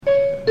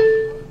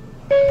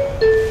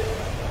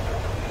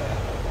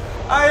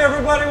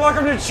everybody,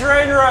 welcome to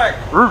Trainwreck.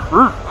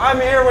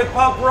 I'm here with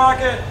Pup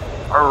Rocket.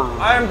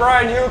 I am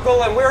Brian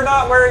Huckel, and we're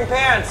not wearing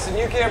pants, and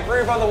you can't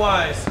prove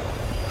otherwise.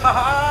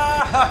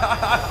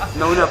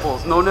 No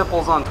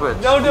nipples on Twitch.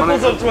 No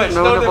nipples on Twitch.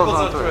 No nipples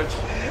on Twitch.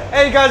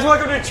 Hey guys,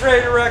 welcome to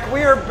Trainwreck.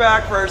 We are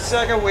back for our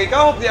second week.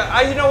 I hope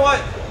you know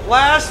what?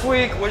 Last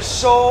week was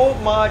so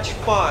much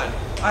fun.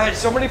 I had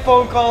so many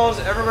phone calls.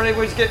 Everybody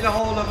was getting a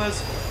hold of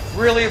us.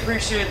 Really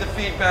appreciate the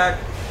feedback.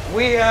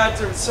 We had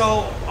to,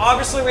 so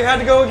obviously we had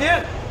to go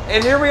again.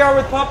 And here we are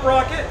with Pup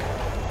Rocket.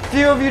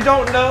 Few of you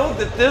don't know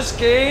that this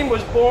game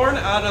was born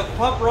out of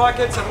Pup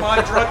Rockets and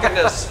my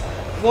drunkenness.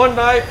 One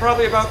night,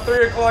 probably about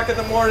 3 o'clock in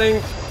the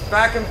morning,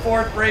 back and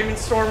forth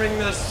brainstorming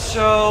this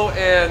show,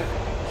 and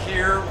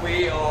here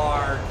we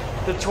are.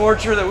 The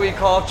torture that we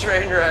call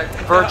Trainwreck.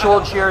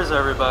 Virtual cheers,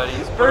 everybody.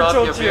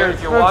 Virtual cheers.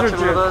 If you're watching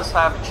with us,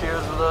 have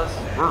cheers with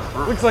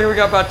us. Looks like we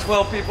got about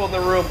 12 people in the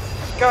room.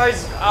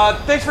 Guys,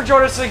 thanks for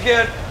joining us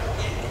again.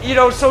 You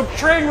know, so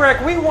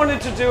Trainwreck, we wanted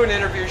to do an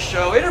interview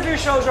show. Interview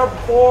shows are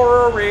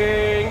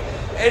boring.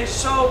 And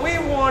so we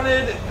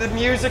wanted the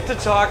music to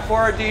talk for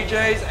our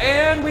DJs,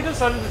 and we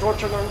decided to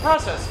torture them in the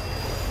process.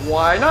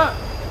 Why not?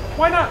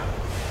 Why not?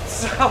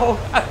 So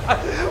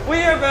we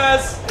have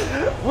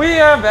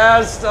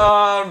asked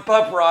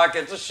Pup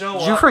Rocket to show up.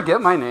 Did you forget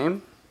my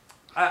name?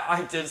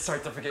 I did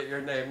start to forget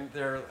your name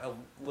there a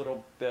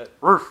little bit,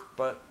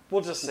 but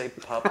we'll just say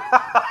Pup.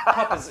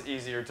 Pup is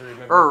easier to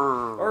remember.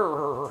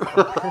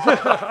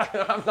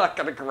 I'm not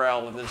going to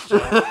growl in this show.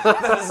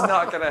 That is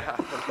not going to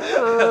happen.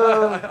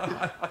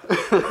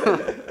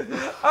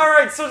 All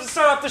right, so to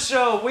start off the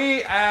show,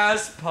 we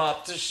asked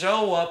Pup to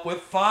show up with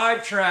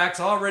 5 tracks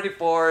all ready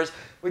for us.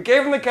 We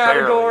gave him the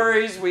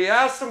categories. We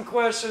asked him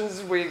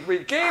questions. We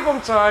gave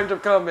him time to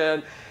come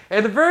in.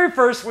 And the very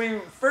first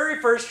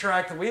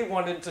track that we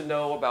wanted to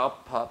know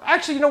about Pup.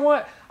 Actually, you know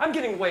what? I'm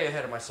getting way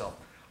ahead of myself.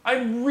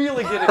 I'm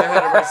really getting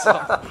ahead of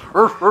myself.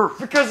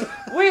 Because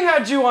we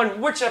had you on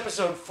which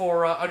episode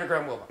for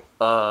Underground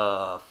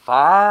Wilma?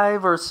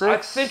 5 or 6? I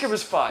think it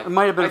was 5. It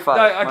might have been 5.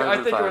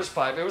 I think it was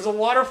 5. It was a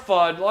lot of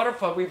fun.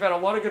 We've had a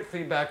lot of good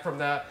feedback from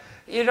that.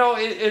 You know,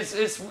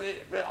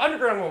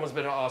 Underground Wilma's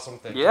been an awesome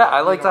thing. Yeah, I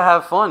like to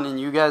have fun, and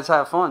you guys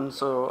have fun.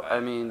 So, I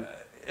mean,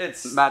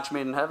 it's match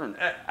made in heaven.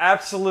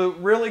 Absolute,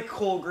 really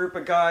cool group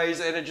of guys,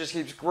 and it just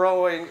keeps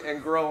growing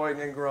and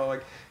growing and growing.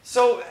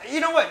 So, you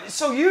know what?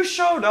 So you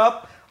showed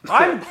up.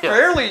 I'm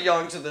fairly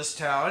young to this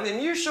town,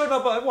 and you showed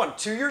up, what,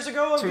 2 years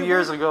ago? 2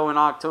 years ago in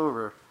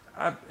October.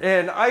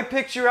 And I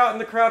picked you out in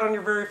the crowd on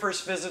your very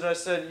first visit. I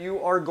said,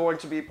 you are going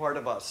to be part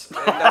of us.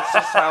 And that's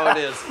just how it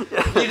is.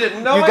 You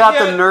didn't know you it got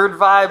yet. the nerd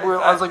vibe. Where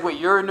I was like, wait,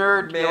 you're a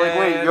nerd? Man. You're like,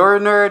 wait, you're a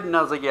nerd? And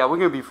I was like, yeah, we're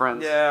going to be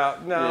friends. Yeah,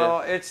 no,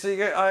 it's,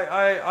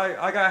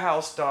 I got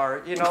house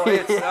star. You know,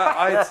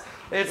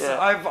 it's,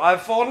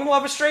 I've fallen in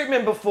love with straight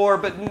men before,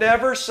 but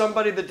never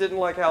somebody that didn't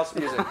like house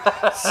music.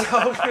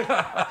 So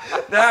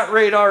that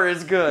radar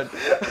is good.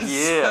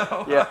 Yeah,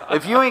 So, yeah.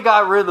 If you ain't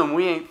got rhythm,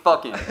 we ain't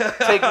fucking.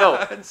 Take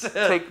note.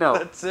 Take note.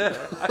 That's it.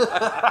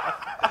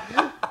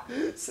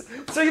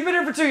 So you've been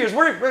here for 2 years.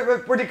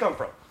 Where'd you come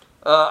from?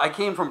 I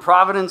came from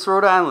Providence,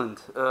 Rhode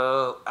Island,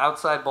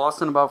 outside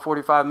Boston, about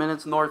 45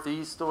 minutes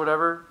northeast or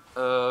whatever.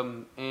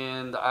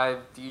 And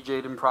I've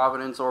DJ'd in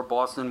Providence or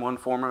Boston, one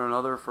form or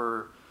another,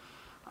 for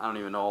I don't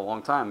even know, a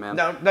long time, man.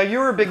 Now you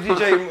were a big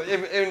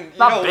DJ.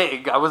 Not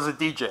big. I was a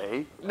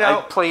DJ.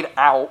 I played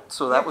out,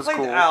 so that was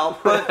cool.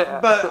 Out,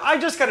 but I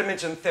just got to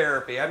mention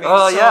Therapy. I mean,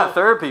 yeah,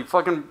 Therapy.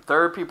 Fucking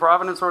Therapy,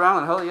 Providence, Rhode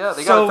Island. Hell yeah.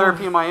 They got a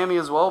Therapy in Miami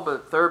as well,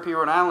 but Therapy,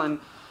 Rhode Island,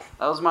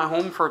 that was my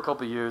home for a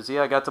couple of years.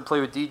 Yeah, I got to play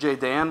with DJ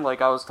Dan,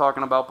 like I was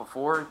talking about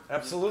before.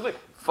 Absolutely.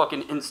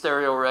 Fucking In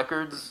Stereo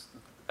Records.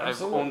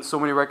 Absolutely. I've owned so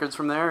many records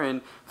from there,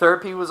 and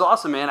Therapy was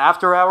awesome, man.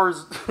 After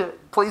hours,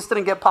 place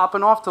didn't get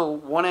popping off till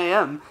 1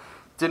 a.m.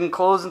 Didn't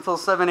close until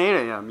 7,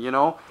 8 a.m., you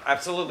know?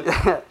 Absolutely.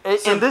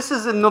 And this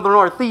is in the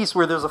Northeast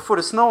where there's a foot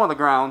of snow on the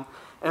ground,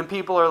 and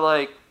people are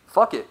like,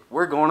 fuck it,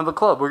 we're going to the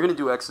club. We're going to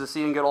do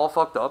ecstasy and get all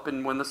fucked up,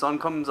 and when the sun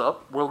comes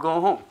up, we'll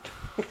go home.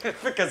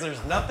 Because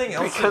there's nothing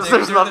else to do. Because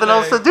there's nothing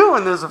else to do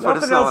when there's a foot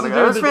of snow on the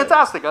ground. It was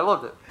fantastic. I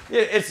loved it.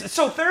 Yeah,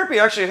 so Therapy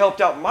actually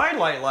helped out my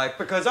nightlife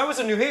because I was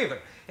in New Haven.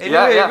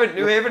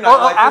 New Haven.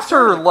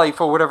 Afterlife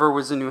or whatever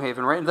was in New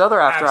Haven, right? The other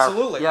after.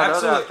 Absolutely.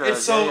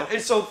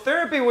 And so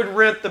Therapy would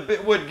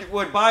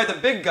would buy the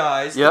big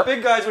guys. Yep. The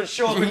big guys would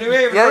show up in New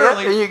Haven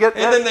early, and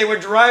then they would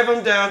drive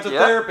them down to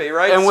Therapy,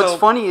 right? And what's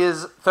funny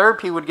is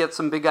Therapy would get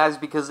some big guys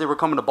because they were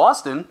coming to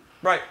Boston.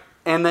 Right.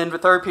 And then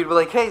Therapy would be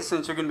like, hey,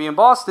 since you're going to be in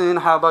Boston,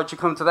 how about you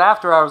come to the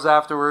after hours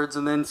afterwards?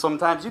 And then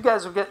sometimes you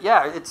guys would get,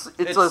 it's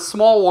a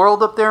small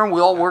world up there, and we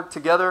all work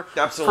together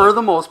for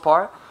the most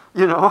part.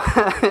 You know,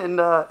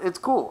 and it's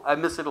cool. I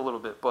miss it a little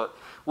bit, but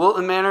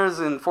Wilton Manors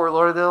in Fort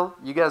Lauderdale,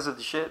 you guys are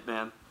the shit,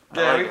 man.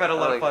 Yeah, we've had a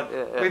lot of fun.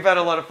 We've had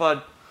a lot of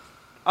fun.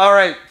 All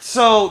right,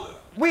 so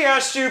we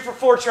asked you for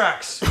 4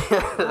 tracks.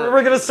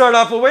 We're going to start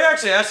off with, we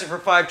actually asked you for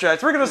 5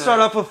 tracks. We're going to start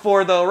off with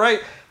 4, though,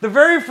 right? The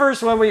very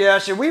first one we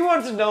asked you, we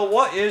wanted to know,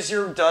 what is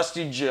your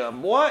Dusty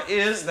Gem? What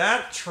is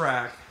that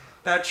track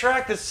That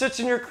track that sits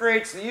in your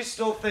crates that you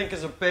still think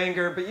is a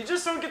banger, but you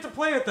just don't get to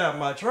play it that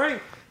much, right?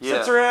 Yeah.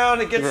 Sits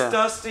around, it gets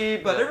dusty,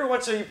 but every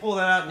once in a while you pull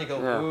that out and you go,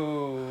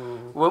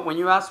 ooh. When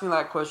you asked me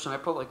that question, I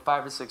put like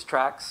 5 or 6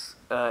 tracks,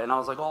 and I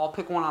was like, oh, I'll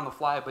pick one on the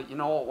fly, but you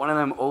know what? One of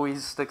them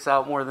always sticks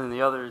out more than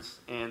the others,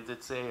 and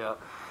it's a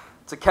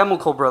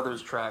Chemical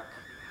Brothers track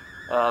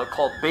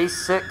called Base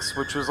 6,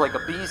 which was like a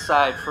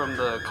B-side from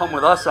the Come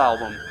With Us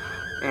album.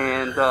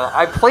 And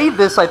I played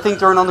this, I think,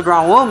 during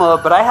Underground Wilma,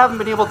 but I haven't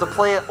been able to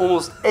play it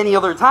almost any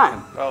other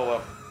time. Oh,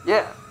 well.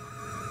 Yeah.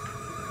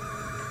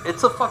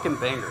 It's a fucking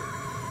banger.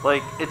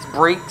 Like, it's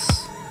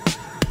breaks,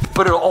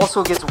 but it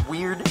also gets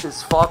weird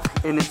as fuck,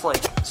 and it's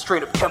like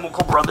straight up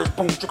Chemical Brothers,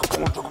 boom, chicka,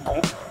 boom, chicka,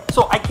 boom.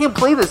 So I can't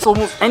play this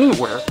almost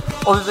anywhere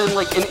other than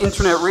like an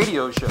internet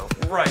radio show.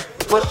 Right.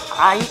 But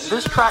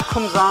this track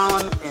comes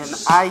on, and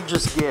I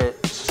just get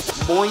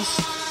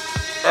moist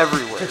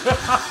everywhere.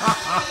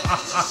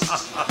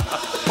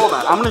 Hold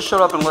on, I'm gonna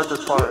shut up and let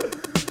this part.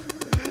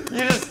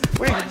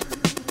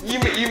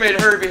 You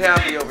made Herbie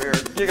happy over here.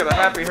 You got a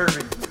happy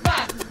Herbie.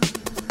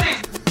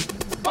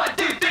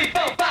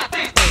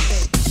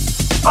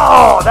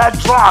 Oh, that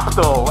drop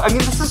though. I mean,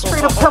 this is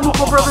straight up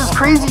Chemical Brothers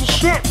crazy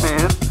shit,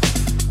 man.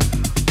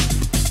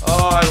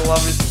 Oh, I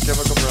love me some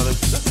Chemical Brothers.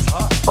 This is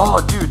hot.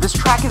 Oh, dude, this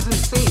track is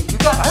insane.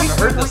 I haven't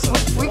heard this.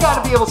 We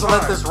got to be able to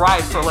let this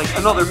ride for like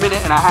another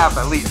minute and a half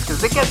at least,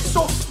 because it gets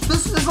so.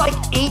 This is like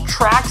 8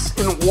 tracks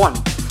in one.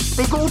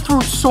 They go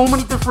through so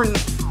many different.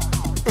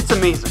 It's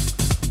amazing,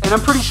 and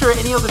I'm pretty sure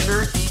any other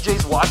nerd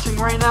DJs watching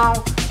right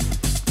now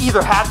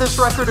either had this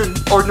record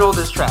or know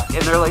this track,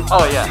 and they're like,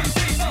 oh yeah.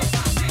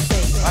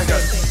 I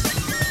got it.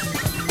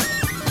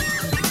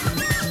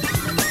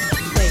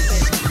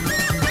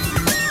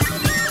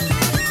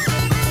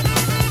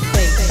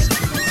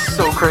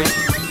 So crazy.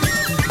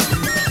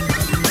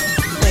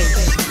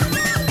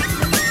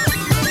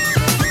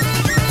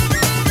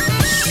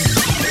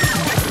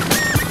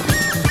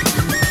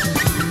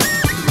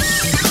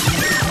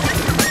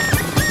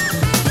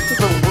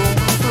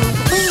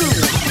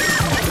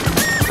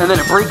 And then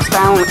it breaks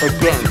down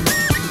again.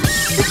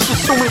 It's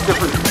just so many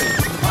different things.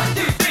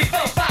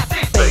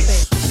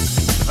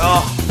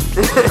 Oh.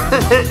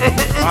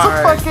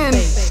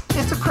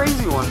 It's a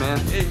crazy one, man.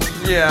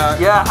 Yeah.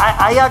 Yeah,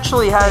 I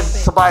actually had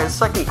to buy a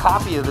second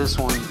copy of this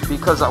one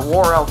because I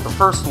wore out the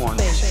first one.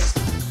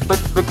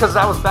 But because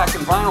that was back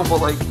in vinyl,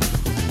 but like,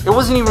 it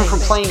wasn't even from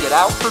playing it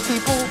out for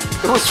people.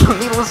 It was from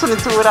me listening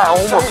to it at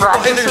home or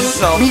practicing.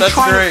 Me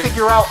trying to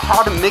figure out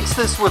how to mix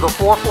this with a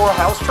 4/4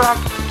 house track.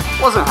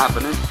 Wasn't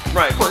happening.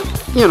 Right. But,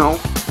 you know,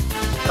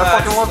 I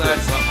fucking love it.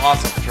 That's an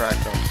awesome track,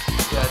 though.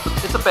 Yeah,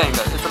 it's a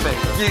banger. It's a banger.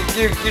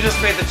 You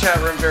just made the chat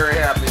room very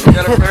happy. You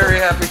got a very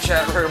happy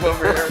chat room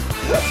over here.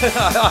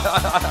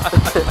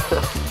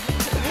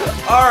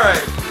 All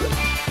right.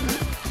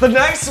 The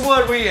next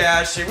one we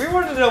asked you, we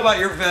wanted to know about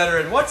your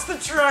veteran. What's the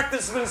track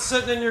that's been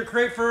sitting in your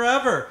crate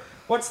forever?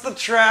 What's the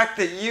track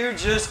that you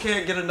just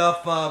can't get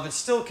enough of? It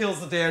still kills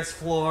the dance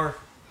floor.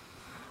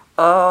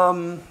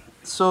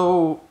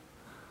 So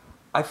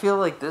I feel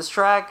like this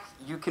track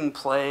you can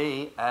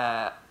play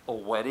at a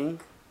wedding.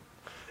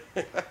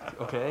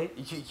 Okay?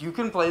 You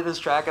can play this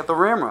track at the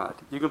Ramrod.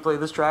 You can play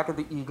this track at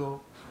the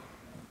Eagle.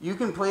 You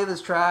can play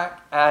this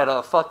track at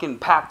a fucking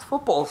packed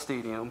football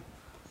stadium,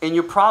 and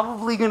you're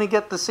probably gonna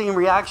get the same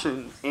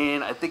reaction,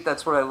 and I think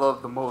that's what I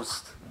love the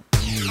most.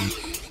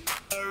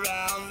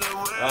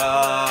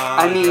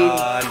 I mean,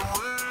 God.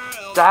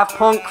 Daft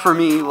Punk for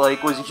me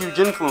like was a huge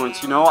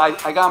influence, you know?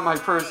 I got my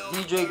first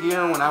DJ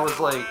gear when I was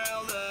like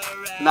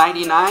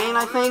 99,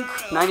 I think.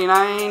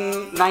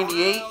 99,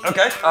 98.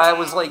 Okay. I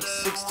was like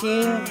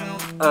 16,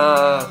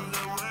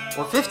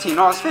 or 15.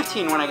 No, I was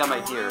 15 when I got my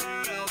gear.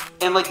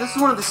 And like, this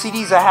is one of the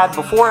CDs I had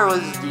before I was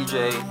a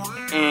DJ,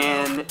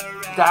 and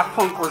Daft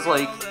Punk was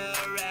like,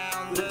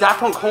 the Daft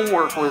Punk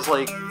Homework was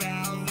like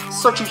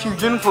such a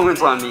huge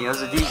influence on me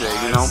as a DJ,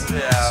 you know?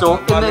 Yeah. So,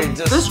 and then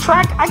this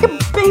track, I could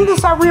bang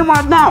this at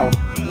Ramrod now.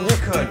 You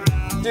could.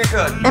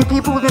 And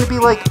people are gonna be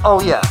like,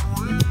 oh yeah,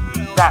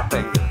 that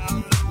banger,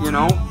 you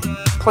know?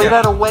 Played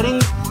at a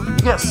wedding, you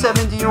got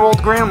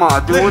 70-year-old grandma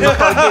doing the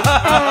fucking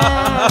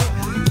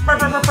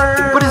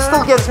but it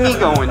still gets me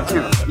going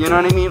too, you know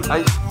what I mean?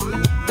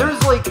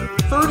 There's like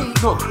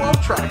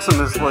 12 tracks on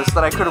this list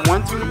that I could have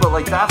went through, but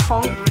like Daft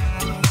Punk.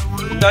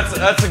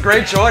 That's a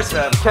great choice,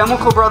 man.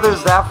 Chemical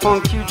Brothers, Daft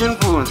Punk, huge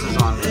influences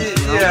on me. You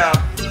know?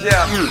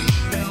 Yeah. Huge.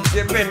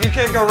 Yeah, man, you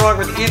can't go wrong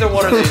with either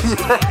one of these.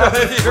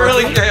 You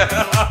really can't.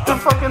 They're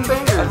fucking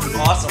bangers. That's an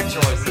awesome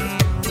choice.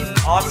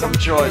 Awesome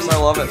choice. I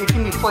love it. It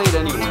can be played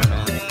anywhere,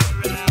 man.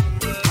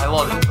 I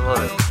love it.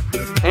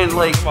 And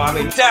like, well, I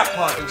mean, Daft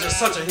Punk is just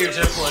such a huge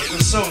influence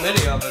for so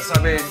many of us.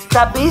 I mean,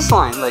 that bass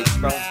line, like,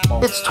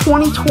 it's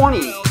 2020,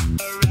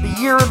 the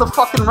year of the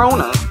fucking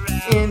Rona,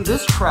 and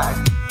this track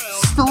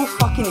still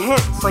fucking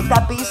hits. Like,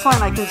 that bass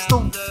line, I can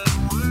still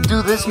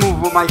do this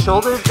move with my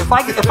shoulders. If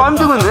I'm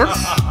doing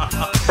this,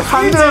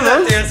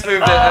 dance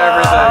move to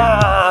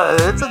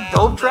everything. It's a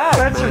dope track.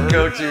 That's your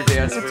go-to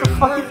dance move. A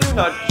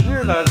fucking,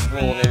 you're not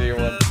fooling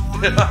anyone.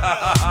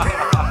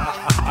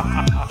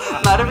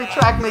 Not every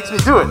track makes me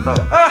do it, though.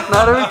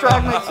 Not every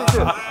track makes me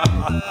do it.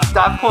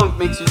 Daft Punk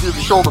makes you do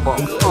the shoulder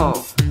bump.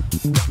 Oh.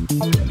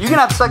 You can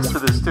have sex to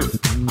this, too.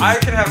 I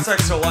can have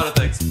sex to a lot of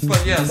things,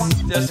 but yes,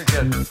 you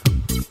can.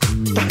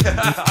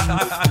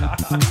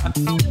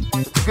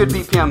 It's a good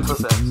BPM for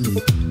sex.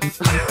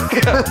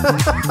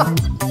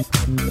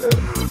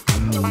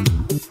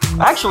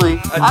 Actually,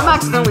 I'm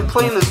accidentally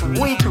playing this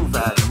way too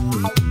fast.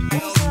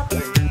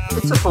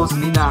 It's supposed to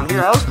be down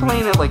here. I was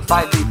playing it like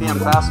 5 BPM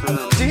faster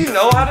than... Do you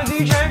know how to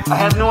DJ? I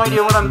have no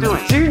idea what I'm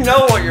doing. Do you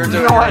know what you're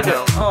doing? No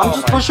idea. I'm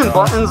just pushing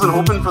buttons and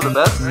hoping for the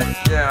best.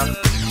 Yeah.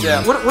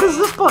 Yeah. What does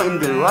this button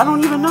do? I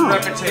don't even know.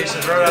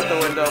 Reputation, right out the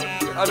window.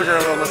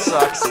 Underground almost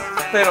sucks.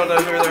 They don't know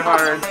who they're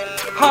hiring.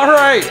 All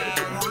right.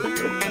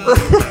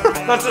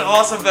 That's an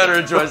awesome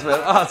veteran choice,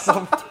 man.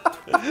 Awesome.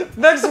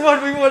 Next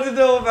one we want to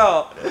know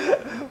about.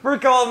 We're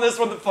calling this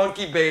one the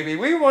Funky Baby.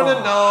 We want to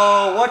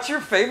know, what's your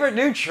favorite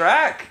new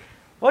track?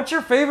 What's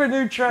your favorite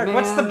new track? Man.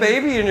 What's the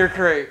baby in your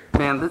crate?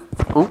 Man,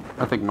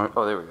 I think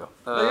there we go.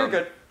 No, you're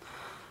good.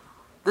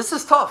 This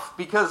is tough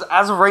because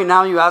as of right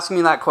now, you ask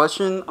me that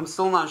question, I'm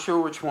still not sure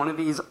which one of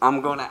these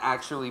I'm going to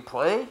actually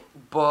play,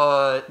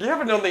 but... You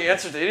haven't known the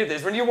answer to any of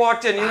these. When you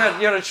walked in, you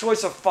had a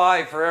choice of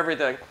 5 for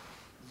everything.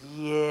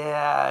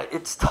 Yeah,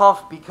 it's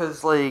tough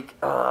because, like,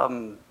 I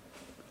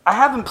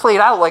haven't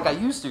played out like I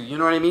used to, you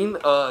know what I mean?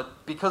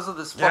 Because of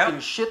this fucking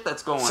shit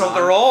that's going on. So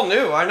they're all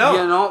new, I know.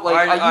 You know,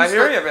 like, I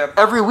hear you, man.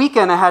 Every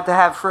weekend I had to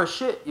have fresh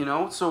shit, you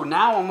know? So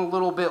now I'm a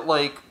little bit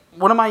like...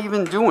 What am I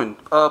even doing?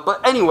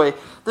 But anyway,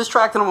 this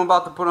track that I'm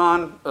about to put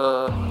on,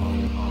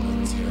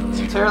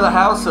 Tear the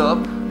House Up,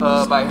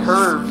 by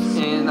Herb,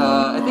 and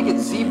I think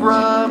it's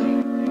Zebra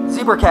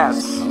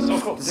Cats.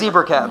 Oh, cool.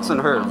 Zebra Cats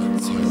and Herb.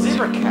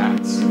 Zebra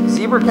Cats?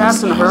 Zebra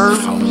Cats and Herb.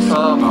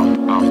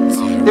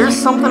 There's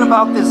something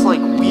about this, like,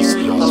 weird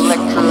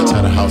electro-y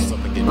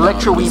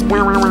thing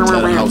going on, you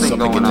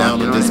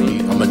know what I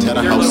mean? I'ma tear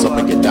the house up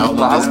and get down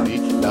on this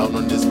beat. Down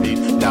on this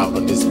beat, down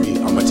on this beat.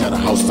 I'ma tear the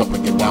house up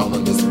and get down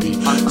on this beat.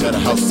 Tear the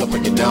house up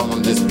and get down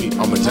on this beat.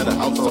 I'ma tear the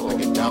house up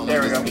and get down on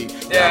this beat.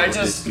 Yeah, I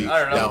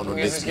don't know.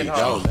 Music's getting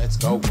hot. Let's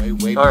go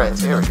way. Alright,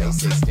 here we go.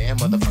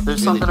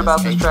 There's something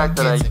about this track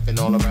that I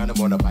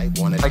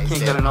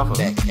can't get enough of.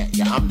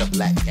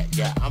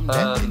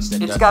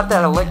 It's got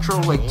that electro,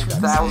 like,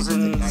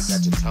 2000s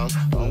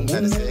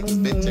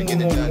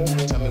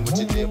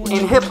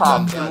in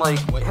hip-hop, and, like,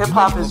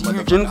 hip-hop is a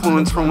huge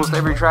influence for almost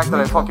every track that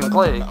I fucking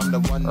play.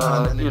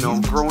 You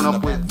know, growing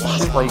up with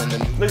shit like...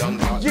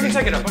 You can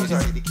take it up, I'm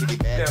sorry.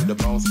 Yeah.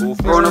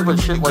 Growing up with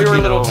shit like,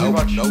 you know,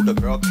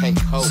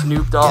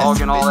 Snoop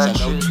Dogg and all that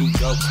shit.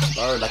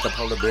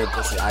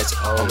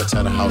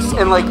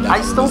 And, like,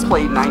 I still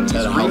play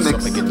 90s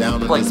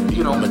remix, like,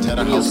 you know,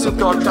 any Snoop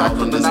Dogg track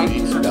from the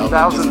 90s or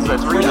 2000s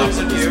that's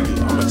remixed.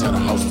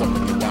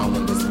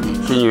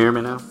 Can you hear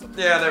me now?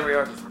 Yeah, there we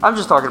are. I'm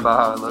just talking about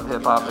how I love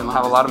hip-hop and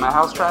how a lot of my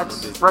house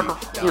tracks,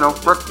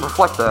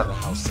 reflect that.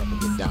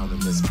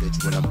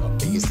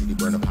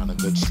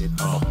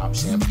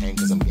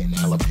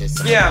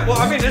 Yeah, well,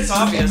 I mean, it's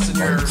obvious in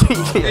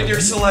your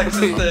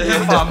selection. The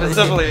hip hop is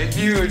definitely a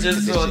huge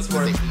influence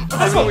for it. But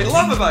that's what we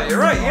love about you,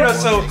 right? You know,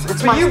 so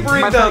when you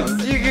bring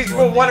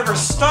whatever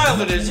style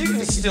it is, you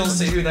can still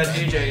see who that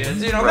DJ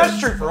is. You know, that's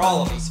true for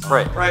all of us.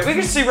 Right. Right. We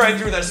can see right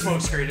through that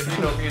smoke screen if you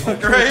know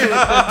music, right?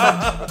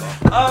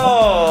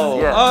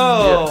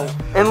 Yeah.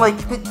 And like,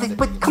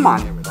 but come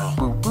on.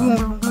 Boom, boom,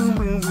 boom, boom,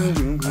 boom,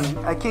 boom,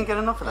 boom. I can't get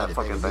enough of that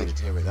fucking thing.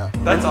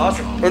 That's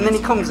awesome. And then he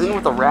comes in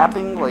with the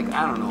rapping, like,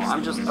 I don't know.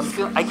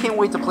 I can't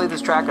wait to play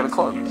this track at a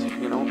club.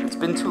 You know, it's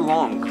been too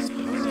long. It's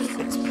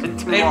been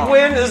too long. And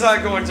when is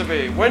that going to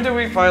be? When do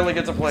we finally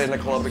get to play in the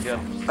club again?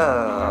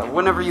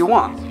 Whenever you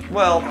want.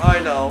 Well, I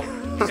know.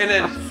 And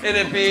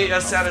it be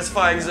as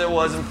satisfying as it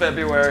was in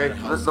February.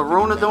 The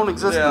Rona don't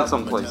exist in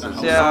some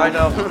places. Yeah, I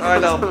know.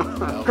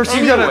 Of course,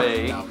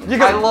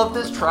 I love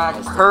this track.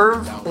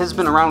 Herb has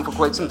been around for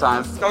quite some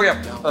time. Oh yeah.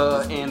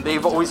 And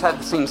they've always had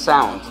the same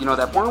sound. You know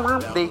that.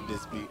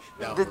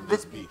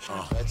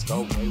 Let's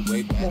go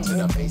way back to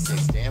the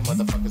basics. Damn,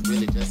 motherfuckers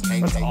really just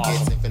can't take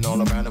it. Sipping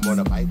all around and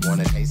wanna bite,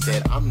 wanna taste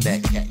it. I'm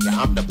that cat,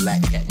 yeah, I'm the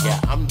black cat, yeah,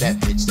 I'm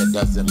that bitch that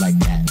does it like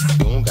that.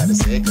 You don't gotta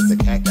say it 'cause the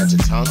cat got your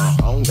tongue. I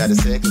don't gotta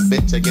say it 'cause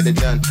bitch, I get it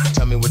done.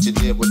 Tell me what you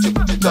did, what you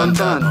done.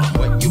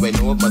 What you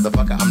ain't know it,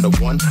 motherfucker, I'm the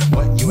one.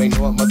 What you ain't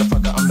know it,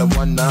 motherfucker, I'm the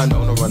one. Nah,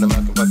 no, run them up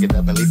and fuck it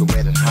up and leave it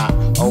wet and hot.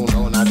 Oh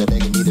no, now they're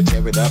begging me to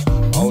tear it up.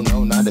 Oh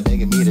no, now they're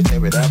begging me to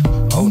tear it up.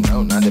 Oh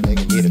no, now they're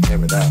begging me to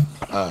tear it up.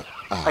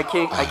 I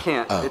can't.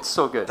 It's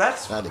so good.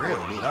 That's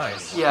really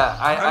nice. Yeah,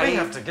 I may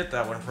have to get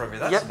that one from you.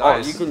 That's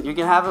nice. Oh, you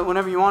can have it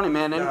whenever you want it,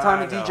 man.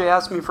 Anytime a DJ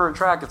asks me for a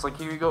track, it's like,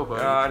 here you go,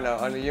 buddy. I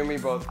know. You and me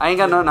both. I ain't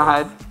got nothing to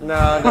hide. No.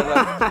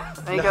 I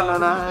ain't got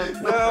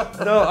nothing to hide.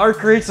 No. Our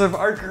creates have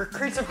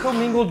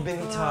commingled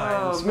many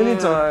times. Many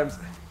times.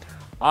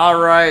 All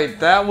right,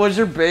 that was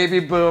your baby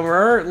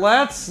boomer.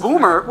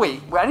 Boomer?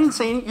 Wait, you didn't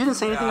say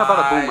anything about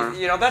a boomer.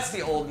 You know, that's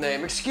the old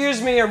name.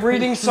 Excuse me, I'm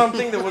reading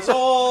something that was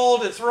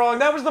old. It's wrong.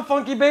 That was the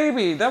Funky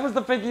Baby. That was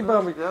the Funky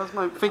Bummy. That was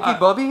my Funky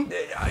Bubby?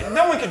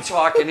 No one can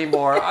talk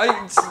anymore.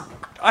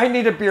 I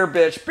need a beer,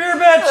 bitch. Beer,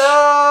 bitch!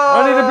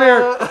 I need a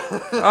beer.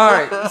 All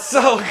right,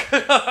 so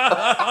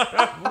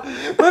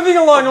moving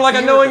along like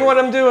I'm knowing what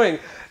I'm doing.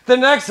 The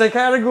next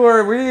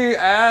category we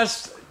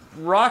asked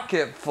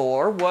Rocket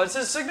for was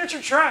his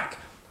signature track.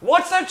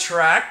 What's that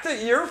track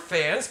that your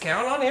fans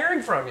count on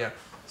hearing from you?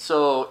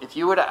 So if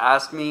you would have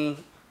asked me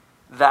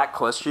that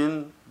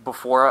question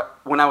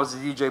when I was a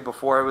DJ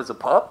before I was a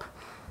pup,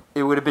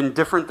 it would have been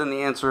different than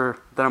the answer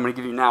that I'm going to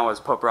give you now as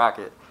Pup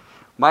Rocket.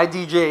 My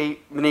DJ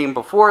name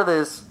before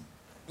this,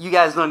 you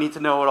guys don't need to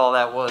know what all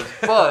that was,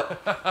 but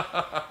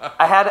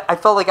I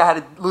felt like I had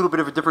a little bit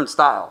of a different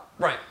style.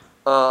 Right.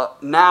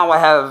 Now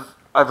I've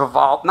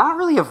evolved, not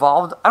really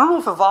evolved. I don't know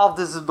if evolved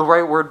is the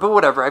right word, but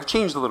whatever. I've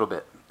changed a little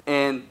bit.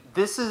 And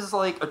this is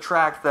like a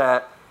track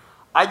that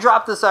I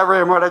dropped this at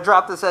Ramrod, I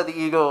dropped this at the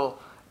Eagle.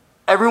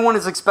 Everyone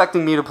is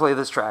expecting me to play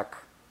this track.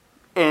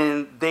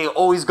 And they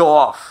always go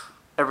off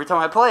every time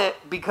I play it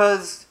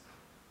because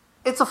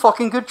it's a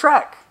fucking good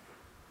track.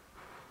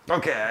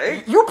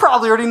 Okay. You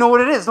probably already know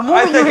what it is.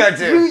 I think I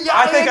do.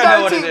 I think I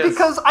know what it is.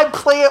 Because I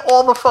play it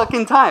all the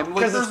fucking time.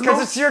 Because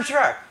it's your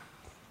track.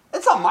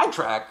 It's not my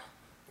track.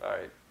 All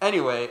right.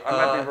 Anyway, I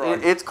might be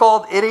wrong. It's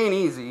called It Ain't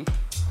Easy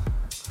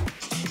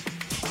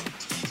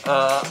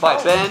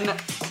by Ben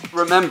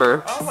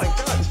Remember. Oh my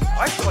god.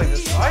 I play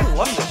this. I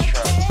love this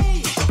track.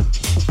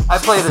 I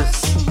play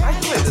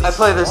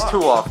this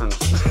too often.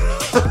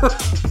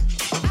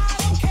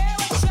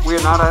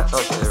 We're not at...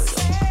 Okay, there we go.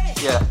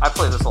 Yeah, I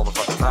play this all the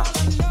fucking time.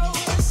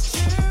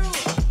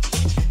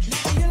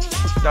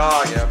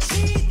 Oh, yeah.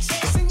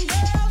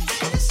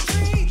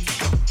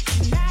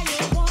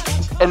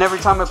 And every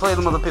time I play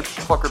the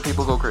motherfucker,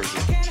 people go crazy.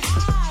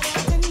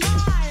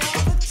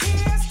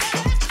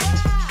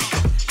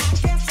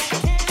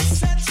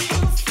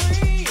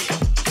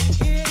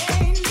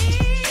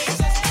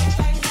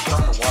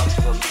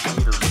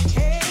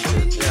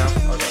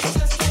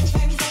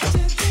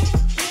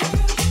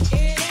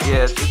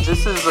 Yeah,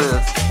 this is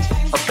a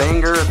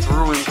banger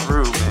through and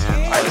through,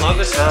 man. I love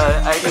this.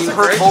 I mean,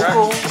 her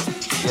vocal,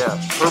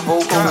 her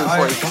vocal is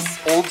like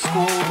old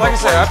school. Like I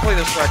said, I play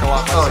this track a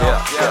lot myself. Oh, yeah.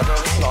 No,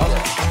 this is awesome.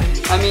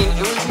 Yeah. I mean,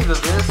 it was either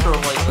this or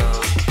like a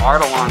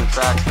Ardalan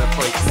track that's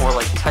like more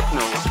like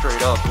techno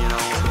straight up, you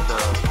know.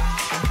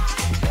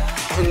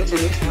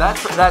 And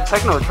that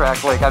techno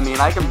track, like, I mean,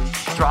 I can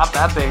drop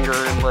that banger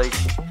and like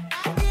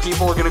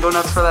people are gonna go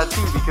nuts for that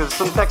too because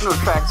some techno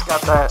tracks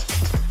got that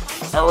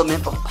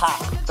element of pop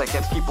that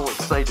get people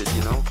excited,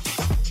 you know.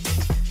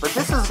 But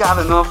this has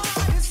got enough,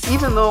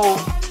 even though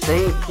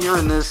they ain't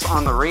hearing this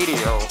on the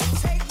radio.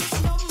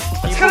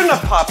 It's got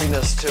enough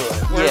poppiness to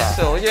it.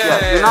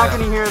 You're not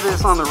going to hear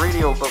this on the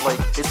radio, but like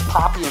it's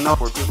poppy enough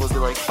where people will be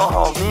like,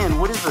 oh man,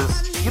 what is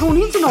this? You don't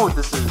need to know what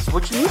this is.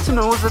 What you need to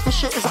know is that this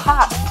shit is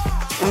hot.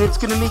 And it's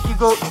going to make you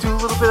go do a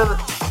little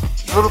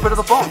bit of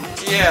the bump.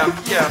 Yeah.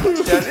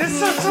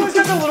 It's always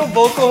got the little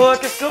vocal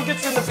hook. It still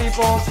gets into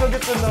people. It still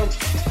gets into...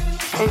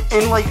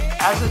 And like,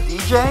 as a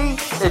DJ,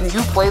 and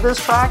you play this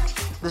track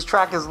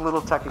is a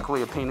little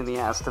technically a pain in the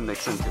ass to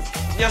mix into.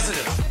 Yes, it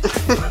is.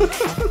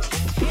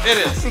 It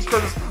is.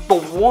 Because the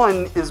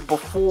one is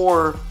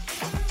before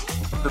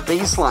the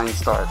bass line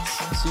starts.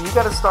 So you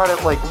gotta start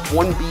at like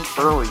one beat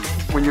early.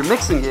 When you're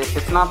mixing it,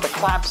 it's not the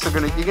claps you're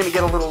gonna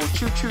get a little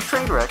choo-choo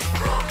train wreck.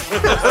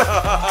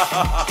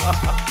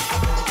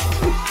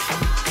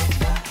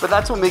 But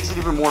that's what makes it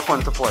even more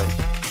fun to play.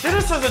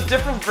 Dennis has a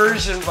different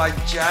version by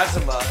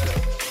Jazzima.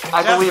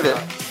 I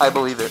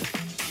believe it.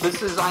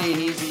 This is I Ain't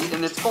Easy,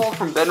 and it's called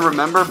from Ben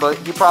Remember, but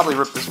he probably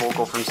ripped this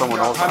vocal from someone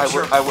else.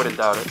 I wouldn't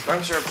doubt it.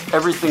 I'm sure.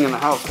 Everything in the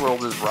house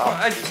world is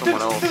rock. Someone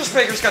else. Dennis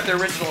Baker's got the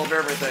original of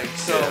everything,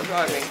 so,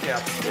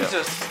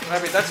 I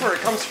mean, that's where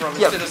it comes from,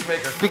 Dennis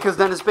Baker. Because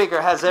Dennis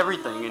Baker has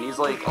everything, and he's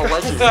like a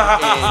legend,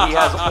 and he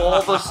has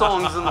all the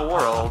songs in the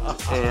world,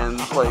 and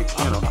like,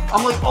 you know.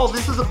 I'm like, oh,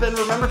 this is a Ben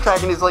Remember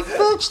track, and he's like,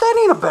 bitch, that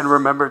ain't a Ben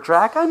Remember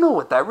track. I know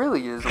what that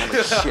really is. I'm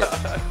like, shit.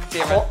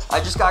 Damn it. I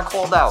just got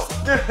called out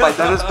by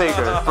Dennis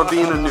Baker for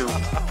being a noob.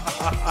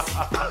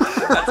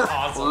 That's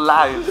awesome.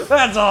 Live.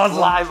 That's awesome.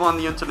 Live on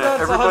the internet.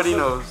 That's Everybody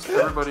awesome. knows.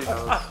 Everybody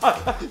knows.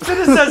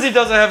 Dennis says he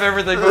doesn't have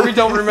everything, but we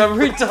don't remember.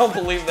 We don't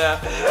believe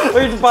that.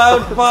 We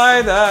don't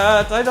buy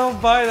that. I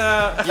don't buy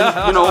that.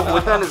 You know,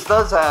 what Dennis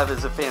does have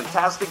is a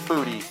fantastic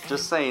booty.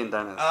 Just saying,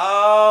 Dennis.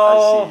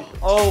 Oh.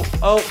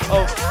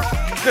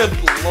 Good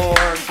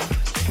Lord.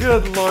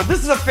 Good Lord.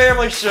 This is a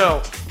family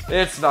show.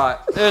 It's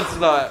not.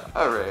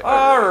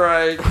 All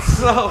right.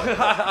 So...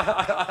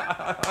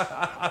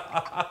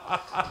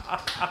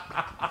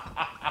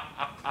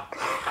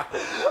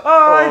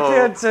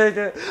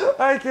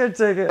 I can't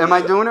take it. Am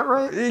I doing it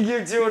right?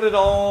 You're doing it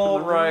all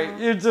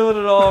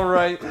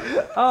right.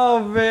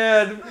 Oh,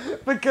 man.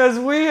 Because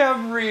we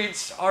have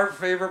reached our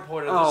favorite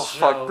point of the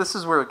show. Oh, fuck. This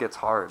is where it gets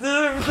hard.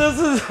 This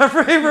is our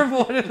favorite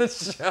point of the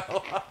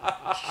show.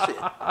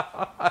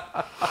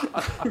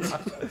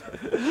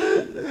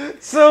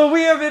 So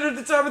we have hit at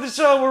the time of the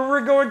show where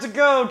we're going to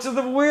go to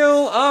the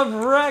Wheel of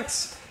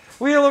Rex.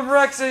 Wheel of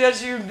Rex,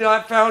 as you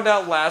found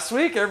out last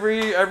week,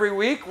 every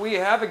week we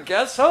have a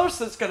guest host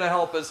that's going to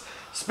help us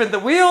spin the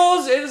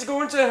wheels. It is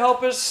going to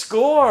help us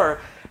score.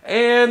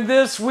 And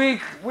this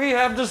week, we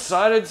have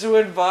decided to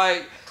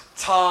invite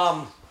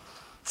Tom.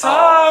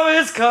 Tom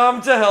has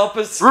come to help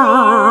us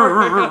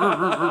score.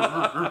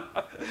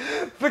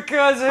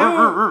 Because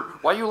who?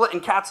 Why are you letting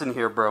cats in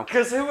here, bro?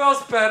 Because who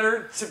else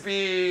better to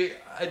be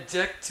a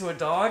dick to a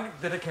dog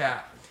than a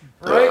cat?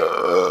 Right?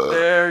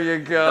 There you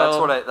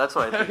go. That's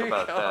what I think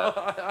about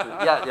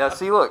that. Yeah,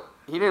 see, look.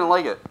 He didn't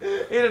like it.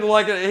 He didn't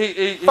like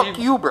it. Fuck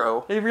you,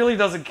 bro. He really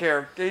doesn't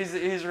care. He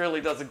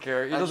really doesn't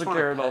care. He doesn't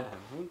care at all.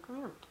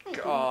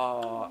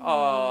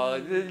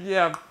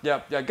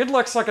 Yeah. Good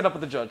luck sucking up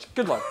with the judge.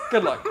 Good luck.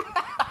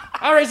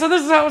 All right, so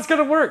this is how it's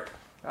going to work.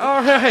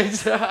 All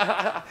right.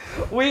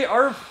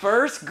 We're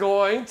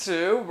going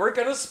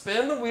to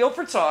spin the wheel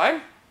for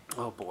time.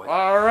 Oh, boy.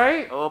 All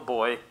right. Oh,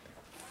 boy.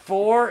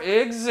 For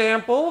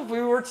example, if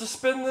we were to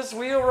spin this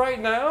wheel right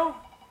now,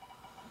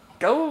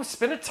 go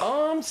spin it,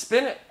 Tom,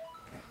 spin it.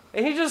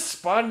 And he just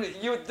spun.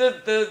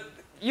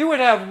 You would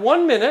have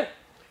 1 minute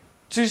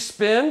to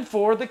spin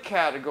for the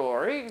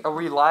category. Are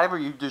we live or are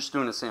you just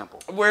doing a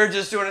sample? We're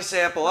just doing a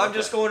sample. Okay. I'm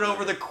just going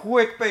over the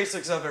quick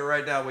basics of it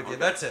right now with you.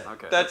 That's it.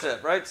 That's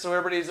it, right? So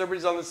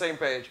everybody's on the same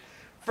page.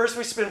 First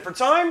we spin for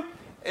time,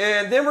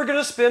 and then we're going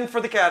to spin for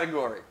the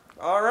category.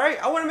 All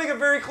right? I want to make it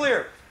very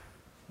clear.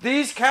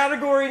 These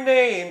category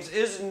names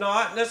is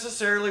not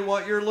necessarily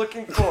what you're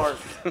looking for,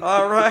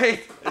 all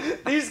right?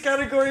 These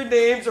category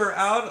names are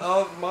out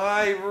of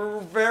my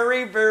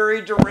very, very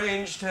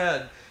deranged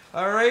head,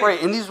 all right?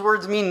 Right, and these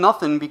words mean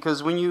nothing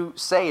because when you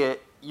say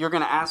it, you're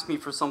going to ask me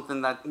for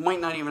something that might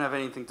not even have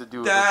anything to do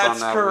with what's on that.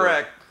 That's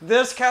correct.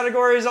 This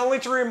category is only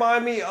to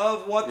remind me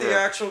of what the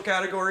actual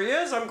category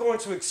is. I'm going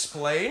to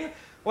explain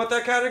what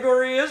that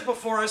category is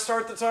before I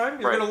start the time.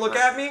 You're going to look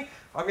at me.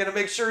 I'm going to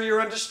make sure you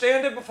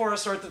understand it before I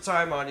start the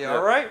time on you,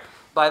 all right?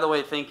 By the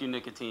way, thank you,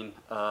 Nicotine.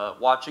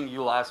 Watching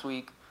you last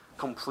week,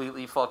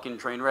 completely fucking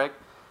train wreck,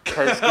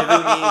 has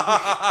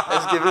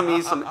given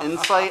me some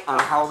insight on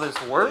how this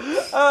works.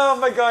 Oh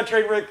my God,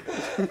 train wreck.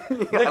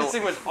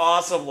 Nicotine was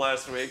awesome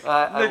last week.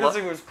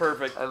 Nicotine was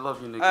perfect. I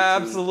love you, Nicotine.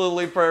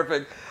 Absolutely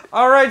perfect.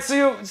 All right,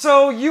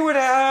 so you would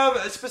have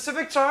a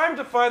specific time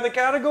to find the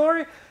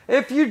category.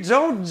 If you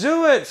don't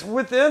do it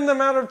within the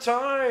amount of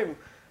time,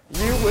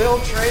 you will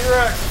train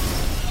wreck.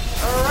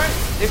 All right.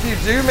 If you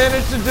do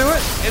manage to do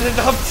it in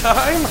enough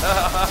time.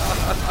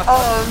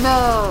 Oh,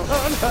 no.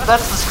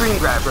 That's the screen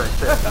grab right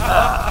there.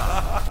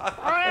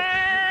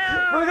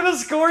 We're going to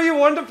score you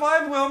 1 to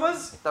 5,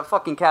 Wilmas. That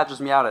fucking cat just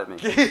meowed at me.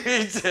 He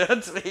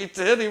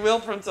did. He will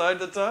from time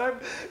to time.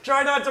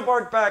 Try not to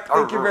bark back.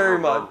 Thank you very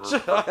much. Too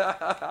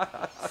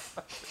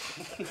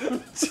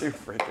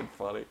freaking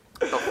funny.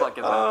 The fuck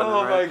is happening,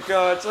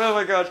 oh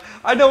my gosh.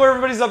 I know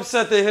everybody's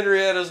upset that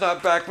Henrietta's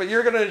not back, but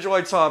you're going to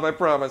enjoy Tom. I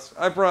promise.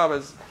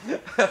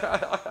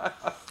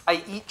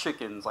 I eat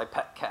chickens. I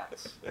pet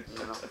cats. You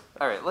know?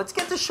 All right, let's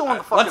get this show on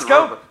the fucking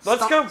road.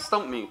 Let's go.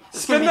 Stump me.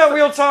 Spin that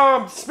wheel,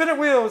 Tom. Spin that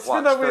wheel.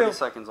 Spin that wheel. 30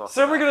 seconds off.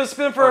 So we're going to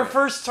spin for our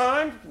first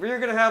time. We're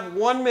going to have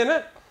 1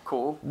 minute.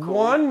 Cool.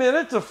 1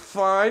 minute to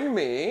find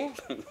me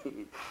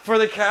for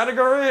the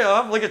category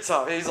of. Look at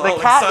Tom. He's all excited.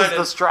 The cat is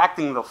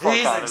distracting the fuck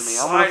out of me.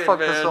 I'm going to fuck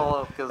this all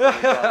up because of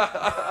the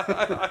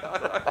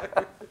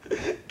cat.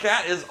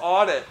 Cat is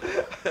on it.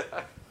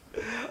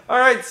 All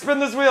right, spin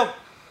this wheel.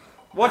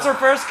 What's our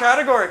first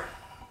category?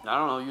 I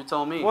don't know. You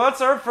tell me.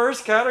 What's our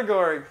first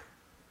category?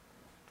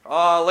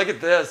 Oh, look at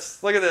this.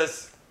 By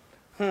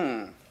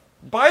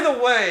the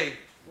way,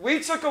 we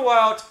took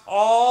out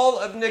all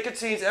of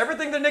Nicotine's.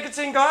 Everything that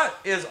Nicotine got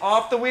is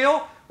off the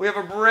wheel. We have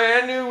a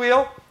brand new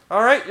wheel.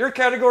 All right, your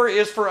category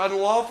is for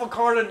unlawful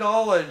carnal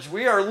knowledge.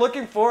 We are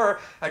looking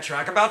for a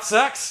track about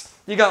sex.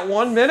 You got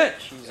 1 minute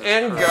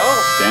and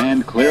go.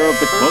 Stand clear of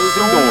the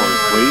closing doors,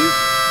 please.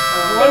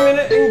 1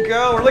 minute and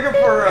go. We're looking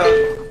for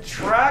a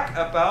track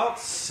about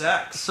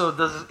sex. So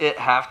does it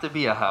have to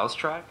be a house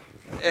track?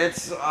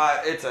 It's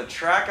a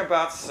track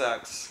about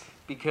sex.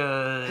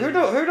 Because who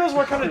knows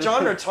what kind of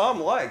genre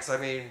Tom likes? I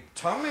mean,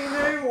 Tom may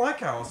not even like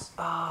house.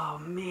 Oh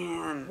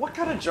man, what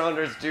kind of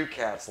genres do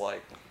cats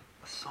like?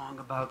 A song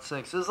about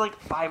sex. There's like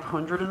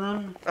 500 of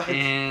them,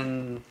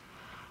 and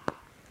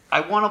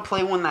I want to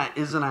play one that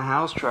isn't a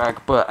house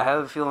track, but I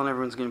have a feeling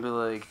everyone's gonna be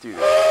like, dude, are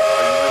you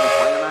really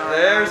playing that right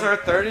There's now? our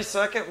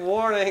 30-second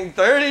warning.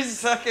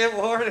 30-second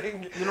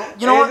warning. You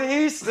know what?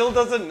 He still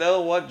doesn't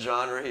know what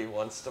genre he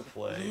wants to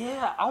play.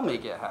 Yeah, I'll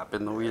make it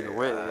happen though either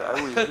way. I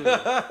always do.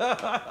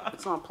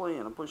 It's not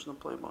playing. I'm pushing the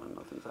play button.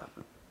 Nothing's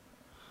happening.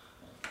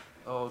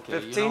 Okay.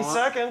 15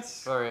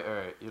 seconds. All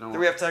right. You know what? Do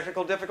we have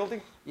technical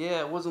difficulty? Yeah,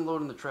 it wasn't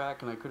loading the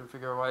track, and I couldn't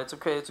figure out why. It's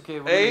okay. We're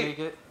gonna make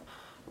it.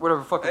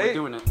 Whatever, fuck it, we're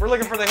doing it. We're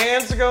looking for the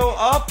hands to go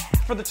up,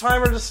 for the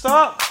timer to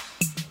stop.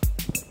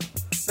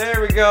 There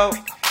we go.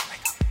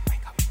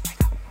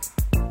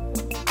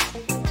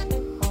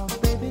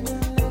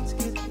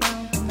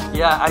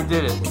 Yeah, I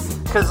did it.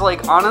 Because,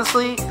 like,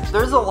 honestly,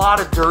 there's a lot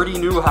of dirty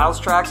new house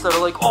tracks that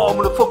are like, oh, I'm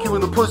gonna fuck you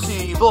in the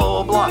pussy,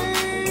 blah, blah, blah.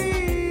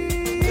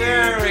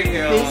 There we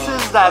go. This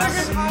is that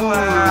smooth.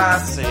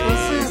 Classy.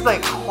 This is the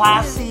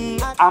classy,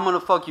 I'm gonna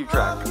fuck you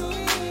track.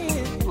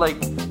 Like,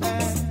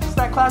 it's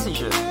that classy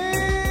shit.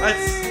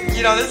 That's,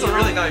 you know, this is a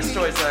really nice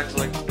choice,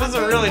 actually. This is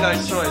a really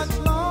nice choice.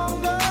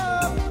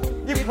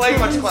 You play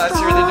much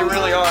classier than you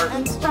really are.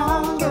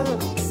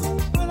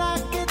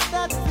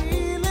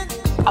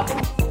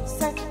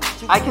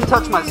 I can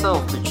touch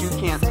myself, but you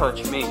can't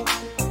touch me.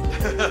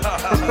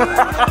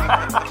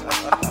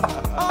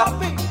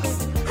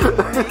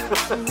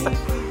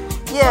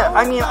 Yeah,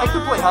 I mean, I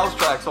could play house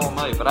tracks all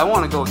night, but I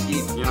want to go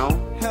deep, you know?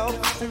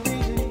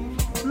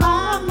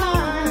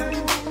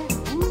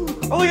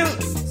 Oh, look at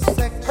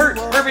this.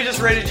 Herbie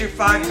just rated you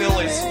 5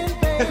 Billies.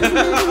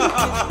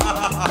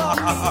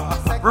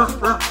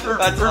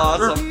 That's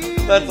awesome.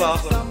 That's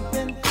awesome.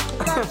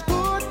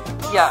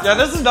 Yeah. Yeah,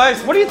 this is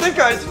nice. What do you think,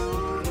 guys?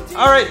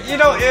 All right, you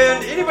know,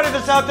 and anybody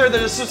that's out there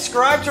that is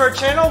subscribed to our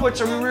channel,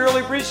 which I really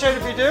appreciate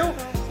if you do,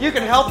 you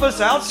can help us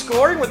out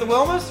scoring with the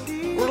Wilmas.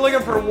 We're looking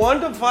for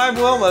 1 to 5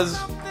 Wilmas.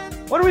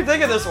 What do we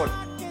think of this one?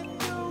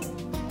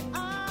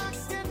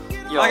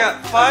 Yo, I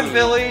got 5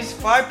 Billies,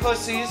 5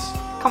 pussies.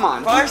 Come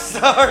on. 5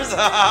 stars.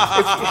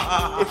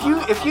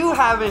 if you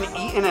haven't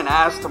eaten an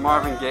ass to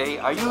Marvin Gaye,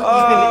 are you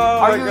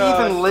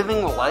even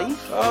living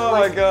life? Oh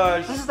my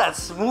gosh. This is that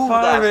smooth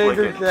 5 ass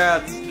angry licking.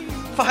 cats.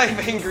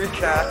 5 angry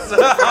cats.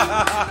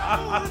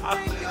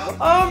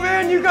 Oh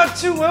man, you got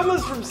 2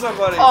 Wilmas from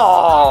somebody.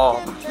 Oh.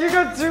 You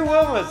got 2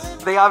 Wilmas.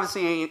 They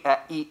obviously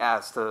eat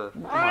ass to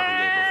Marvin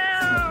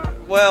Gaye.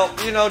 Well,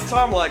 you know,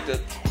 Tom liked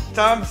it.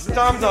 Tom's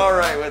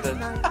alright with it.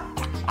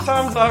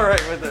 Tom's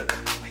alright with it.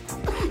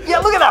 Yeah,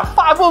 look at that.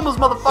 5 Wilmas,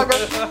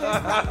 motherfucker.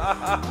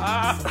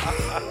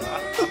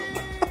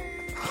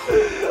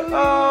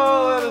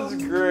 Oh, that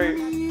is great.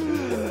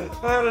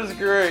 That is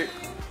great.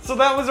 So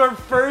that was our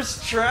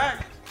first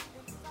track.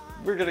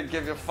 We're gonna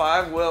give you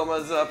 5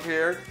 Wilmas up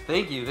here.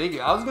 Thank you.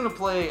 I was gonna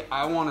play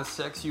I Wanna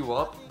Sex You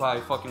Up by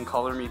fucking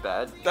Color Me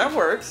Bad. That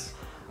works.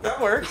 That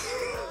works.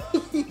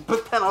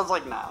 But then I was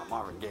like, nah,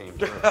 Marvin Gaye.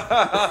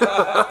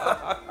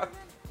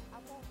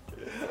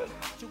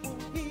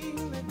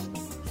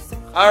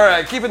 All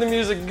right, keeping the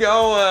music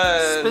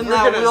going. Spin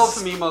that wheel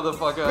for me,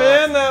 motherfucker.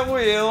 Spin that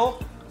wheel.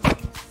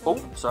 Oh,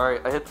 sorry.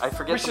 I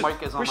forget the mic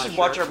is on my shirt. We should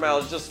watch our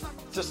mouths. Just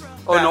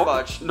oh, that no,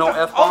 much. No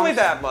F-bombs? Only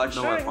that much.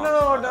 No Right?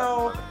 F-bombs.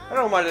 No. I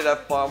don't mind an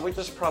F-bomb. We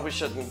just probably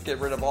shouldn't get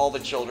rid of all the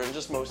children,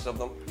 just most of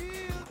them.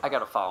 I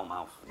got a foul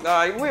mouth.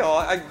 Nah,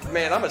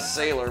 man, I'm a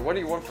sailor. What do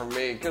you want from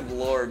me? Good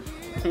Lord.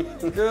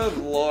 Good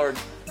Lord.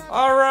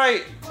 All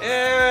right,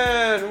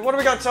 and what do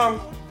we got,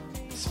 Tom?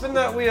 Spin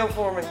that wheel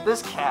for me.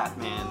 This cat,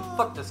 man.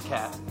 Fuck this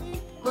cat.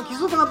 Look, he's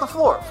looking at the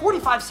floor.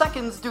 45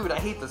 seconds, dude. I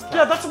hate this cat.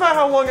 Yeah, that's about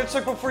how long it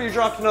took before you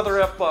dropped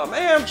another F-bomb.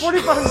 And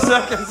 45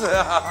 seconds.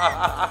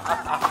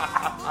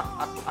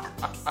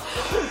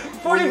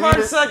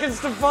 45 seconds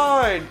to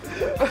find.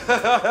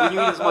 When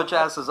you eat as much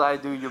ass as I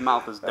do, your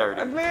mouth is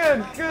dirty.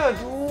 Man, good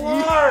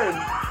Lord.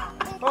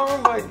 Oh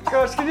my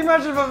gosh. Can you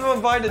imagine if I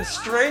invited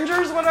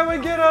strangers what I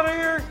would get out of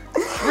here?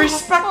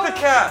 Respect the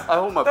cat. I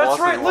hope my That's boss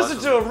right. didn't Listen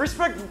watch to him.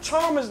 Respect.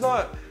 Tom is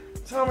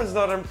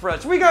not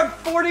impressed. We got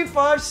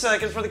 45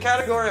 seconds for the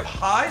category of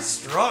high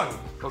strung.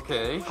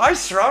 Okay. High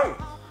strung.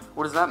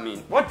 What does that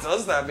mean? What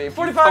does that mean?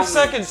 45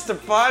 seconds to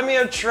find me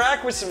a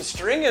track with some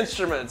string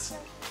instruments.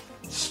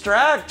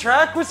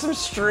 Track with some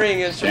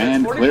string instruments.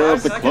 Stand clear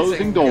of the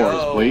closing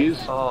doors, please.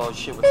 Oh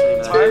shit, what's the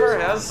name of that? Timer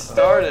has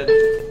started.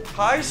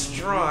 High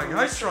strung.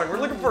 We're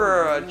looking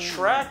for a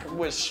track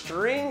with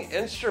string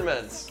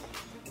instruments.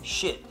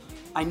 Shit.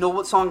 I know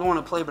what song I want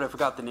to play, but I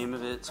forgot the name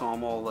of it, so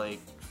I'm all like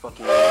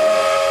fucking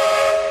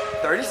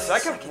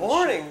 30-second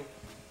warning.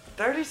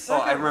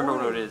 30-second. Oh, I remember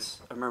what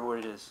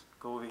it is.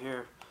 Go over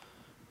here.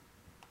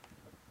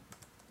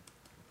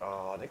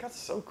 Oh, they got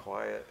so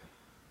quiet.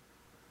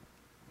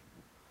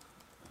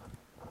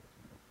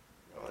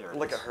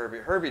 Look at Herbie.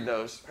 Herbie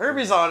knows.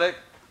 Herbie's on it.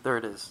 There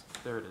it is.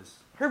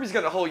 Herbie's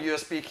got a whole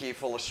USB key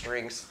full of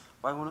strings.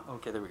 Why won't it?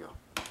 Okay, there we go.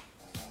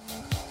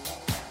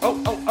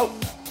 Oh.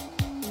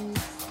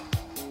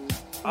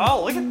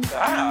 Oh, look at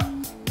that.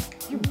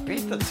 You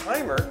beat the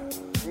timer.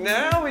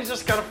 Now we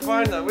just gotta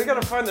find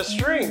the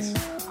strings.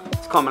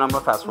 It's coming. I'm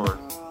gonna fast forward.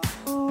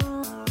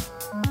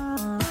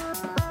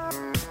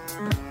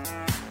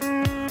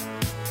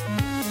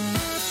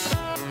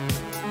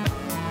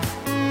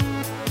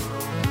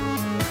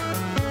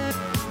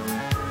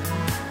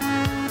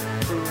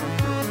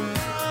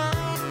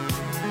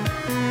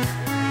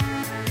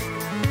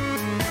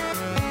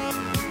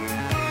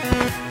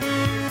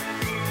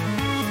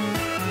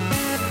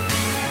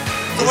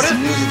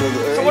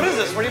 So what is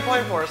this? What are you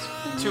playing for us?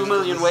 2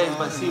 Million Ways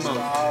by C-Mode.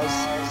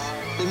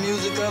 The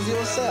music of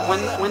yourself.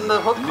 When the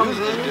hook comes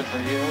in,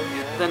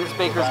 Dennis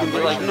Baker's gonna be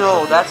like,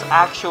 no, that's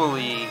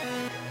actually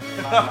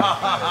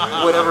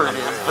whatever it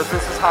is, but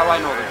this is how I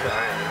know the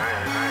track.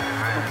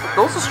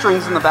 Those are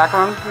strings in the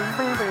background.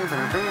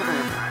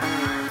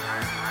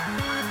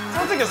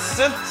 Sounds like a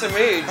synth to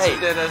me, Hey,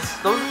 Dennis.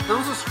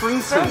 those are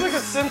string Sounds synths. like a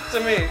synth to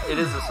me. It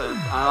is a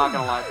synth. I'm not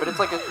gonna lie, but it's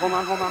like a. Hold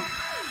on.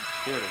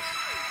 Here it is.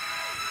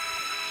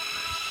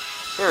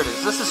 There it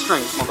is. This is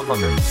strings,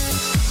 motherfucker.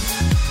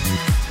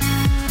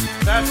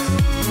 That's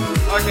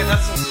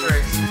some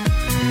strings.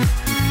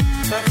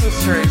 That's the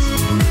strings.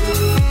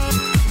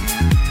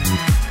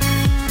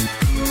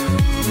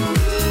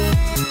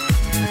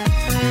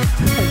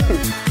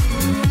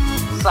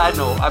 Side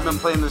note, I've been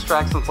playing this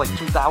track since like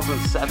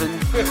 2007.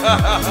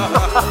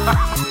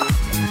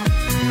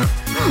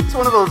 It's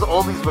one of those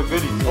oldies but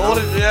goodies. You know?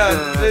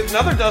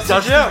 Another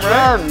Dusty Gem,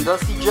 right?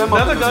 Dusty Gem.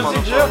 Another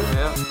Dusty Gem.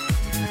 Yeah.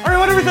 All right,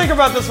 what do we think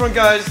about this one,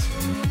 guys?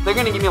 They're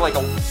gonna give me like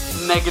a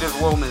negative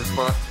Wilmas,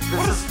 but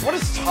what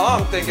does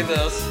Tom think of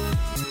this?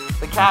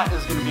 The cat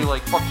is gonna be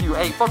like, fuck you.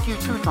 Hey, fuck you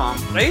too, Tom.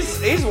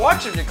 He's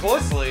watching you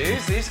closely.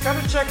 He's kind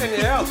of checking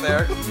you out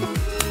there.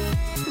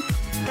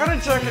 Kind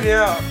of checking you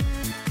out.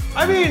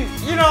 I mean,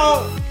 you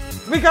know,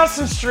 we got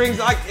some strings.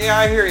 I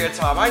hear you,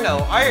 Tom. I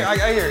know.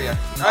 I hear you.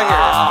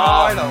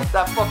 I know.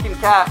 That fucking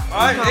cat.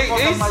 I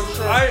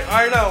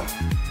know.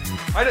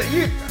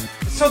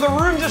 So the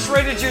room just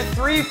rated you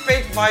 3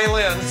 fake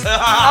violins.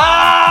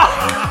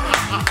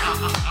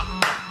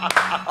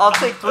 I'll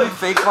take 3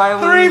 fake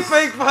violins. 3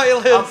 fake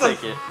violins. I'll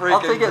take it.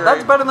 Great.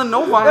 That's better than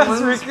no violins.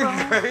 That's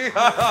freaking great.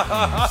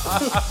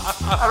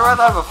 I'd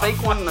rather have a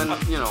fake one than,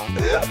 you know,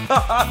 than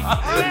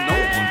no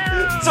one.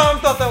 Tom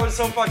thought that was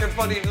so fucking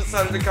funny he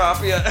decided to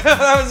copy it.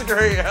 That was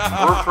great.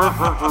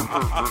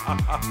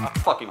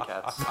 Fucking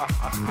cats.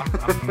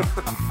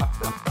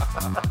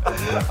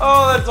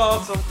 Oh, that's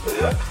awesome.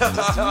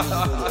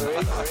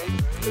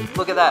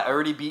 Look at that. I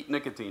already beat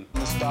Nicotine.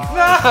 No!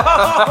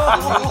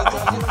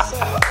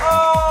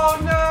 Oh,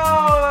 no!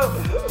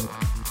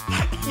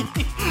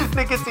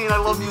 Nicotine, I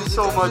love you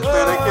so much,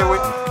 man.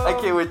 I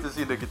can't wait to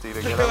see Nicotine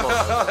again. I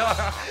love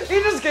that.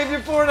 He just gave you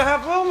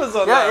 4.5 Wilmas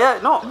on that. Yeah,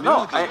 no.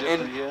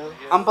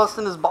 I'm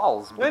busting his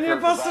balls. And you're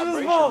busting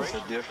his balls.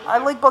 I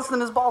like busting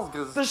his balls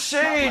because the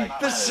shade.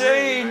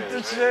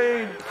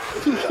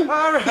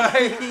 All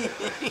right.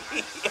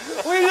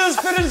 We just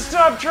finished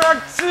up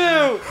track 2.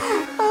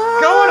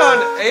 Going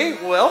on 8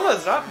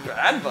 Wilmas. Not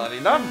bad, buddy.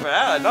 Not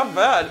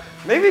bad.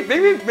 Maybe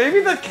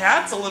the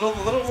cat's a little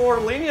more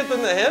lenient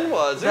than the hen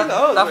was. Who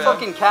knows? That man?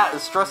 fuking cat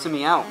is stressing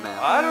me out, man.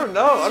 I don't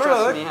know.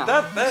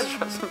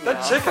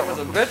 That chicken was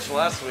a bitch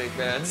last week,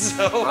 man.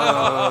 So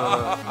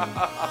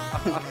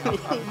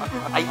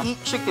I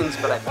eat chickens,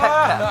 but I pet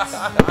cats.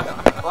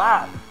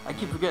 Wow. I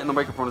keep forgetting the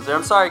microphone is there.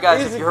 I'm sorry,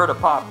 guys, if you heard a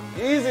pop.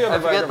 Easy on the I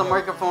forget the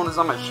microphone is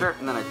on my shirt,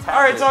 and then I tap it.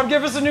 All right, Tom,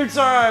 give us a new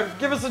time.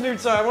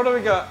 What do we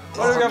got?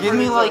 Give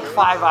me like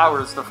 5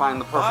 hours to find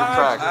the perfect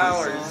track. 5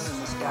 hours.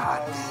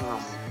 God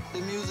damn.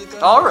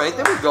 All right,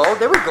 there we go.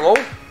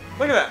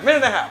 Look at that,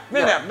 minute and a half.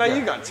 Now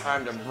you got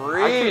time to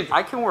breathe.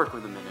 I can work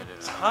with a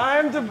minute.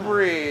 Time to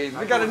breathe.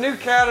 We got a new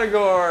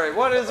category.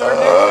 What is our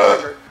new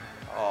category?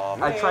 Oh,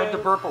 man. I tried to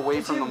burp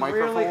away from the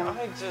microphone.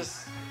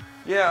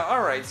 Yeah, all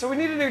right. So we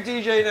need a new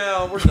DJ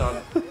now. We're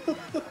done.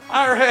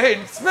 All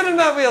right, spinning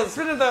that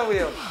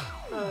wheel.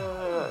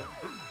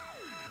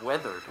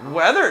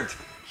 Weathered.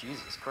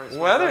 Jesus Christ.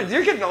 Weathered.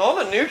 You're getting all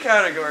the new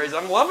categories.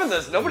 I'm loving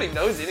this. Nobody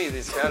knows any of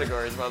these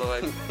categories, by the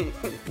way.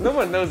 No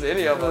one knows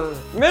any of them.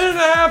 Minute and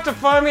a half to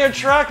find me a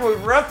track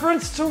with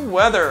reference to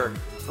weather.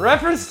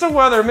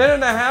 Minute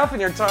and a half,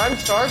 and your time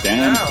starts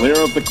Stand now. clear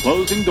of the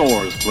closing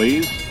doors,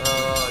 please.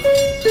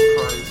 Jesus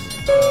Christ.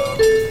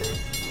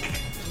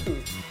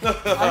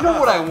 I know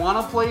what I want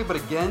to play, but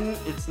again,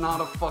 it's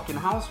not a fucking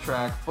house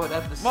track. But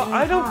at the same time,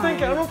 I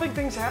don't think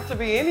things have to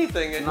be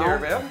anything in here,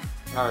 man.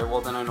 All right,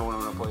 well then I know what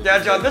I'm gonna play.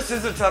 Yeah, John, this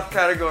is a tough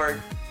category.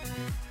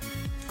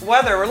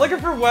 Weather. We're looking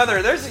for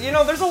weather. There's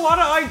a lot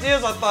of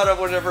ideas I thought of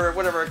whenever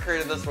I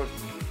created this one.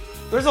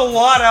 There's a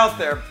lot out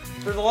there.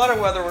 There's a lot of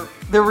weather.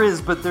 There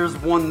is, but there's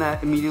one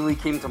that immediately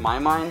came to my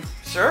mind.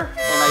 Sure. And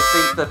I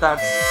think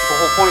that's the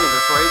whole point of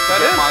this, right?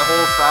 That is my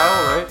whole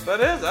style, right? That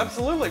is,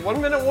 absolutely. 1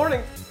 minute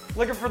warning.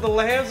 Looking for the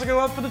hands to go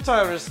up for the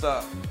timer to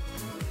stop.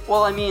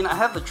 Well, I mean, I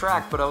have the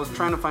track, but I was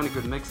trying to find a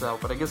good mix out,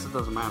 but I guess it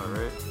doesn't matter,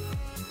 right?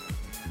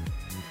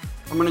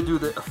 I'm gonna do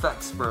the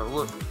effects, bro.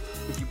 Look,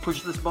 if you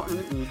push this button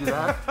and you do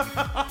that.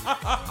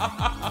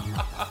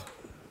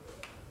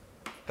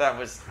 That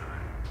was.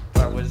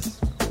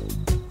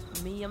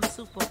 Me, I'm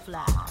super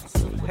fly.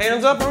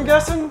 Hands up, I'm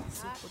guessing?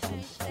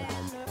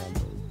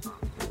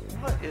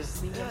 What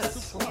is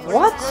this?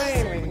 What?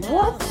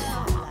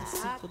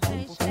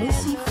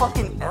 Missy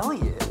fucking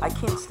Elliott. I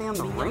can't stand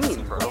the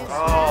rain, bro.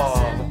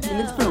 Oh.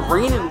 And it's been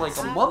raining like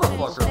a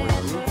motherfucker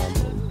lately.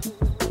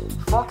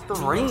 Fuck the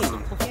rain.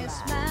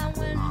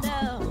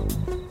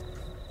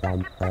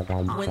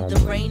 When the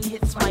rain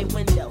hits my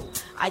window,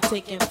 I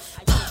take him,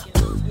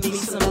 me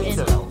some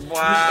endo.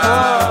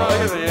 Wow,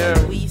 look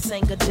at you. We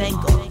sang a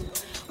jangle.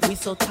 We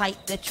so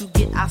tight that you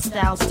get our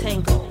styles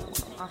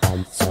tangled.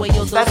 Sway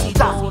your dosey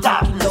do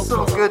like you That's so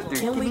loco. good, dude.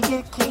 Can we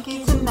get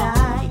kinky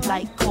tonight?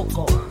 Like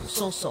Coco,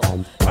 so.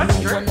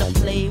 You wanna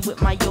play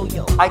with my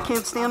yo-yo? I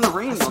can't stand the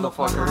rain,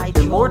 motherfucker.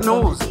 And Lord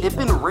knows, it's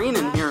been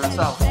raining here in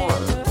South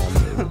Florida.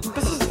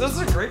 This is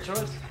a great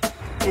choice.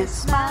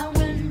 It's My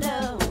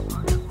window.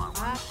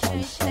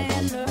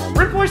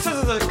 Rick Boy says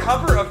it's a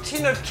cover of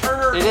Tina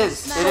Turner. It is.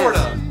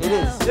 Sorta. It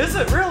is. Is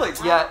it really?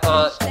 Yeah,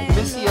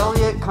 Missy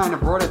Elliott kind of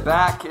brought it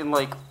back in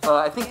like,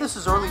 I think this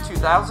is early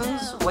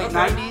 2000s, late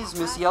 90s.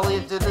 Missy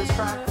Elliott did this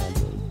track.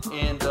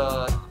 And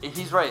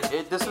he's right.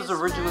 This was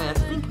originally, I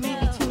think,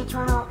 maybe Tina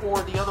Turner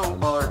or the other,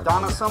 or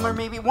Donna Summer,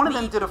 maybe. One of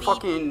them did a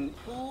fucking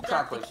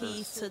track like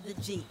this.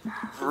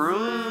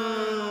 Vroom.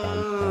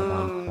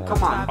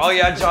 Come on. Oh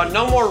yeah, John.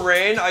 No More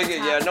Rain.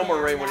 No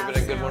More Rain would have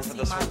been a good one for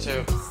this one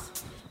too.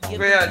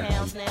 But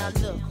yeah,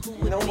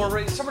 No More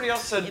Rain. Somebody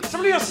else said,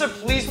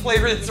 please play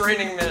It's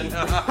Raining Men.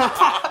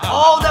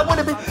 Oh, that would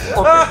have been. Okay.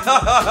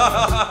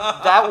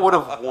 That would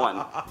have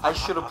won. I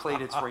should have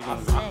played It's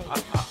Raining Men.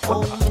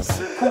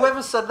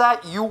 Whoever said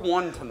that, you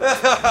won tonight.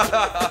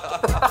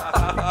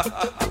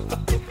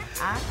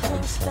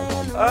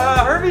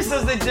 Herbie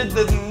says they did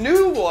the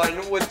new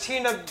one with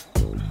Tina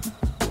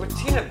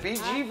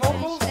BG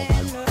vocals.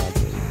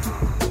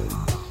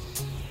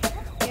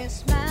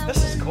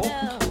 This is cool.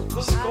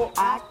 This is cool.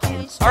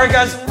 All right,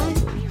 guys,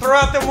 throw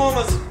out them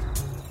Wilmas.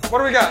 What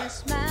do we got?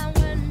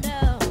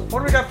 What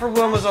do we got for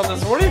Wilmas on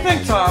this one? What do you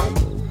think, Tom?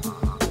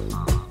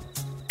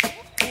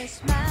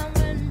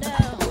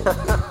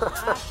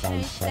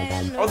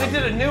 Oh, they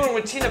did a new one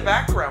with Tina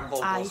background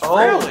vocals.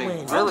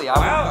 Really? Really?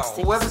 Wow.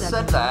 Whoever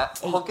said that,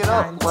 hook it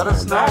up. Let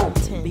us know.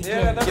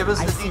 Yeah, give us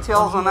the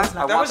details on that.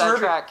 I want that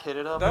track. Hit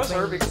it up. That was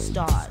Herbie.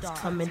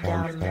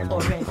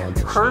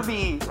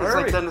 Herbie is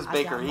like Dennis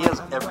Baker. He has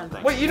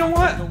everything. Wait, you know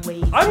what?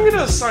 I'm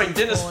gonna assign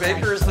Dennis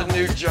Baker as the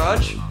new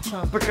judge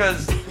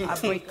because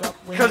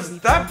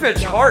that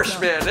bitch harsh,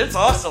 man. It's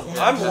awesome.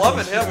 I'm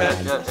loving him,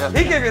 man. Yeah.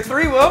 He gave you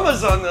 3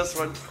 Wilmas on this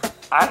one.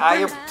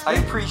 I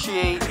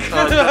appreciate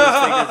Dennis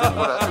Baker's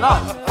input. No,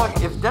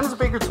 fuck, if Dennis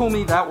Baker told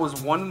me that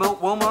was 1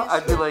 Wilma,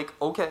 I'd be like,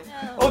 okay.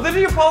 Oh, then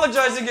he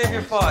apologized and gave you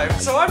 5.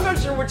 So I'm not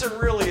sure which it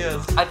really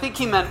is. I think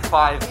he meant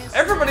 5.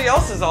 Everybody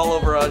else is all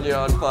over on you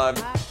on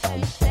 5.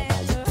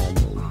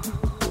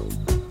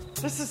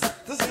 This is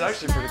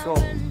actually pretty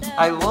cool.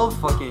 I love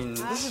fucking.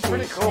 This is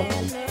pretty cool.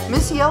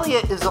 Missy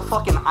Elliott is a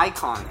fucking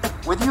icon.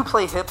 Whether you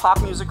play hip hop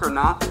music or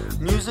not,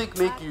 music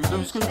make you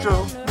lose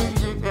control.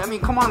 I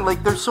mean, come on,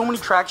 like there's so many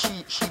tracks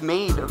she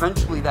made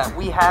eventually that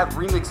we have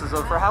remixes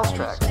of for house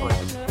tracks. Like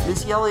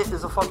Missy Elliott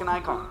is a fucking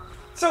icon.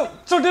 So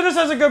Dennis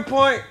has a good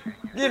point.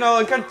 You know,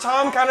 and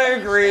Tom kind of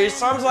agrees.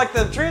 Tom's like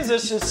the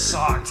transition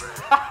sucked,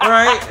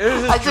 right? It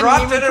was just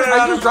dropped in and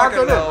out of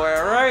fucking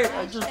nowhere, right?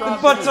 I just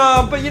dropped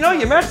but you know,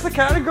 you matched the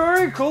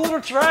category. Cool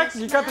little tracks.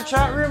 You got the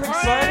chat room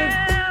excited.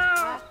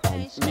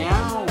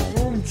 Meow.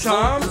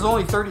 Tom, there's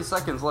only 30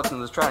 seconds left in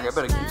this track. I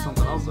better keep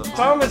something else up.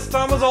 Tom is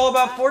all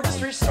about 4.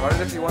 Just restart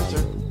it if you want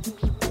to.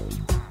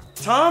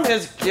 Tom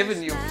has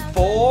given you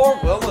 4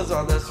 Wilmas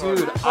on this one.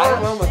 Dude, 4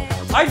 Wilmas.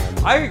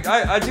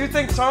 I do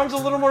think Tom's a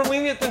little more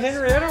lenient than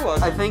Henrietta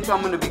was. I think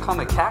I'm gonna become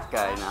a cat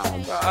guy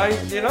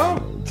now.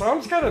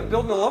 Tom's kind of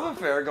building a love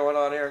affair going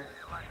on here.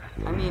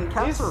 I mean,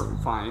 cats are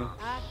fine.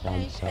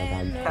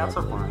 Cats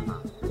are fine.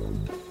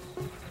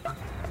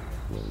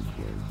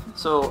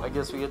 So I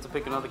guess we get to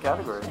pick another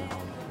category now.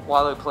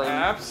 While I play.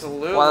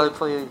 Absolutely. While I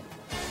play.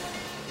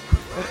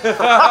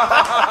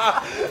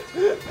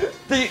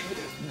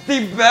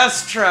 the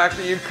best track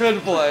that you could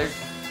play.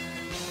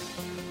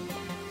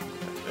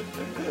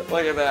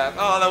 Look at that.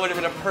 Oh, that would have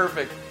been a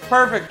perfect.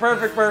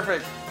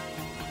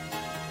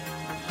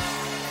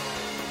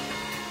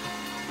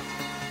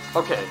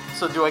 Okay,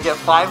 so do I get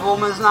 5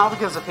 Wilmas now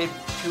because I paid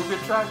 2 good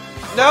tracks?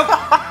 Nope.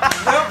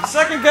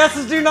 Second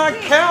guesses do not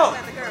count.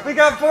 We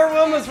got 4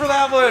 Wilmas for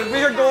that one.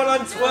 We are going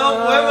on 12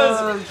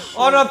 Wilmas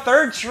on a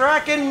 3rd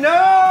track, and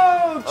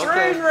no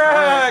train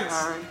wrecks.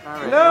 All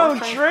right. No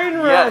train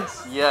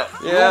wrecks. Yeah.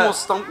 You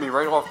almost stumped me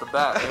right off the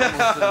bat.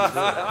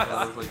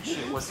 I almost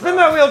didn't do it. Spin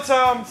that wheel,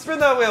 Tom. Spin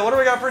that wheel. What do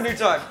we got for a new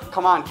time?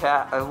 Come on,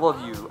 cat. I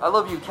love you. I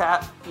love you,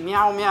 cat.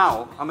 Meow,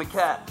 meow. I'm a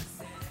cat.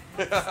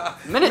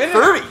 Minute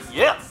 30.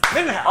 Yes.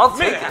 Minute and a half.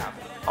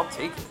 I'll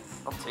take it.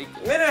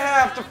 Minute and a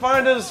half to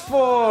find us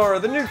for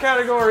the new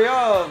category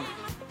of.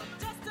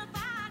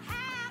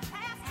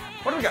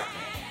 What do we got?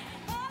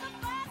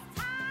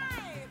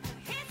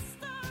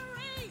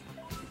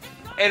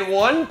 And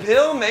 1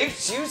 pill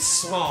makes you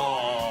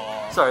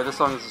small. Sorry, this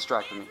song is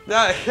distracting me.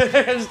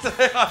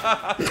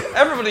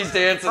 Everybody's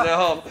dancing at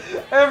home.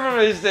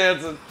 Everybody's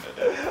dancing.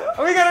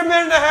 We got a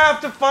minute and a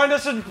half to find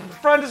us a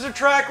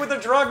track with a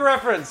drug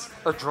reference.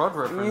 A drug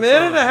reference?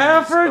 Minute and a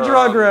half for a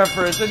drug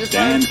reference. And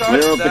stand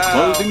clear of the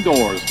closing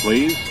doors,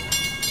 please.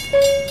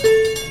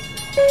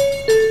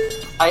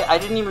 I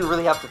didn't even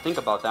really have to think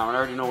about that one. I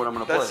already know what I'm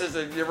going to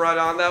play. You're right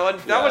on that one?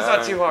 That was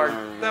not too hard.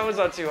 That was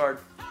not too hard.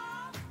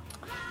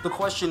 The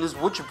question is,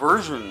 which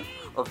version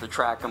of the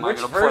track am I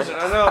going to play? Which version?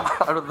 I know.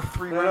 Out of the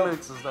 3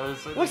 remixes that I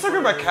said. Looks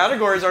like my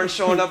categories aren't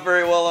showing up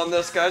very well on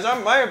this, guys.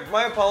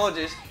 My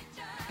apologies.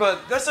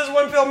 But this is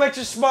 1 pill makes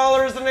you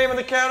smaller is the name of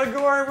the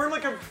category. We're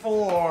looking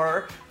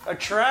for a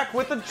track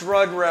with a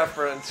drug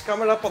reference.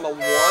 Coming up on the 1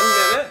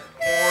 minute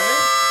warning.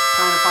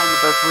 Trying to find the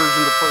best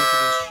version to play for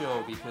this show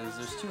because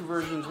there's 2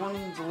 versions.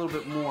 One's a little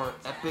bit more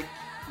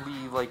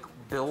epically like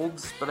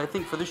builds, but I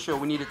think for this show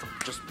we need it to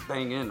just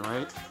bang in,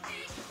 right?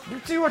 You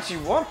do what you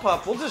want,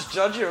 Pup. We'll just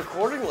judge you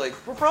accordingly.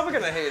 We're probably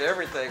gonna hate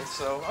everything,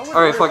 so I wouldn't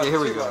All right, worry fuck about it. Here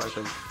we too go. much. I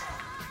think.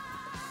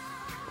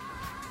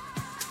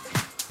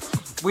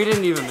 We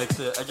didn't even mix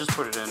it. I just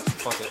put it in.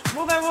 Fuck it.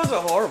 Well, that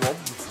wasn't horrible.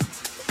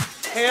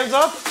 Hands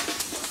up.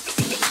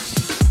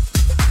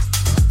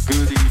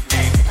 Good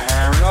evening,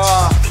 parents.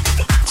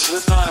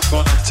 Tonight I'm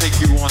gonna take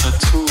you on a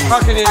tour.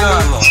 How can you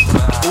not?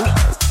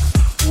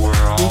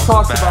 He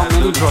talks about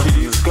many drugs.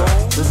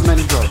 There's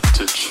many drugs.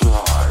 To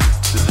try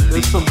to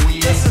There's some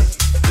weed.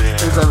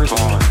 There's everything.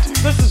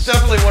 This is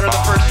definitely one of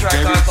the first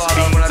tracks I thought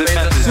of when I made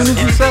this. As soon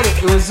as you said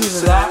it, it was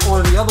either that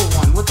or the other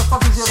one. What the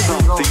fuck is the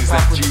other one? Things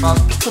that you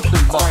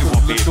probably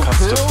won't be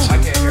accustomed to. I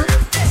can't hear you.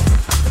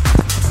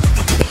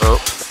 Oh,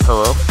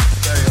 hello?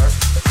 There you are.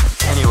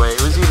 Anyway,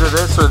 it was either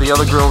this or the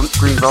other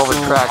Green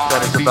Velvet track that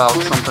is about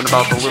something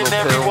about the little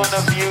pills.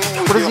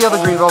 What is the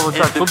other Green Velvet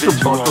track? What's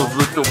about those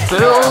little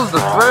pills,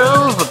 the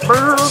thrills, the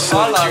pearls?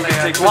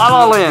 La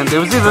La Land. It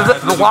was either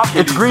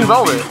it's Green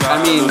Velvet. I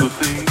mean,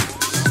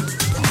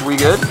 we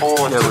good?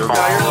 Yeah, we're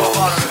good.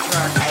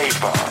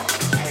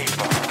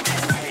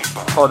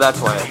 Oh,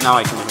 that's why. Now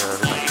I can hear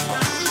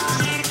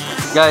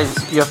everything. Guys,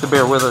 you have to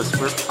bear with us.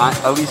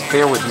 At least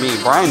bear with me.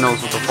 Brian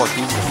knows what the fuck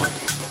he's doing.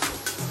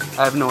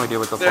 I have no idea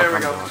what the fuck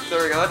I'm doing.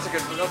 There we go. That's a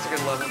good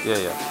level.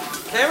 Yeah.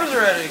 Camera's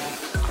ready.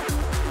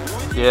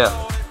 Yeah.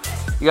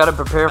 You gotta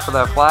prepare for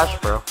that flash,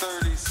 bro.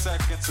 30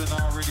 seconds and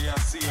already I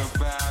see a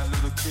bad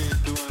little kid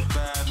doing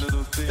bad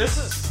little things. This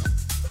is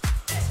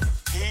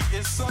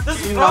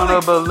You on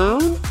a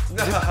balloon?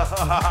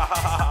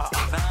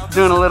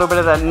 Doing a little bit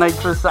of that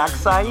nitrous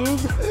oxide?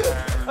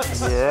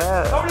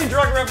 Yeah. How many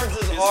drug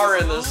references are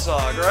in this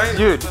song, right?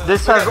 Dude,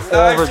 this has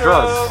all the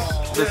drugs.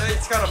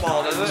 It's got them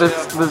all, doesn't it?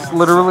 This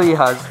literally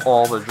has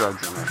all the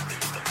drugs in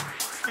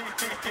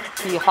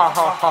it. Ha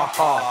ha ha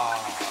ha.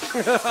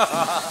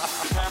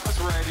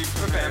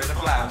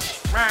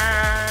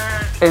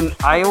 And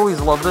I always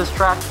love this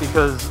track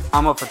because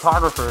I'm a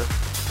photographer.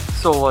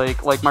 So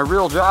like my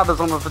real job is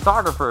I'm a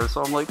photographer.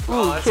 So I'm like,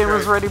 ooh,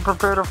 camera's ready,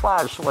 prepare to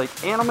flash. Like,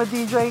 and I'm a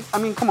DJ. I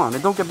mean, come on,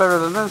 it don't get better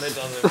than this. It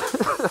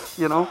doesn't.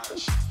 You know?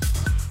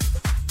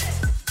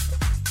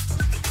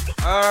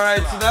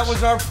 Alright, so that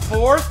was our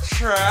fourth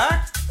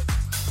track.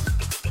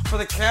 For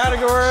the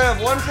category of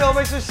one pill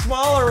makes you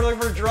smaller, we're looking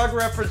for a drug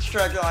reference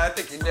track. Oh, I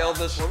think you nailed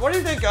this one. What do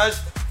you think,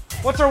 guys?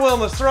 What's our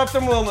Wilmas? Throw up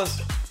them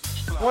Wilmas.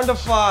 1 to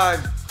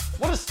 5.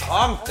 What does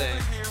Tom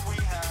think?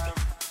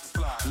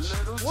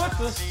 What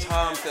does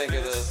Tom think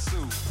of this?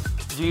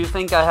 Do you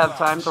think I have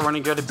time to run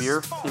and get a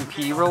beer and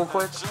pee real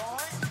quick?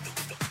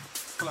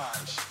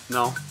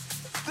 No.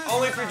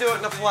 Only if you do it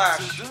in a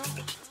flash.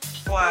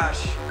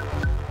 Flash.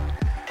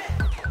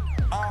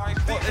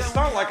 Well, it's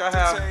not like I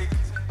have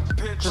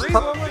Just 3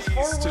 Wilmas,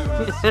 4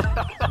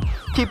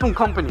 Wilmas. keep him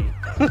company.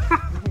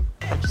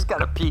 I just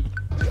gotta pee.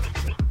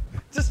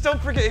 Just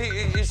don't forget,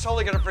 he's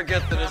totally gonna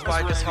forget that his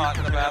mic is hot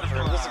in the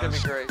bathroom. This is gonna be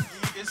great.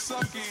 He's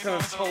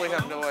gonna totally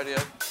have no idea.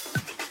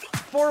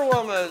 4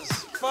 Wilmas,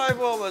 5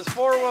 Wilmas,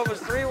 4 Wilmas,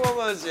 3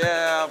 Wilmas,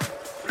 yeah.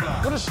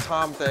 What does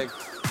Tom think?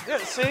 Yeah,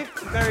 see?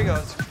 There he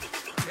goes.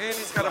 And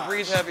he's gotta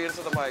breathe heavy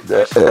into the mic.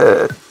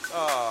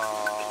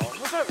 Oh,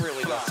 was that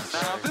really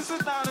necessary? Now, this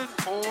is not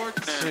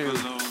important. Too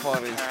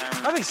funny.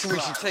 I think we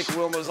should take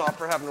Wilmas off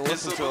for having to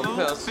listen to him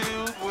piss.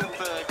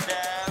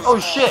 Oh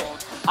shit,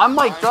 I'm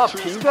mic'd up.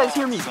 Can you guys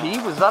hear me pee?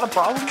 Was that a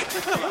problem?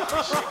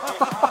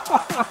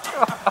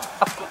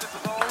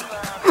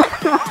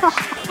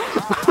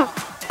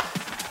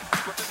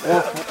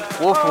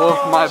 Woof,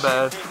 my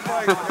bad.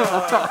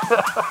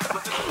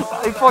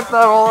 I fucked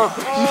that all up.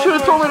 You should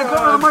have told me to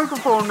cover the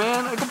microphone,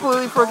 man. I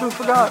completely freaking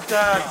forgot.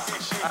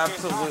 That's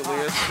absolutely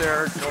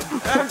hysterical.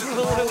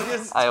 Absolutely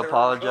hysterical. I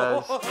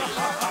apologize.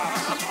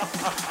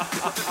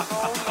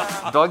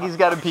 Doggy's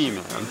gotta pee,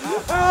 man.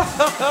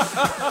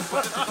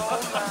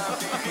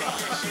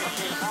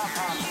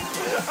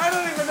 I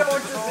don't even know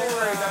what to do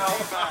right now.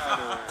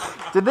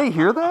 Did they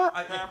hear that?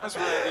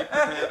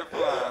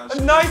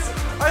 Nice.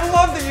 I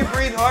love that you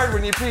breathe hard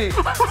when you pee.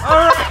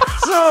 Alright,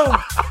 so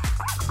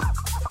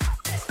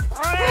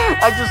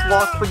I just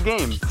lost the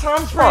game.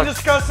 Tom's pretty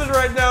disgusted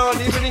right now,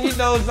 and even he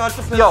knows not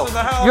to piss in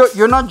the house.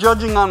 You're not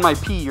judging on my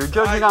pee. You're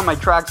judging on my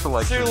track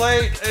selection. Too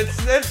late.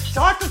 It's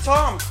talk to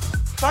Tom.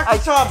 Talk to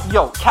Tom.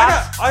 Yo,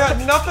 cats. I got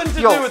nothing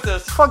to do with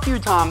this. Fuck you,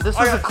 Tom. This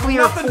is a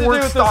clear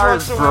 4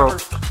 stars, bro.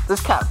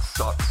 This cat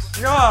sucks.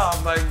 Oh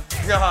my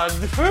god.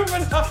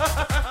 Moving on.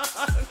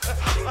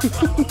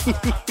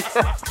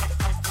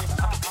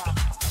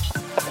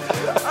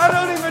 I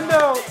don't even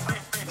know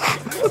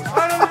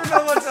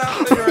what's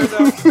happening right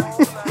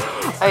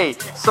now. Hey,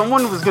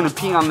 someone was gonna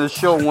pee on this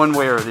show one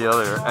way or the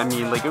other. I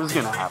mean, like, it was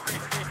gonna happen.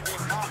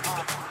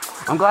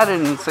 I'm glad I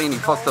didn't say any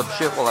fucked up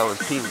shit while I was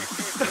peeing.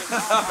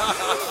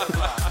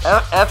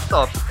 Effed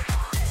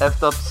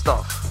up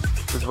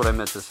stuff is what I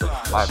meant to say.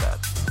 My bad.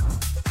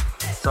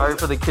 Sorry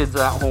for the kids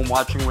at home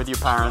watching with your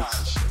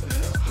parents.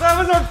 That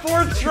was our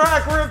 4th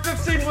track. We're at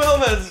 15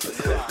 Wilmas.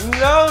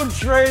 No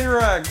train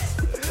wrecks.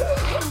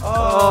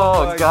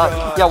 Oh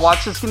God. Yeah,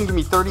 watch. It's gonna give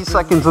me 30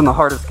 seconds in the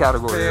hardest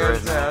category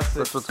right now. Fantastic.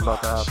 That's what's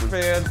about to happen.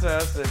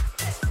 Fantastic.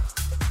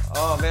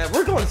 Oh man,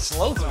 we're going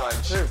slow tonight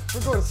too.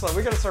 We're going slow.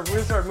 We're gonna start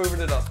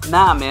moving it up.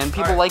 Nah, man.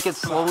 People like it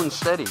slow and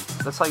steady.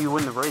 That's how you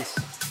win the race.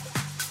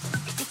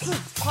 This is a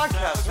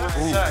podcast, not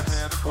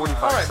sex.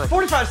 45 All right, seconds.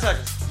 45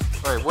 seconds.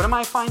 All right, what am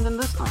I finding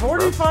this time?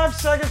 45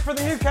 seconds for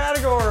the new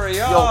category.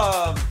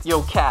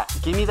 Yo, Cat,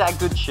 give me that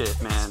good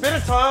shit, man. Spin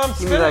it, Tom.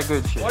 Give me that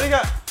good shit. What do you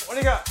got? What do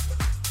you got?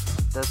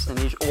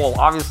 Destination. Well,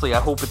 obviously,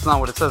 I hope it's not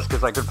what it says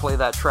because I could play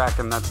that track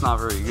and that's not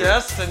very good.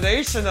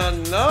 Destination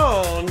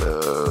unknown.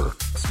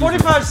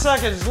 45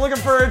 seconds looking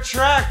for a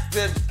track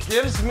that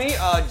gives me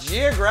a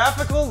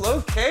geographical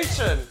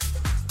location.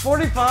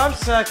 45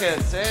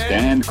 seconds.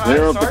 And Stand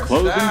clear of the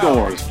closing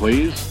doors,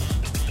 please.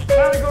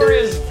 Category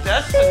is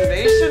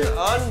Destination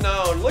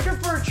Unknown. Looking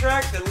for a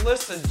track that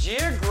lists a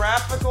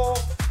geographical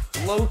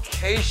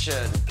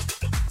location.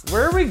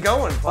 Where are we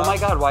going, Pop? Oh my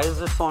god, why is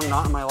this song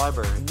not in my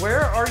library?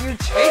 Where are you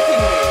taking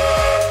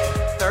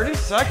me?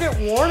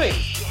 30-second warning.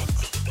 Shit.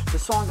 The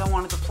song I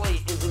wanted to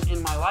play isn't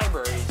in my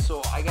library,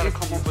 so I gotta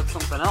come up with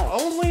something else.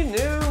 Only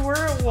knew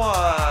where it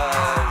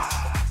was.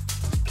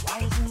 Why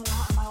isn't it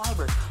not in my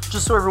library?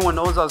 Just so everyone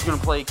knows, I was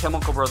gonna play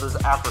Chemical Brothers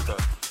Africa.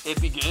 It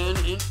began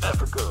in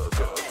Africa.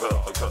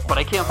 But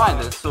I can't find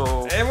it,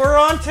 so... And we're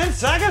on 10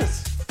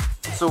 seconds.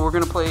 So we're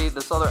gonna play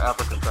this other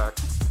Africa track.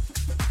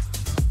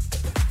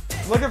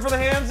 Looking for the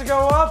hands to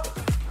go up.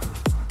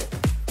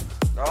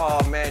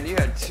 Oh man, you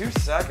had 2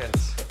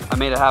 seconds. I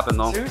made it happen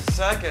though. 2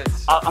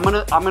 seconds. I'm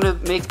gonna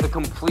make a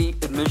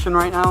complete admission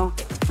right now.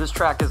 This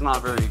track is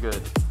not very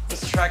good.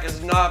 This track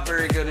is not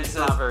very good. It's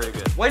not very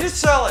good. Way to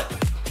sell it.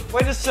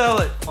 Way to sell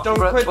it. Don't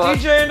quit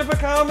DJing to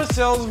become a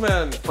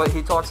salesman. But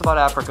he talks about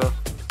Africa.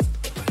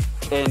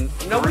 And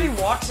nobody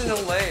walks in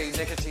LA,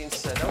 Nicotine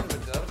said.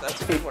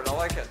 That's a good one. I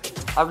like it.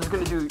 I was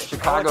gonna do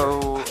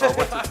Chicago. What's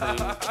its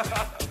name?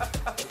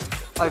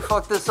 I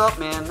fucked this up,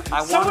 man.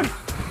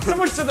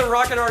 Someone said the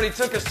rocket already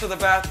took us to the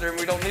bathroom.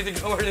 We don't need to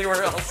go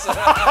anywhere else.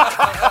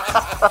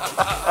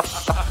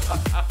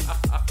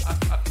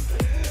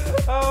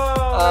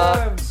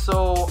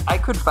 So I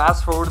could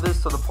fast forward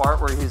this to the part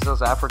where he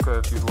says Africa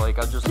if you'd like.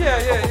 I'll just yeah.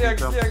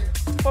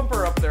 Bump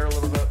her up there a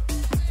little bit.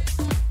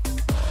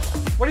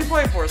 What are you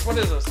playing for us? What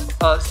is this?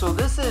 So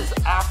this is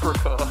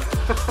Africa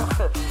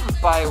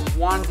by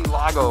Juan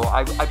Dilago.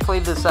 I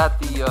played this at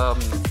the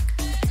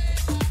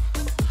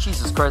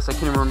Jesus Christ, I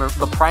can't even remember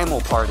the Primal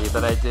party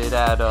that I did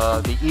at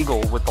the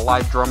Eagle with the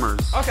live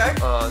drummers. Okay.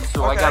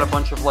 So I got a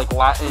bunch of like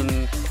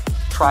Latin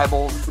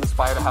tribal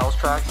inspired house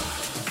tracks.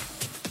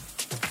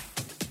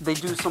 They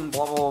do some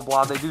blah blah blah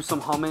blah. They do some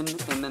humming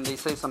and then they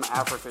say some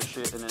Africa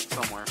shit in it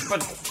somewhere.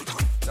 But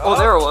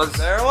there it was.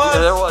 There it was.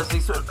 Yeah, there it was.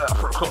 He said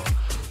Africa.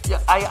 Yeah,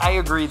 I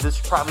agree. This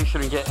probably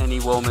shouldn't get any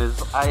Wilmas.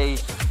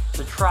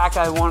 The track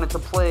I wanted to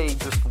play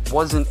just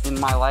wasn't in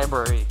my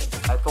library.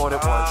 I thought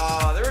it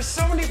was. There were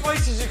so many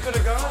places you could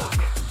have gone.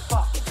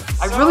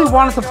 I really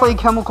wanted to play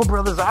Chemical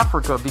Brothers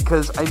Africa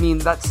because, I mean,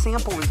 that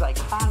sample is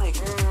iconic.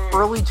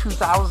 Early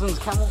 2000s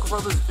Chemical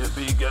Brothers. It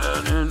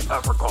began in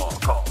Africa.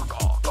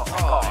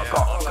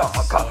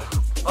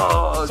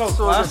 So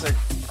classic.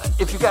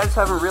 If you guys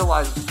haven't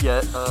realized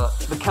yet,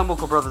 the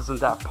Chemical Brothers and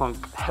Daft Punk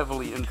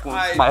heavily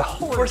influenced my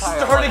whole entire life. We're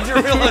starting to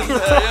realize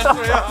that. Yes,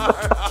 we are.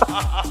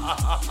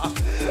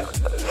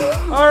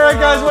 All right,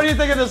 guys, what do you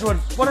think of this one?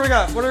 What do we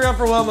got? What do we got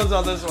for Wilmas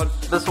on this one?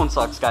 This one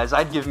sucks, guys.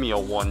 I'd give me a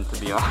 1, to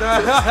be honest.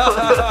 This is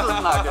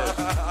not good.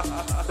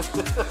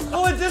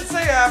 Well, it did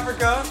say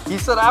Africa. He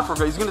said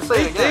Africa. He's going to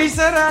say it again. He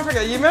said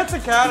Africa. You meant the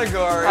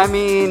category. I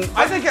mean...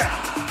 I think...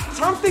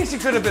 Tom thinks he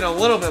could have been a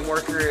little bit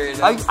more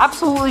creative. I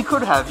absolutely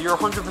could have. You're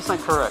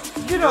 100% correct.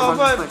 You know,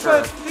 but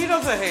he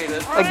doesn't hate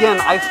it. Again,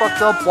 I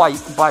fucked up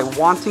by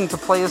wanting to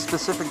play a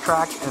specific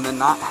track and then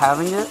not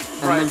having it,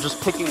 and then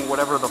just picking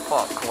whatever the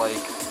fuck.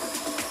 Like,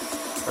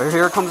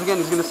 here it comes again.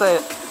 He's gonna say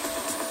it.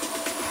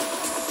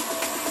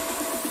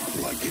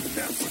 Like in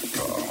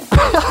Africa.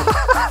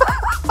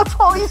 That's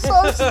all he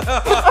says.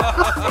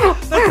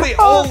 That's the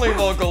only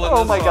vocal in this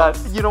Oh my song. god.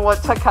 You know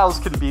what? Tech House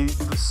can be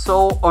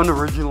so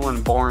unoriginal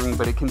and boring,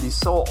 but it can be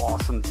so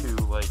awesome too.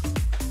 Like,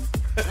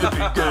 it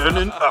began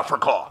in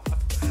Africa.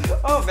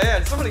 Oh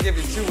man, somebody gave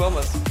you 2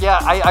 Wilmas. Yeah,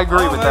 I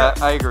agree with that.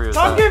 I agree with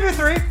Tom that. gave you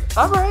 3.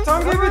 All right.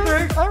 Tom gave you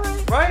 3. All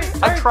right. Right?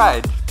 I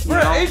tried. We're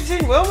at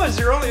 18 Wilmas.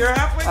 You're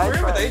halfway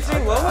through with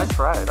 18 Wilmas. I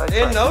tried.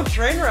 And no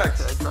train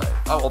wrecks. I tried.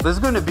 Oh well, this is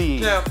gonna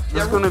be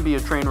gonna be a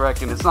train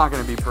wreck, and it's not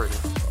gonna be pretty.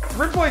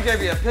 Red Boy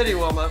gave you a pity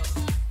Wilma.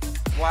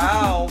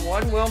 Wow,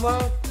 1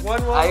 Wilma,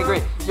 1 Wilma. I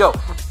agree. Yo,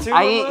 2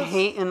 I ain't Wilmas?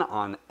 hating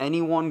on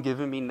anyone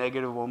giving me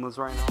negative Wilmas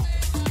right now.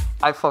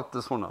 I fucked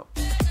this one up.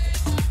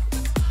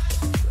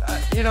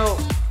 You know,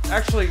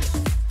 actually,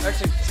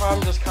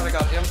 Tom just kind of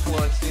got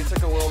influenced. He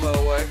took a Wilma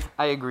away.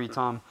 I agree,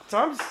 Tom.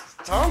 Tom's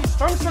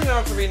turning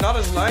out to be not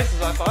as nice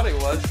as I thought he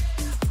was.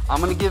 I'm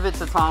gonna give it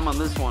to Tom on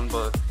this one,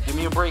 but give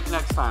me a break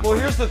next time. Well,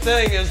 here's the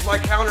thing: is my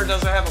counter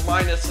doesn't have a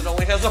minus; it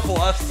only has a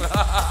plus.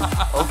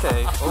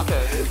 Okay.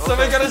 So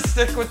we gotta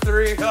stick with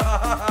 3.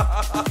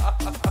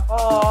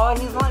 Oh,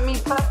 he's letting me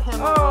pet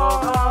him.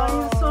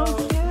 Oh, he's so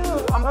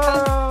cute. I'm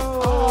petting.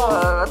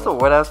 Oh, that's a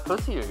wet ass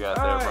pussy you got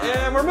there, bro.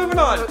 And we're moving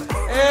on.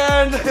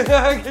 And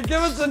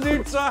give us a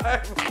new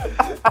time.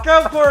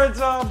 Go for it,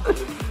 Tom.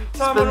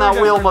 Tom, spin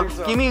that wheel.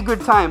 Give me a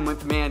good time,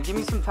 man. Give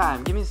me some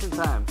time. Give me some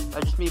time. I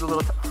just need a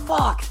little time.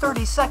 Fuck,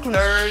 30 seconds.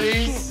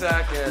 30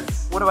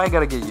 seconds. What do I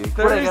gotta get you?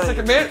 30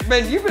 seconds.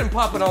 Man, you've been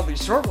popping all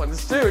these short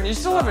ones too, and you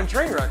still haven't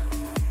train wreck.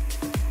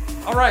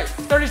 All right,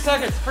 30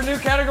 seconds for new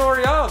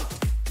category of.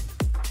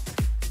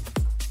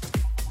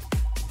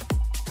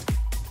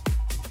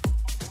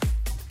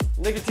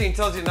 Nicotine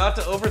tells you not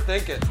to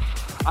overthink it.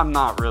 I'm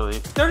not really.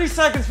 30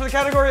 seconds for the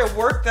category of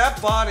work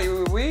that body.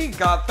 We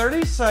got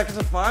 30 seconds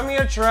to find me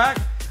a track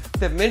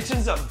that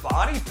mentions a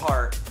body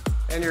part.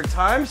 And your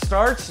time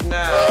starts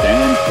now.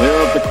 Stand clear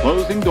of the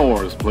closing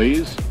doors,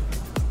 please.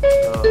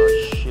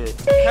 Oh, shit.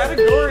 The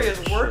category is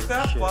work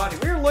that body.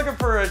 We were looking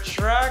for a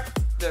track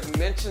that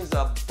mentions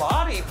a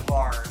body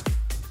part.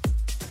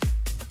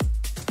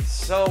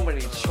 So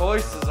many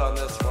choices on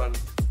this one.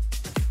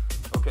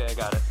 Okay, I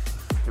got it.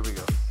 Here we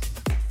go.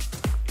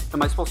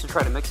 Am I supposed to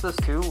try to mix this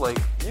too? Like,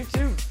 you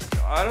too.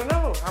 I don't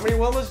know. How many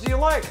Wilmas do you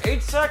like?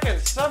 8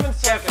 seconds, 7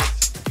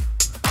 seconds.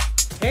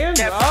 Hands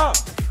up.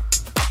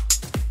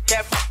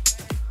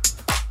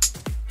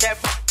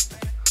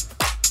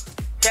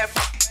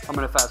 I'm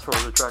gonna fast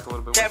forward the track a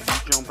little bit with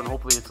the jump, and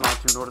hopefully it's not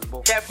too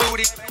noticeable.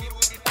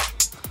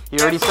 He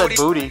already said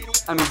booty.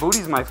 I mean,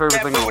 booty's my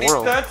favorite thing in the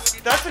world.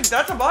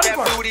 That's a body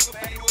part.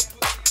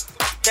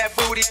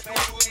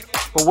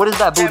 But what is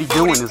that booty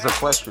doing is the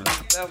question.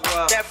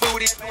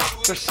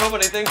 There's so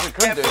many things it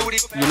could do.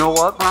 You know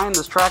what, Brian?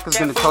 This track is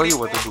going to tell you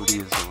what the booty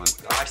is doing.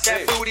 I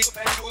see.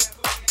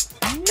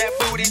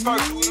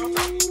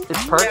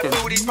 It's perking.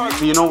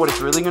 Do you know what it's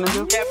really going to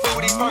do? Oh,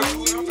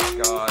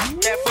 God.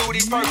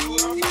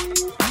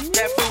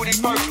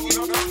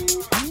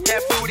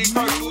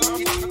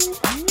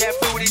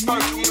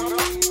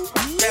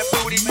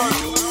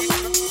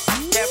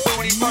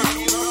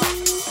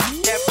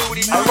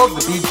 I love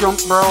the beat jump,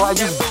 bro. I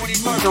just beat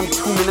jumped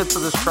 2 minutes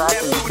of this track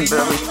and you can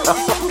barely tell.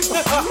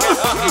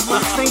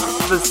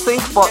 the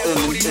sync button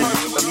is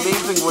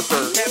amazing with the...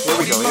 Here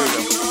we go.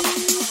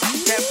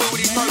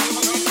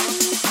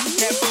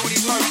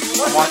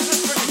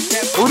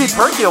 Booty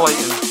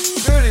percolating.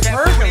 Booty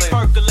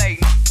percolating.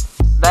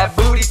 That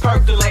booty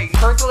percolate.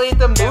 Percolate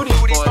them booties,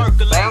 boys.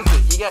 Bounce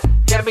it. You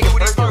gotta make it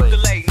percolate.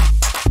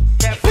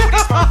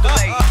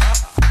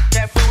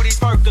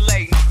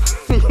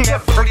 You gotta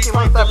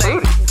percolate that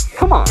booty.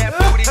 Come on.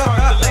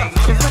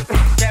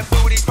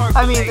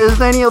 I mean,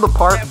 is any other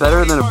part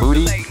better than a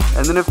booty?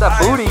 And then if that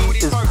booty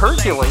is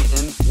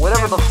percolating,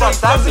 whatever the fuck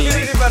that means.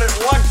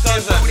 What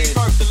does that mean?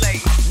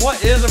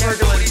 What is a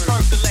percolating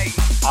booty?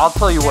 I'll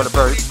tell you what a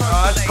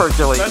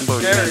percolating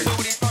booty is.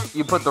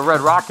 You put the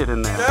red rocket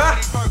in there.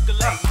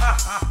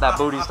 That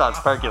booty starts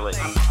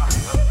percolating.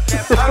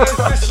 I'm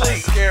officially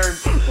scared.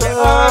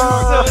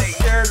 I'm so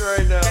scared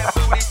right now.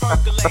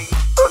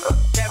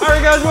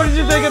 Alright guys, what did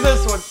you think of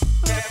this one?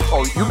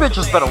 Oh, you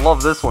bitches better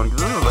love this one,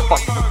 because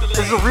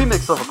this is a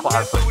remix of a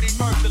classic.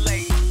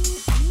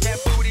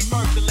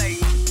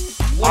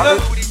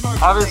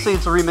 Obviously,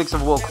 it's a remix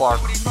of Will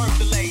Clark.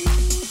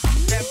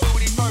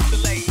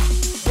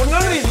 Well,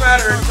 none of these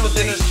matter until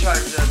Dennis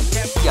chimes in.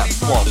 Yeah,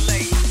 well,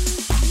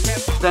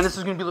 Dennis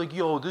is gonna be like,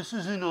 yo, this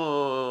is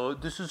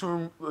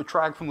a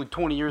track from like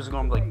 20 years ago.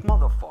 I'm like,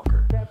 motherfucker.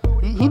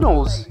 He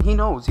knows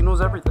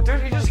everything.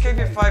 Dude, he just gave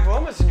you 5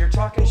 Wilmas and you're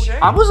talking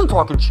shit. I wasn't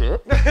talking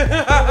shit.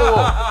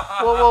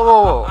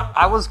 Whoa.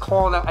 I was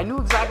calling out. I knew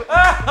exactly.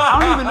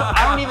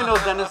 I don't even know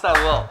Dennis that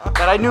well.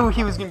 But I knew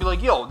he was gonna be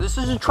like, yo, this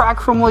is a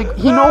track from like,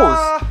 he knows.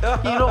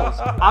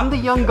 I'm the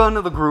young gun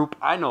of the group.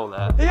 I know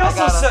that. He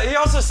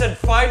also said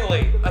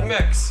finally a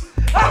mix.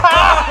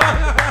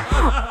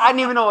 I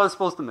didn't even know I was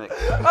supposed to mix.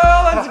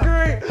 Oh, that's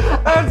great.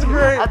 That's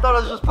great. I thought I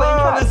was just playing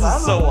tracks. This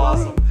is so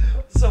awesome.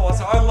 So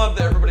awesome. I love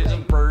that everybody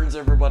just burns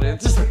everybody.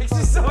 It just makes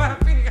me so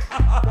happy.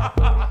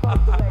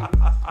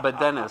 But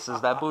Dennis,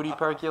 is that booty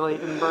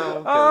percolating,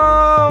 bro?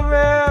 Oh,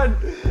 man.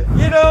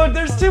 You know,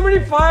 there's too many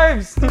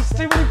 5s. There's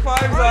too many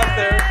 5s out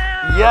there.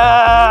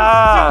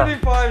 Yeah. There's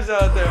too many 5s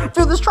out there.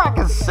 Dude, this track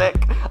is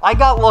sick. I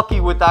got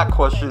lucky with that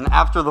question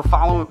after the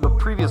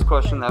previous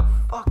question that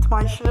fucked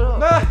my shit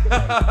up.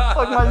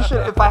 Fucked my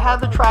shit. If I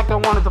had the track I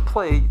wanted to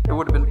play, it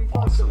would have been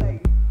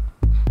awesome.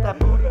 That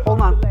booty.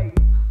 Hold on.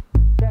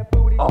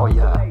 Oh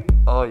yeah.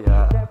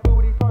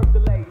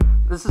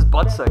 This is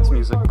butt sex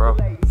music, bro.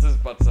 This is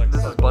butt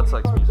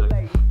sex music.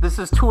 This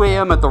is 2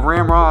 a.m. at the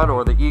Ramrod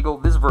or the Eagle.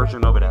 This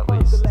version of it, at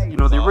least. You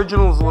know, the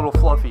original is a little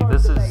fluffy.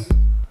 This is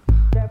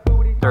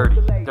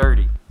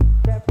dirty.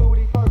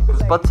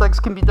 Because butt sex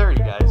can be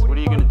dirty, guys. What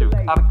are you gonna do?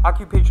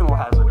 Occupational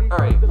hazard. All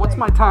right, what's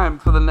my time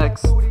for the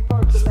next?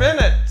 Spin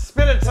it,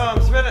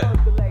 Tom. Spin it.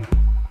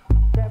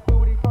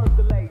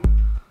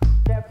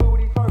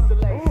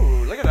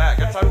 Ooh, look at that.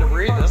 Got time to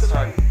breathe this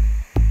time.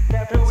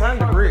 Good time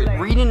to breathe.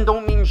 Reading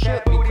don't mean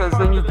shit because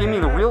then you give me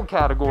the real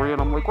category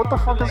and I'm like, what the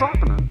fuck is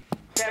happening?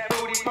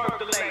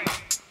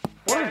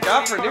 What do we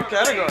got for a new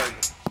category?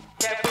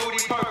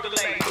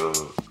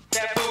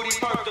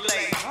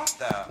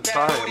 I'm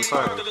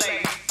sorry.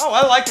 Oh,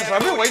 I like this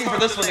one. I've been waiting for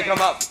this one to come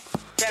up.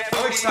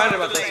 I'm excited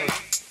about this one.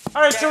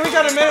 Alright, so we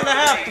got a minute and a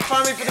half to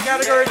find me for the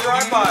category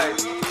drive-by.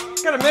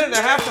 Got a minute and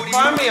a half to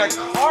find me a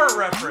car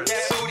reference.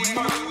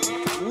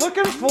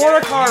 Looking for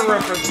a car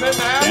reference. Minute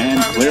and a half.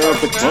 And clear up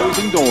the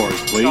closing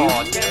doors, please. Oh,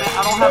 damn it.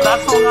 I don't have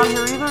that song on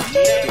here either.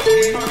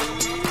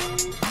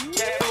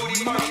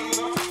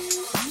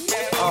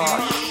 Oh,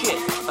 shit.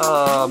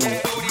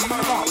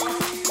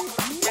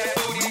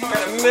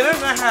 Got a minute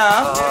and a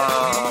half.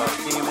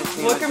 Damn it.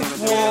 Looking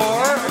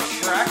for a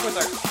track with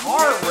a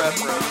car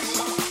reference.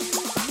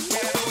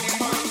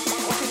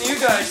 What can you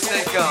guys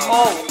think of?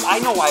 Oh, I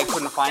know why I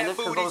couldn't find it,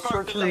 because I was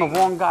searching in the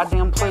wrong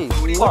goddamn place.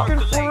 Looking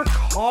for a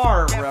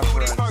car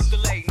reference. Oh,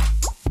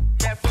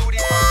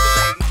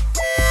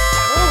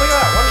 we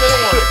got 1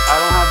 minute one. I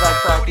don't have that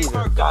track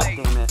either. God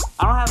damn it.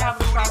 I don't have half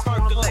the tracks I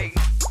want to play.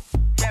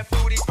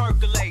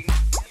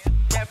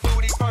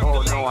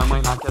 Oh no, I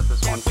might not get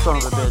this one. Son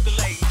of a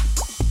bitch.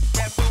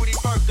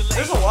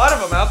 There's a lot of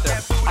them out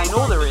there. I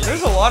know there is.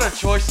 There's a lot of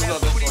choices on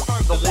this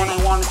one. The one I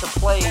wanted to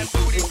play is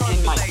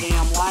in my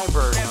damn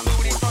library,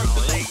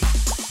 unfortunately.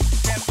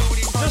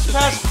 Just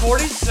past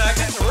 40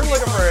 seconds, and we're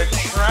looking for a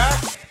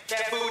track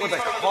with a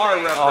car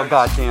reference. Oh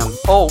goddamn.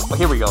 Oh,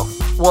 here we go.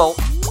 Well,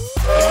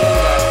 again,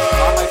 guys,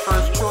 not my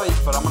first choice,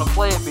 but I'm gonna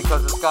play it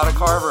because it's got a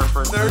car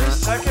reference.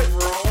 30-second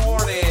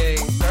warning.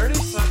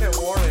 30-second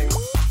warning.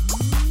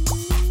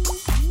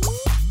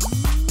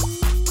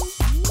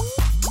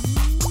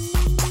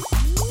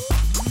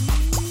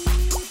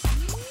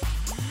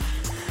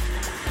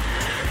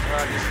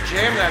 Just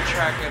jam that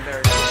track in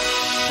there.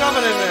 Shove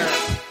it in there.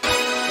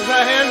 Is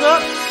that hands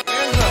up?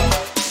 Hands up.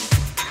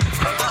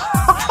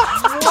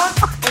 What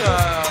the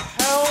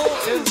hell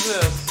is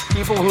this?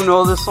 People who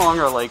know this song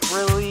are like,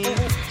 really?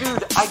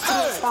 Dude, I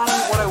couldn't find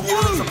what I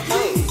wanted to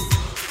play.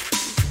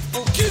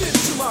 Get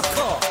into my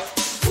car.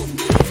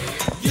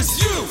 Yes,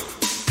 you.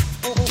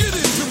 Get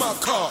into my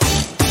car.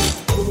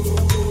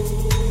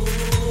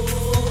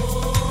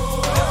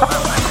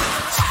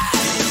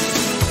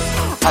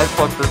 I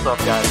fucked this up,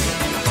 guys.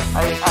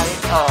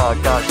 Oh,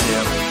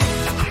 goddamn.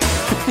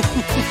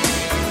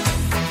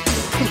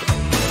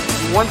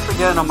 Once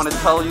again, I'm gonna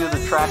tell you the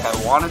track I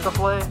wanted to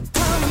play,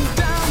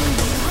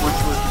 which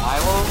was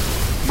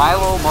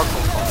Milo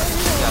Muscle Car.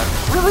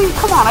 Yeah. Really?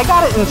 Come on, I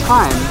got it in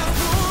time.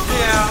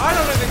 Yeah, I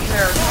don't even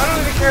care. I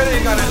don't even care that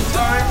you got it in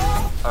time.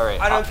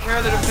 Alright. I don't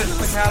care that it fits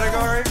the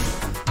category.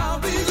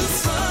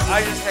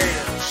 I just hate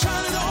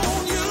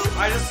it.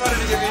 I decided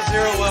to give you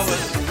 0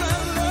 Wilmas.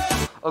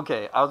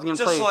 Okay, I was gonna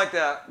just play like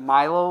that.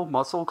 Milo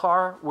Muscle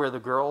Car, where the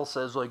girl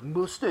says like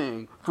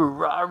Mustang,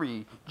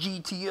 Ferrari,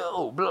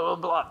 GTO, blah blah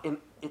blah, and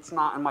it's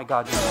not in my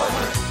goddamn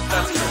library.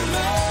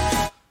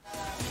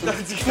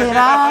 That's good. Get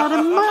out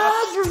of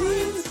my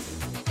dreams.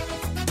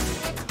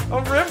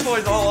 Oh, Rim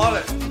Boy's all on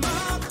it.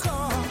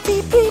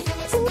 Beep, beep,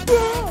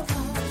 yeah.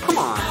 Come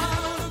on.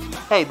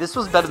 Hey, this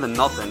was better than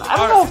nothing. I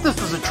don't know if this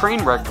was a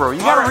train wreck, bro.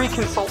 You gotta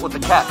reconsult with the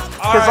cat,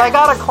 because I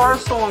got a car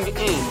song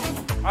in.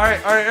 All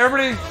right,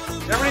 everybody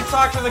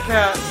talk to the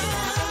cat.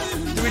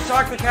 Did we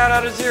talk the cat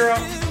out of 0?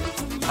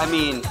 I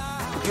mean,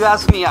 if you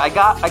ask me, I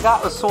got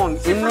a song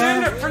in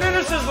there.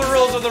 Fernando says the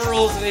rules are the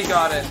rules, and he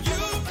got it.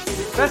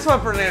 That's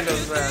what Fernando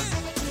says.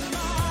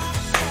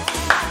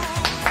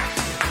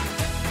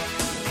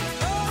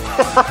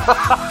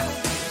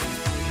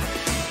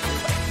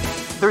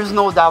 There's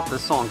no doubt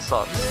this song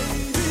sucks.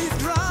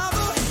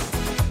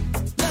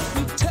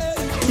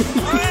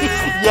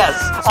 Yes,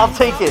 I'll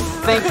take it.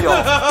 Thank you.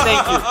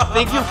 Thank you.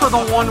 Thank you for the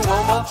 1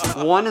 Wilma.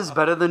 1 is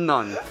better than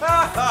none.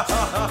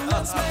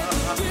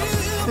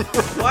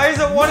 Why is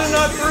it 1 and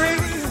not 3?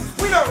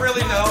 We don't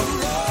really know.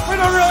 We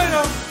don't really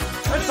know.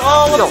 It's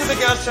all up to the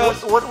guest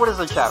host. What is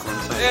the chat room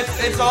saying?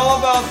 It's all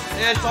about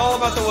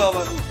the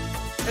Wilma.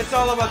 It's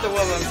all about the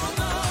Wilma.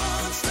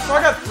 So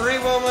I got 3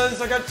 Wilmas.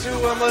 I got 2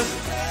 Wilmas.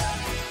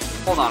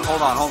 Hold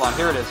on.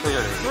 Here it is. 3. Here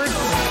it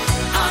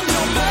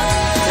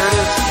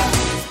is.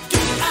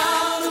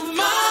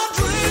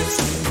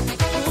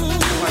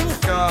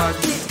 God.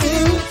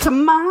 Into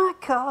my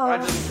car. I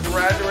just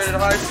graduated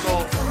high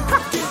school.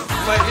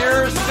 My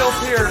ears still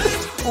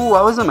pierced. Ooh,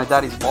 I was in my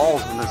daddy's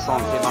balls when this song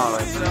came out.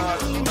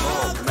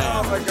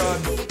 Oh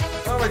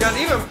my god.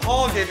 Even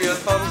Paul gave you a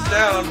thumbs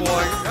down,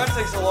 boy. That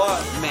takes a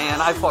lot. Man,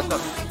 I fucked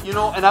up. You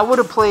know, and I would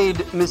have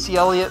played Missy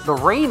Elliott, The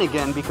Rain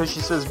again, because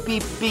she says,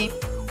 beep, beep,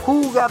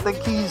 who got the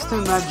keys to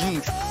my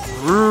Jeep?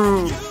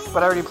 Rude.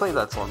 But I already played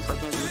that song, so I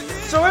can't do it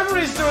again. So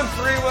everybody's doing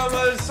 3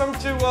 Wilmas, some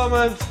 2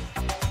 Wilmas.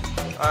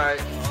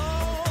 Alright.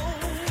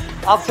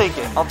 I'll take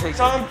it.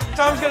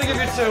 Tom's gonna give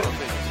you 2.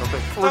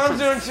 Tom's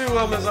doing 2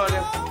 Wilmas on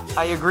you.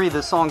 I agree,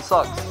 this song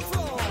sucks.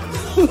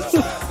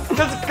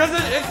 Because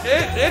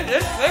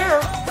it's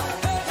there.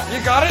 You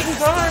got it in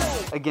time.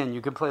 Again, you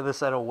could play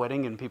this at a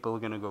wedding and people are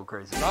gonna go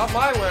crazy. Not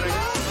my wedding.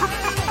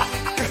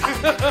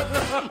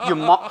 The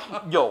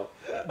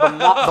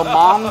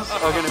moms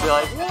are gonna be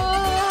like,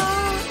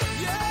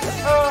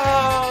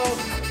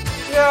 oh,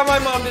 yeah, my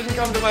mom didn't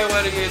come to my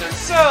wedding either.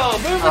 So,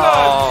 moving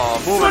on.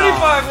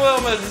 25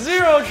 Wilmas,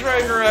 0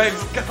 train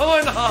wrecks.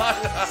 Going on.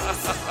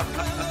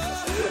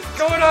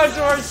 Going on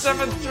to our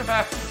 7th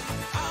track.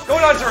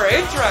 Going on to our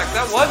 8th track.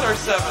 That was our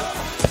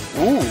 7th.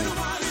 ooh.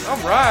 All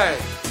right.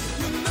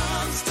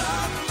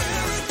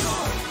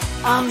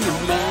 I'm your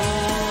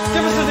man.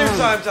 Give us a new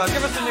time, Todd.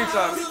 Give us a new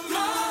time.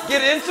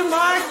 Get into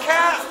my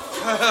cat.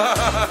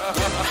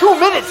 2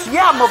 minutes,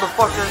 yeah,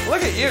 motherfucker.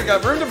 Look at you,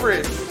 got room to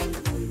breathe.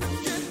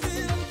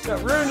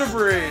 Got room to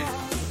breathe.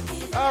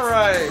 All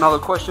right. Now the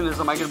question is,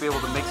 am I going to be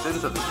able to mix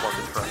into this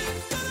fucking track?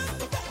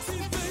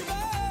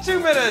 2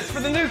 minutes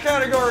for the new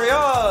category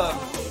of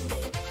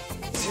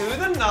To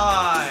the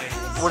Nines.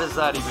 What does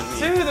that even mean?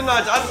 To the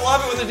Nines. I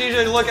love it when the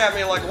DJ look at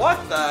me like, what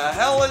the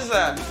hell is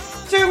that?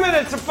 2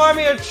 minutes to find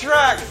me a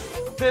track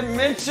that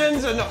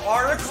mentions an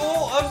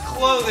article of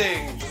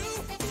clothing.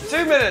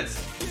 2 minutes.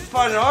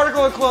 Find an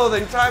article of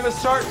clothing. Time to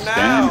start now.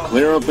 Stand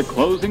clear of the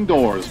closing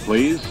doors,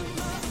 please.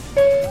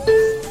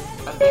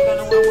 I think I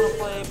know what I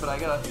want to play,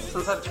 but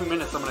since I have 2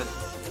 minutes, I'm gonna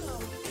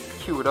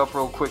cue it up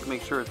real quick,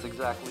 make sure it's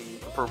exactly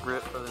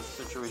appropriate for this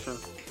situation.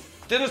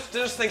 Dennis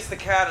thinks the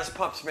cat is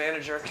Pup's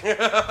manager.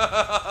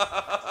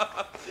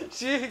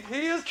 He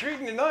is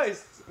treating you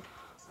nice.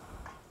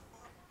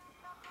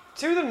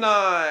 To the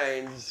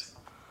Nines.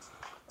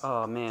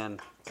 Oh man.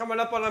 Coming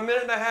up on a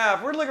minute and a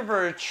half. We're looking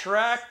for a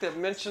track that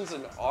mentions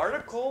an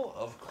article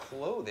of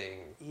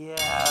clothing.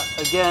 Yeah,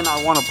 again,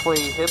 I want to play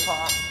hip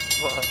hop,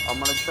 but I'm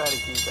gonna try to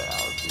keep that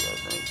out.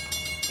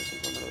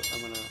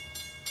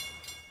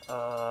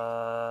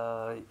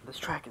 I think this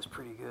track is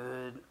pretty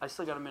good. I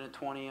still got a minute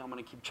 20. I'm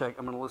gonna keep check.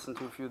 I'm gonna listen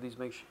to a few of these.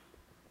 Make sure.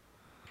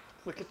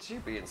 Look at you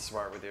being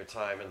smart with your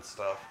time and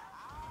stuff.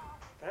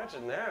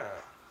 Imagine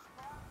that.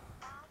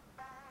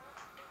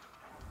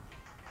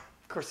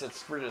 Of course,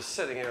 we're just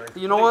sitting here in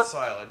complete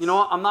silence. You know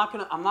what? I'm not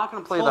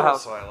gonna play the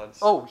house. Silence.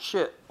 Oh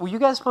shit! Were you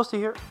guys supposed to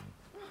hear?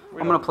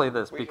 I'm gonna play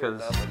this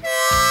because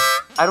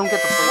I don't get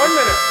to play. 1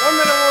 minute. 1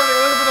 minute warning.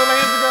 Looking for the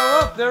hands to go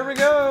up. There we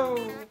go.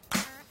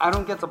 I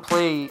don't get to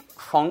play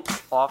funk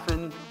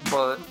often,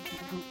 but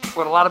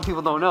what a lot of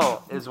people don't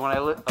know is when I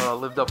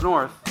lived up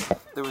north,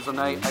 there was a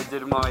night I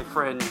did with my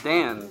friend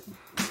Dan,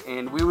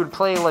 and we would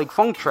play like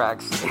funk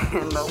tracks.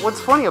 And what's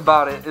funny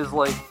about it is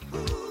like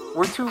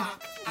we're two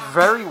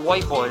very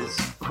white boys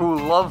who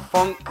love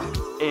funk,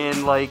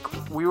 and like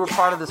we were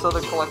part of this other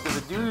collective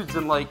of dudes,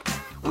 and like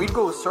we'd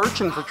go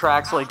searching for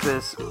tracks like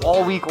this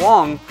all week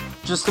long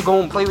just to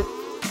go and play with.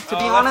 To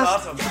be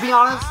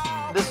honest,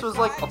 this was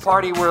like a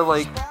party where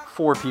like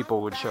 4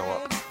 people would show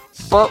up.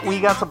 But we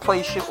got to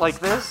play shit like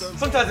this.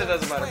 Sometimes it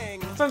doesn't matter.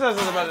 Sometimes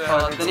it doesn't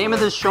matter. The name of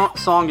this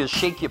song is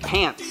Shake Your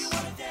Pants.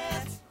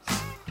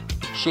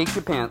 Shake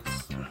Your Pants.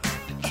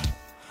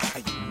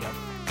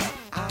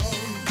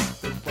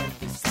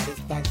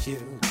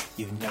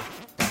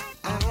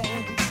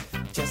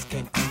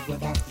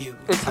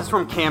 This is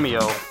from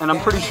Cameo, and I'm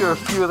pretty sure a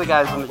few of the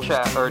guys in the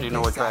chat already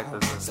know what track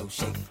this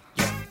is.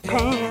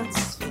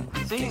 Pants.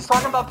 See, he's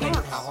talking about pants.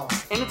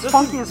 And it's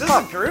funky as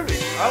fuck. This is groovy.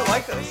 I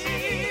like this.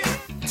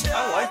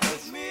 I like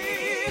this.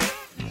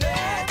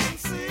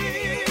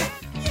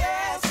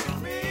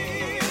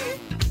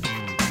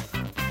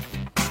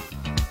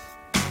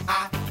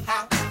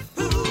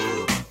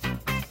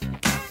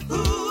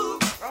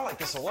 I like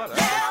this a lot.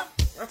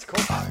 That's cool.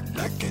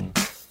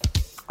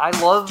 I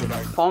love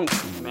funk,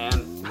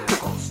 man.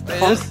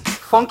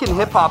 Funk and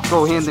hip hop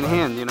go hand in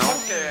hand, you know.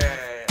 Okay.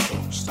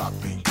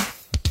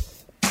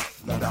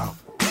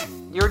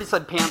 You already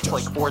said pants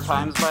like 4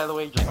 times, by the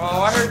way.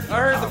 Oh, I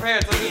heard the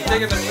pants. I'm just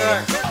digging the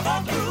track.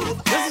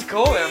 This is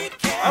cool, man.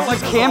 I like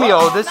this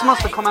Cameo. This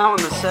must have come out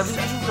in the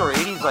 70s or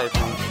 80s, I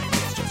think.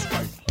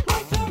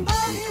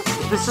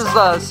 This is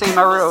the same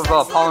era of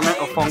Parliament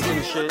of Funk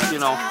and shit, you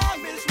know.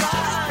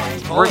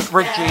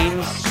 Rick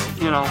James,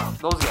 you know,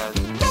 those guys.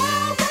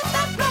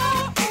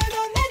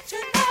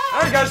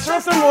 Alright guys, throw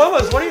some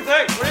willows. What do you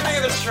think? What do you think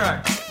of this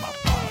track?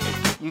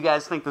 You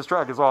guys think this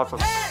track is awesome.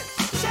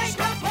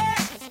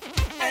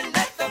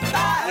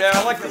 Yeah,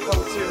 I like the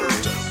funk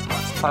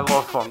too. I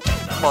love funk.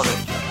 Love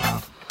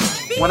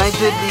it. When I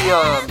did the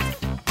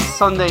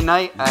Sunday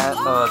night at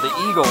the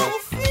Eagle,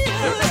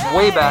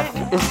 way back,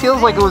 it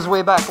feels like it was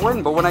way back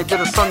when, but when I did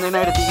a Sunday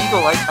night at the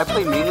Eagle, I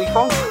played mainly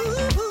funk.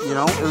 You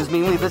know, it was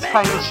mainly this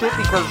kind of shit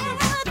because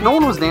no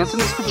one was dancing,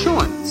 it's for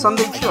chilling.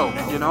 Sunday chill,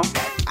 you know?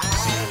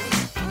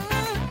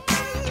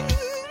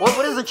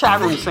 What is the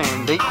chat room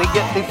saying? They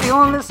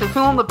feeling this? They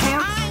feeling the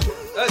pants?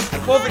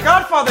 Well, the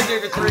Godfather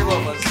gave it 3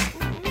 willows.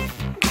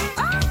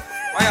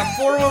 I got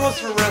 4 willows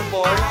for Red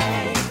Boy.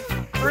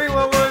 3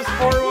 willows,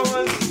 4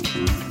 willows.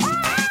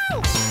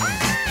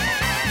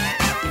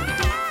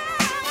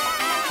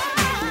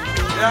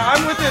 Yeah,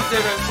 I'm with you,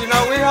 Davis. You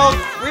know, we held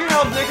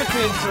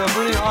nicotine to a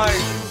pretty high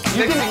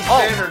mixing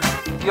standard.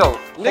 Yo,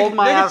 hold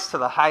my ass to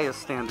the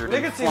highest standard.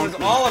 Nicotine was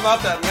all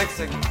about that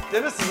mixing.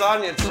 Dennis is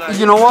on you tonight.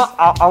 You know what?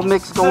 I'll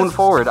mix going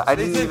forward. I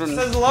didn't even. It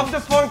says love to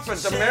funk, but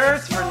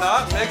demerits for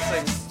not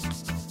mixing.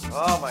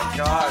 Oh my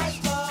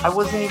gosh. I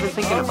wasn't even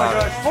thinking about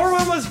it. 4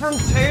 willows from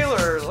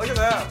Taylor. Look at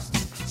that.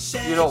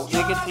 You know,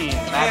 nicotine.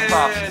 Mad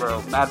props,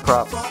 bro. Mad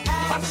props.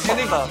 And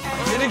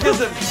he gives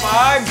it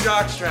 5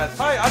 jockstraps.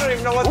 I don't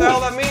even know what the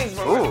hell that means.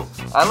 Ooh,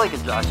 I like a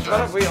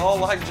jockstrap. We all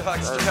like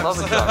jockstraps. I love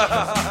a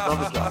jockstrap.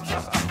 Love a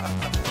jockstrap.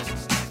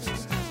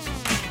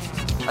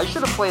 I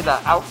should have played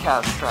that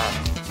Outkast track.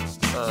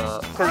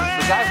 Because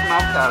the guy from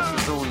Outkast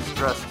is always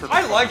dressed to the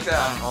I like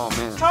that. Oh,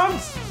 man.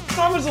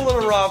 Tom is a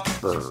little rough.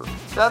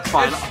 That's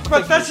fine.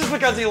 But that's just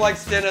because he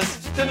likes Dennis.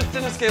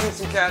 Dennis gave him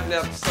some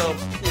catnip, so,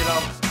 you know,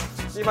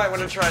 you might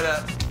want to try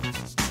that.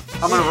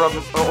 I'm gonna rub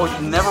it. Oh,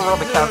 you never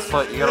rub a cat's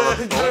foot. You gotta rub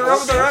it. Gotta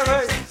rub it the right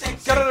way.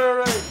 Got it the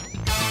right way.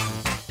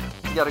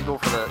 You gotta go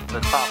for the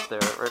top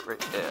there. Right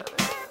there.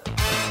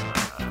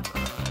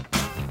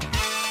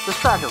 This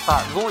track is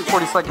hot. There's only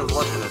 40 seconds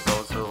left in it,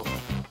 though, so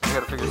you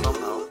gotta figure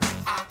something out.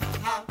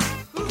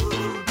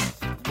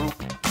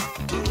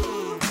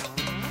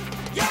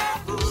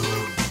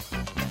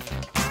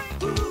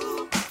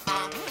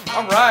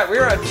 All right, we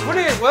are at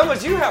 28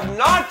 Wilmas. You have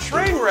not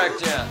train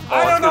wrecked yet. Oh,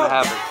 I don't know.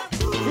 Gonna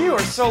happen. You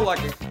are so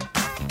lucky.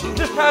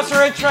 Just passed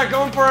our 8th track,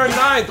 going for our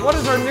 9th. What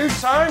is our new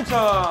time,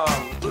 Tom?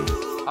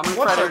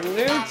 What's our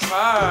new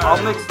time? I'll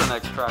mix the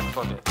next track.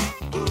 Fuck it.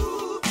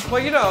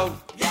 Well, you know.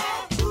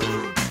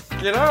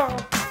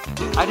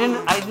 I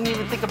didn't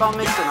even think about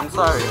mixing. I'm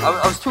sorry.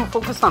 I was too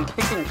focused on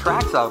picking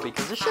tracks out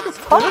because this shit is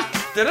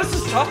tough. Dennis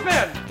is tough,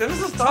 man.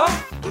 Dennis is tough.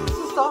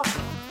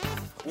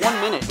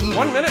 1 minute. Easy.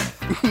 1 minute.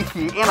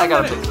 And I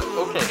gotta fix it.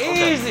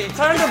 Okay. Easy.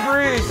 Time to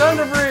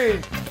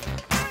breathe.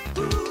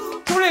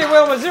 28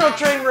 Wilma, 0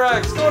 train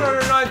wrecks. Going on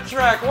our 9th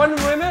track. 1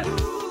 minute.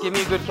 Give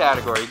me a good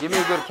category. For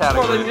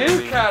the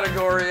new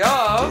category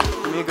of.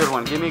 Give me a good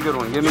one.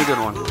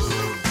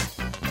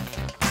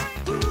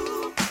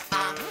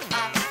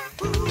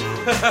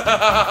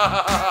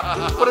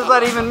 What does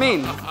that even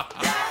mean?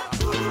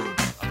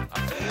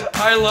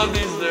 I love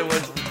these new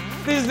ones.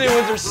 These new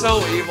ones are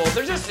so evil.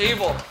 They're just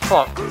evil.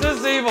 Fuck.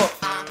 Just evil.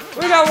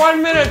 We got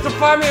 1 minute to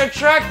find me a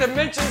track that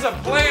mentions a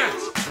plant.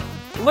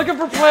 Looking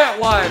for plant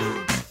life.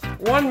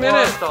 1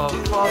 minute.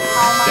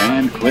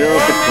 Stand clear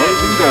of the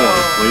closing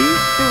doors, please.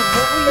 Dude,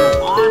 what were you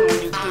on when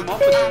you came up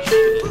with this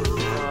shit?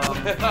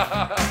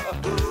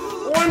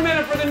 1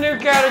 minute for the new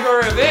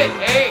category of It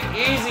Ain't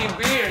Easy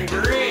Being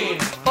Green.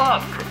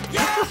 Fuck.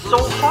 This is so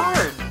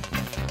hard.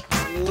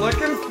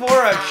 Looking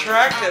for a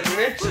track that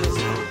mentions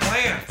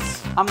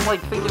plants. I'm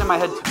like thinking in my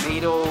head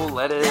tomato,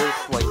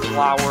 lettuce, like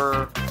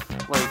flour,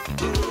 like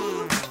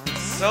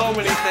so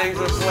many things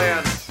with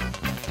plants.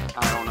 I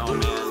don't know,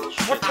 man.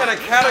 What kind of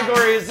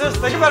category is this?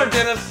 Think about it,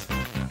 Dennis.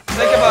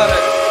 Think about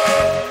it.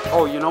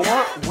 Oh, you know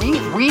what?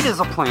 Weed is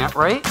a plant,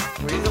 right?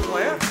 Weed's a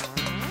plant?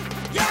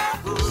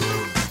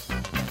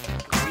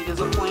 Weed is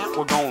a plant?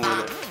 We're going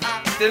with it.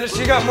 Dennis,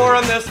 you got more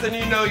on this than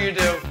you know you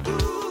do.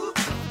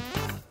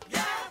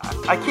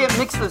 I can't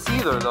mix this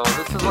either, though.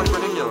 This is like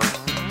ridiculous.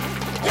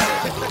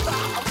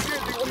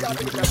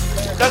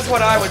 That's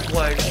what I would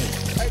play.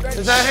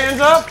 Is that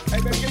hands up?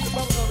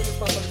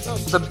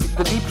 The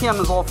BPM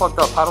is all fucked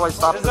up. How do I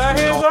stop this? Is that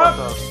hands up?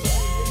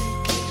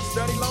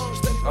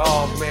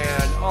 Oh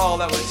man. Oh,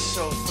 that was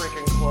so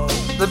freaking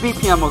close. The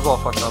BPM was all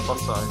fucked up. I'm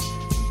sorry.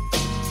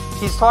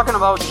 He's talking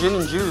about gin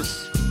and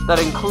juice that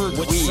includes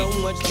with weed. So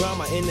much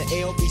drama in the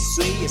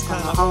LBC, it's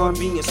kind of hard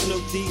being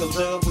Snoop D or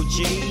Double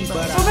G,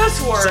 but so this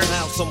works.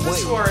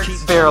 This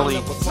works. Barely.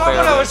 It's not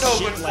what I was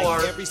hoping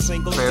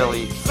for.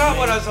 Barely. It's not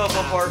what I was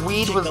hoping for.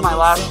 Weed was my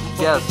last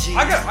guess.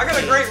 I got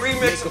a great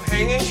remix of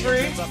Hanging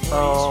Tree.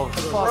 Oh,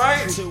 fuck.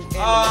 Right?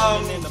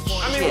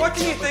 I mean, what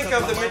can you think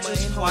of that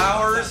mentions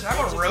flowers?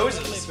 How about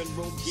roses?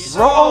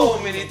 So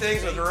many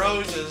things with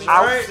roses,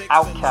 right?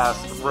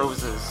 Outkast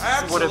roses.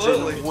 Absolutely. Would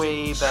have been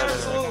way better.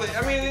 Absolutely.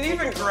 I mean, and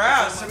even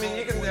grass. I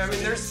mean,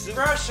 there's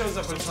grass shows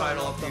up in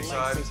title a few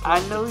times. I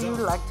know you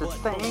like to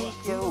think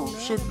your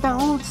shit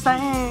don't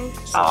stink.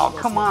 Oh,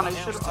 come on, I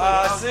should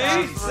have.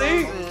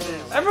 See?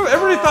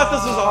 Everybody thought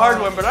this was a hard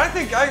one, but I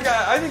think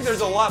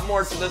there's a lot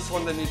more to this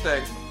one than you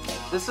think.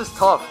 This is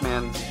tough,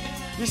 man.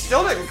 You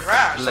still didn't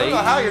crash. I don't know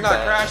how you're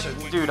not crashing.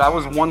 Dude, I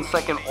was 1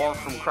 second off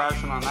from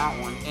crashing on that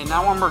one, and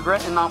now I'm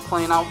regretting not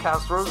playing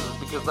Outkast Roses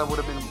because that would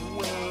have been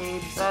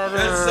way better.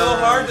 It's so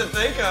hard to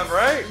think of,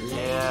 right?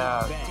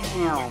 Yeah,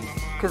 damn.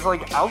 Because,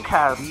 like,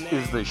 Outkast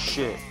is the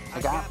shit. I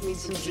got me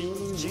some gin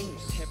and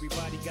juice.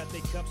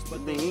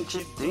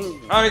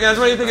 Alright, guys,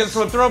 what do you think of this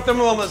one? Throw up them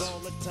Wilmas.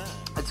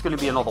 It's going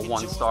to be another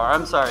 1 star.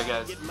 I'm sorry,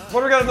 guys.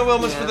 What do we got in the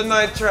Wilmas for the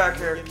 9th track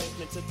here?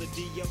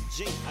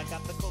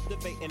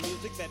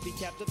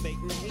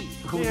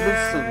 Who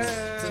listens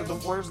to the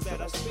words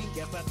that I speak?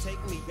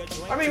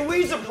 I mean,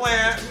 weed's a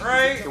plant,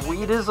 right?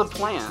 Weed is a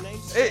plant.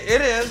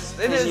 It is.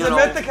 It is.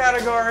 Admit the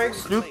category.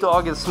 Snoop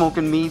Dogg is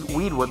smoking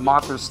weed with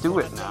Martha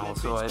Stewart now,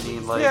 so I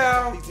mean, like...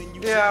 Yeah.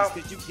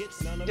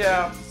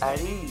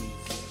 At ease.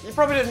 You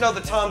probably didn't know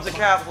that Tom's a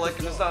Catholic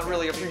and is not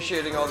really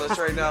appreciating all this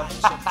right now.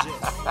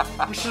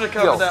 We should have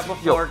covered that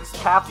before.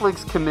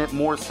 Catholics commit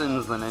more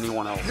sins than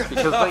anyone else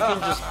because they can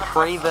just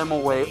pray them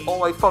away.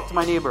 Oh, I fucked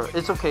my neighbor.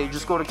 It's okay.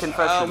 Just go to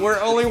confession.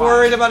 We're only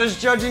worried about his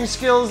judging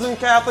skills, and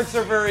Catholics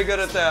are very good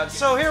at that.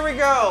 So here we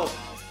go.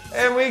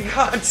 And we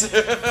got...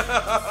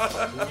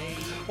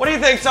 What do you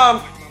think,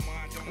 Tom?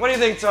 What do you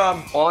think,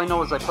 Tom? All I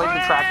know is I played the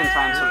track in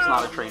time, so it's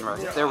not a train wreck.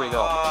 There we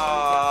go.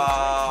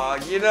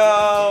 You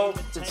know...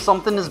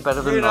 Something is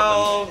better than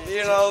nothing.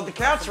 You know, the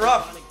cat's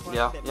rough.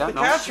 Yeah. The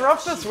cat's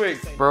rough this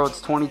week. Bro, it's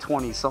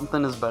 2020.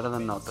 Something is better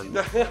than nothing.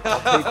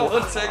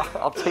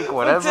 I'll take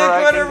whatever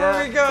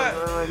we got.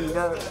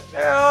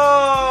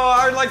 Oh,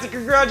 I'd like to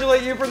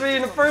congratulate you for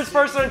being the first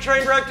person on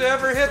Trainwreck to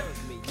ever hit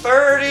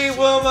 30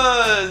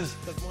 Wilmas.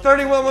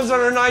 30 Wilmas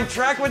on a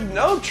 9-track with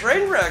no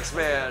train wrecks,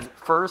 man.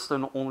 First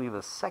and only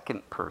the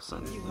second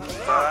person.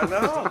 I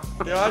know.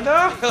 Yeah, I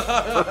know.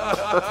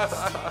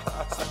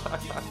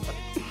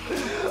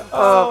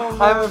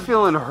 I have a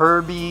feeling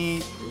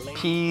Herbie,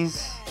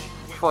 Peace,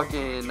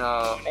 fucking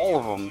all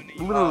of them.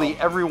 Literally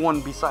everyone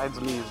besides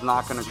me is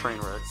not gonna train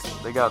wreck.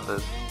 They got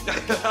this.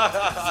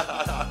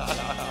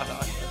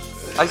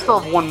 I still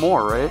have one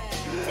more, right?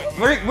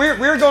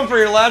 We're going for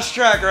your last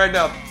track right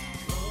now.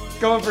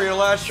 Going for your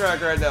last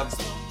track right now.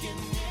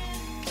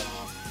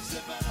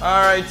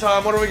 All right,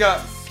 Tom, what do we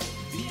got?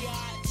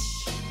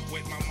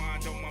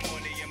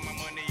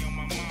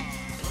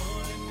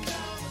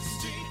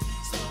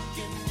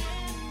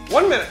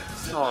 1 minute.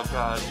 Oh,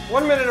 God.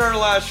 1 minute on our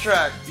last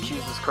track.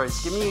 Jesus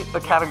Christ. Give me a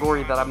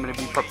category that I'm going to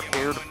be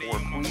prepared for,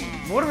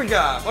 please. What do we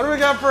got? What do we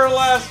got for our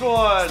last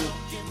one?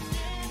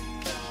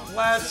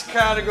 Last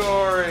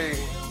category.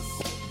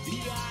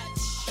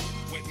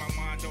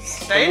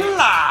 Stay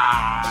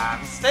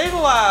alive. Stay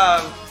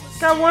alive.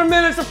 Got 1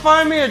 minute to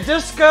find me a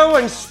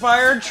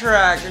disco-inspired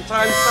track. Your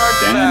time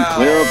starts now. Stand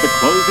clear of the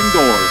closing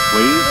doors,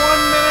 please.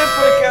 1 minute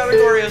for the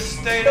category of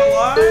Staying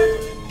Alive.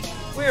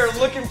 We are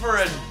looking for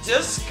a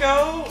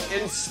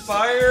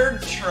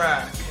disco-inspired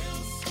track.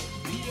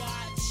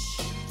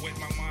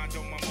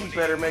 You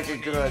better make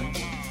it good.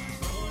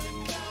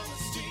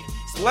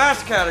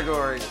 Last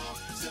category.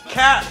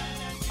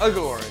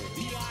 Cat-agory.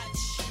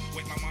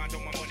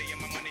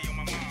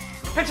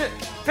 Pitch it!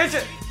 Pitch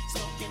it!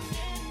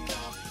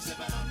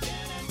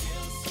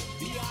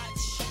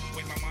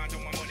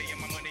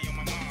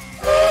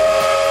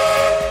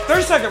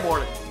 30-second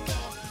warning.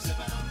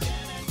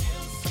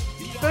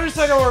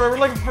 30-second warning. We're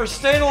looking for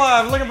Staying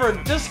Alive. We're looking for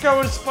a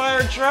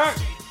disco-inspired track.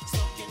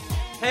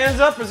 Hands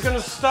up is going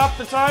to stop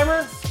the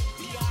timer.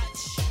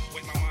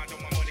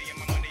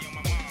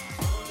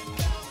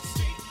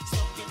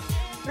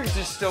 We're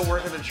just still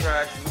working the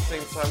tracks at the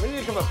same time. We need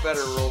to come up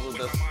better rules with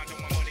this.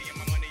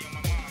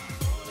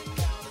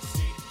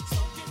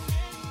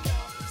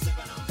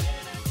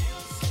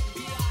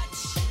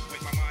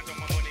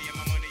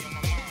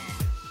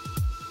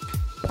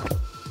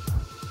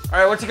 All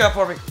right, what you got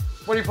for me?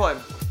 What are you playing?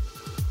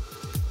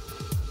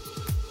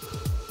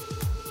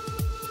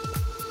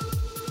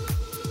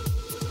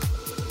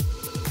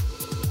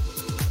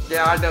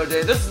 Yeah, I know,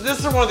 Dave. This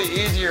is one of the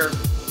easier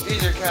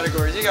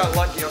categories. You got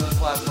lucky on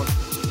this last one.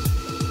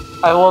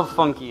 I love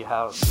funky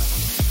house.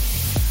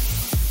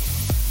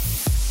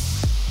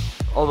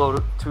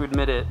 Although, to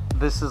admit it,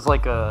 this is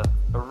like a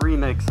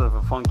remix of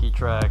a funky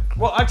track.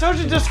 Well, I told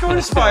you disco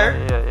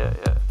inspired. Yeah.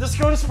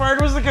 Disco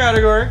inspired was the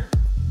category.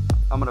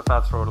 I'm gonna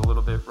fast forward a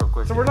little bit real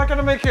quick. So we're not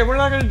gonna make you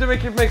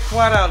make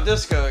flat out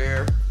disco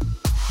here.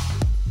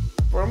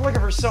 But I'm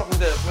looking for something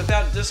that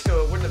without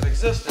disco it wouldn't have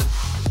existed.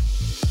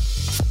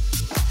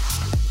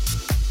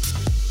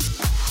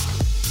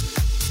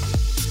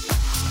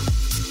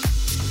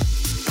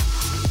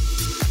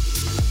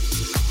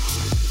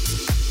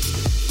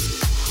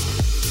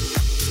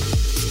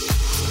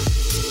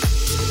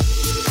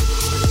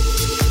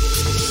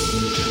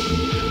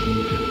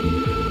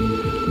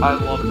 I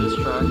love this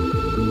track.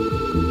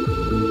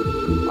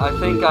 I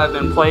think I've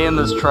been playing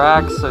this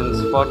track since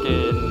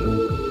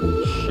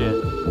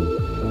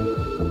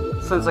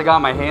since I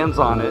got my hands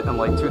on it in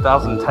like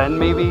 2010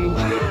 maybe.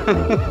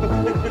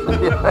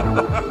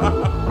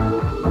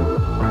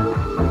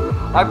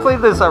 I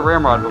played this at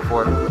Ramrod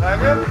before.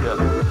 Have you? Yeah.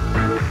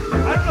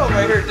 I don't know if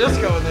I hear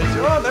disco in this.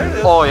 Oh, there it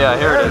is. Oh yeah,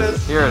 here it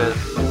is. Here it is.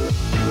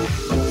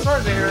 I'm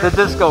starting to hear it. The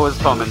disco is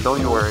coming,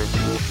 don't you worry.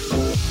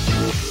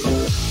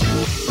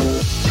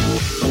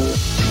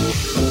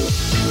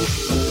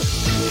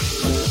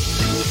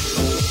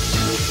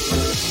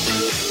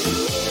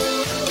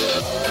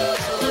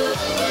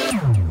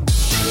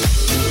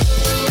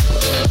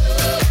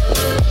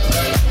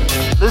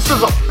 This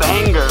is a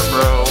banger,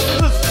 bro.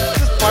 Is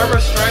this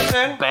Barbra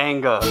Streisand?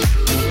 Banga.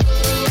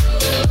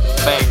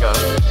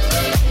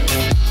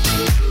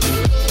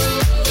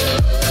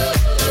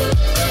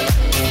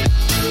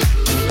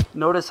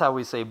 Notice how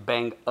we say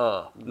bang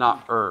not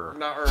Not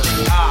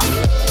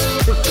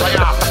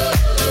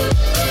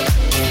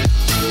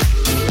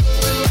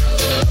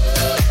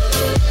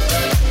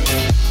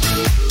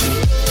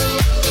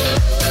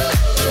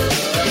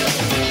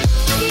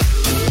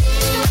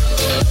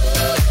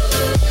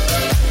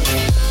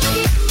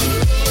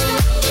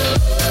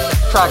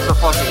Track's a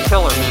fucking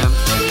killer, man.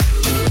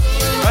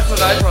 That's a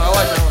nice one. I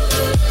like that one.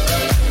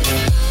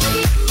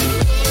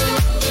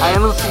 I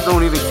honestly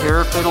don't even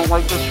care if they don't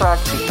like this track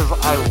because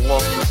I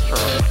love this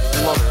track.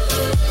 Love it.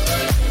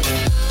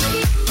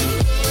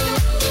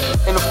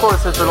 And of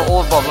course, it's an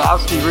Oleg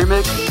Bobowski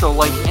remix, so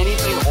like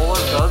anything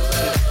Oleg does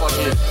is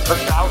fucking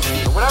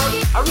Bobowski or whatever.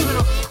 I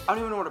don't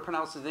even know how to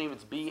pronounce his name.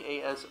 It's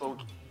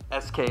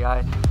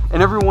SKI.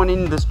 And everyone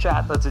in this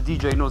chat that's a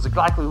DJ knows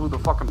exactly who the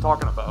fuck I'm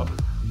talking about.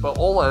 But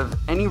Olev,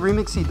 any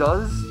remix he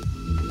does,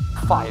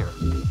 fire.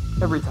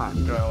 Every time.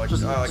 Yeah, I like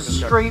just this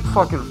straight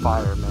fucking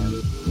fire, man.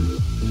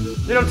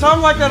 You know,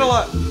 Tom liked that a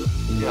lot.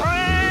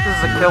 Yeah. This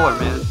is a killer,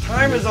 man.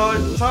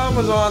 Tom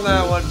was on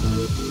that one.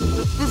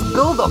 This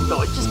build up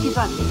though, it just keeps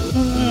on.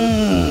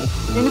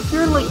 And if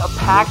you're in like a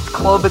packed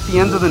club at the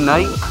end of the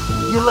night,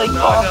 you're like,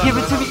 give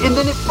it to me, and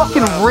then it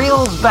fucking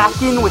rails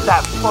back in with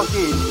that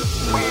fucking.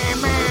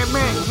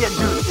 Yeah,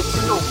 dude, it's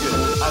so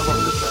good. I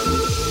love this track.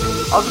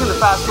 I was gonna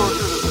fast forward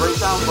through this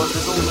breakdown, but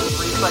there's only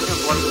 3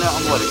 seconds left now.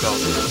 I'm gonna let it go.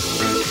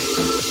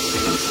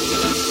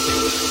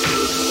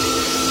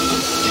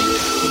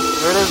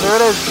 There it is. There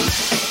it is.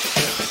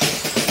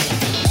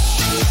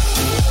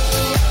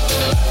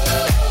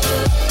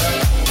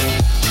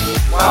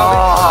 Oh,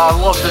 I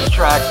love this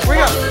track. We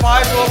got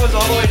 5 Wilmas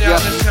all the way down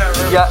this chat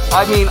room. Yeah,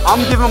 I mean,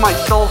 I'm giving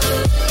myself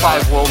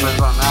 5 Wilmas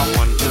on that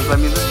one, because, I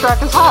mean, this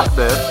track is hot,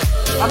 man.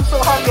 I'm so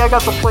happy I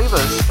got to play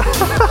this.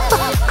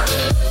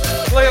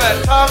 Look at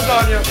that, Tom's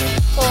on you.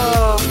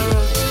 Oh,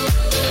 man.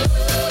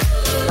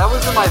 That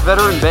was in my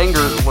veteran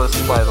bangers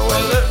list, by the way.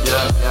 Was it?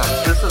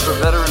 Yeah. This is a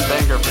veteran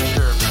banger for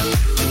sure.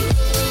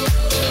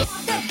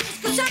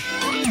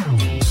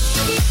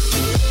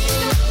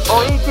 Oh,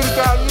 hey, kitty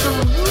cat, you know.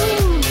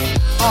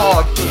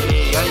 Oh,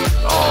 kitty.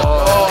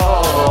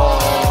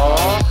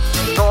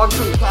 Dogs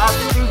and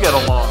cats do get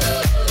along.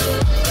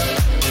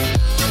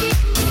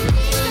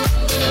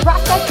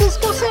 Rock that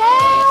disco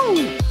sound!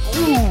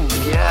 Ooh,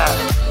 yeah.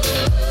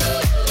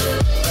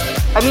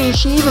 I mean,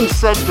 she even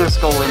said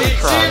disco in the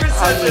track. She even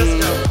said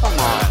disco. Come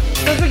on.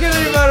 Doesn't get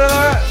any better than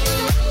that.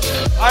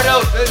 I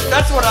know,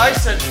 that's what I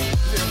said,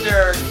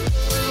 Derek.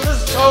 This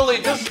is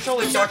totally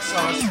duck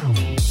sauce.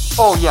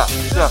 Oh, yeah.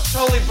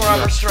 Totally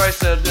Barbara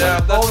Streisand. Yeah,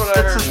 that's what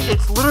I heard.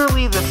 It's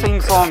literally the same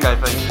song, I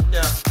think.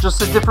 Yeah.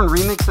 Just a different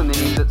remix and they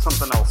named it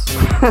something else.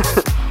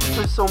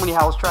 There's so many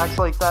house tracks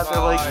like that. They're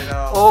like,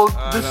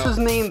 this is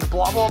named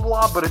blah, blah,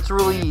 blah, but it's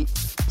really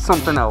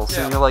something else.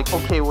 Yeah. And you're like,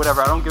 okay,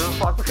 whatever. I don't give a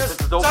fuck because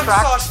it's a dope duck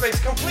track. Sauce makes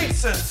complete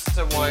sense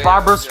to why.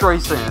 Barbara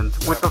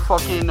Streisand with the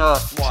fucking,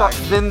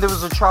 then there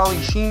was a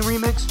Charlie Sheen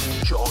remix.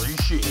 Charlie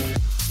Sheen.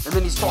 And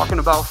then he's talking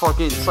about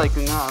fucking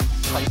psyching on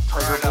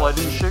tiger blood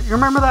and shit. You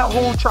remember that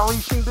whole Charlie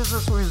Sheen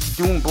business where he was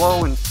doing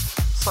blow and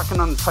sucking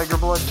on tiger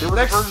blood? There was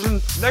a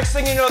version. Next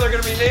thing you know, they're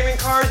going to be naming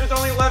cars with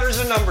only letters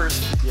and numbers.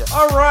 Yeah.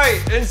 All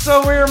right, and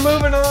so we're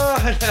moving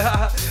on.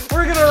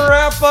 We're going to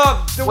wrap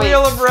up the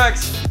Wheel of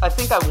Rex. I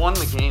think I won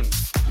the game.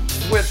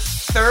 With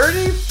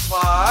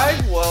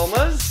 35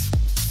 Wilmas,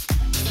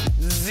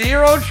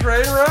 0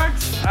 train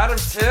wrecks out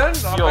of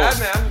 10. Not bad,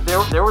 man.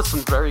 There was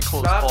some very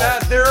close calls. Not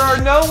bad. There are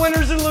no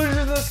winners and losers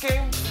in this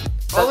game.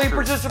 Only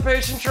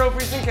participation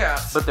trophies and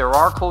cats. But there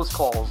are close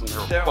calls. And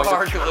there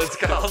are close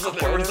calls, and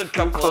there was a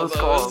couple of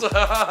those.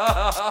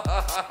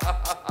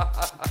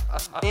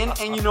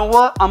 And you know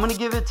what? I'm going to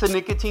give it to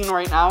Nicotine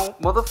right now.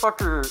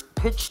 Motherfucker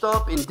pitched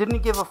up and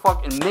didn't give a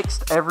fuck and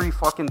mixed every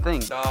fucking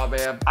thing. Nah,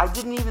 man. I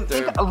didn't even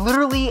think.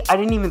 Literally, I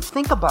didn't even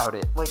think about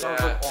it. Like,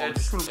 I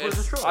was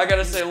like, I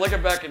gotta say,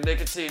 looking back at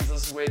Nicotines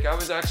this week, I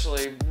was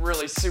actually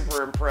really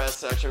super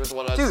impressed actually with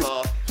what I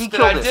saw. He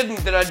killed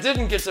it. That I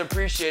didn't get to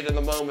appreciate in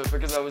the moment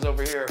because I was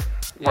over here.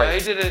 Yeah,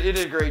 right. He did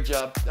a great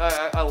job.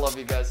 I love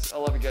you guys. I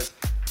love you guys.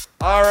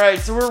 All right,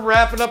 so we're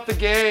wrapping up the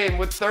game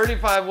with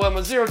 35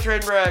 Wilmas, 0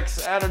 train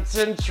wrecks out of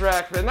 10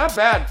 track. Man, not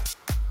bad.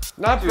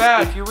 Not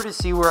bad. If you were to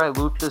see where I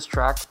looped this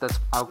track that's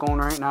outgoing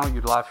right now,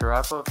 you'd laugh your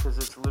ass off because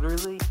it's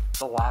literally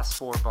the last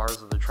 4 bars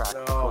of the track.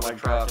 Oh my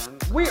god.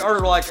 We are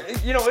like,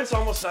 it's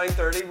almost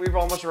 9:30. We've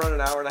almost run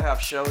an hour and a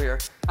half show here.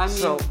 I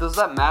mean, does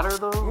that matter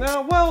though?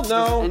 No, well,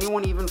 no. Does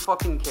anyone even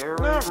fucking care?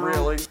 Not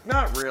really.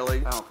 Not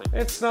really. I don't think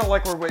it's not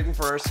like we're waiting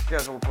for our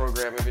scheduled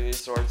program of any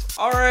sorts.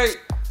 All right,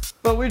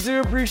 but we do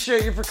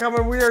appreciate you for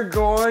coming. We are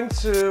going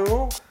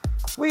to.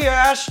 We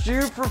asked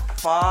you for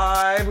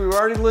 5. We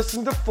already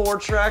listened to 4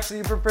 tracks that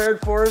you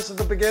prepared for us at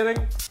the beginning.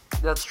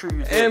 That's true,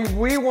 you did. And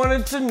we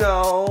wanted to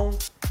know,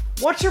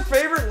 what's your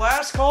favorite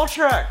last call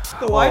track?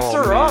 The lights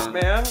are up,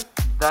 man.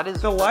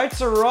 The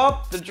lights are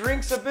up. The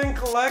drinks have been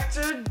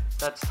collected.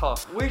 That's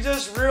tough. We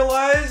just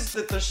realized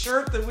that the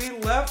shirt that we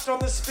left on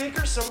the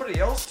speaker, somebody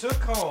else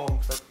took home.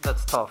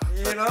 That's tough.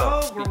 We're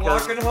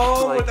walking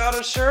home without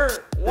a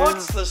shirt.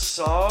 What's the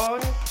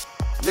song?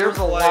 There's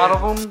a lot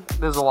of them.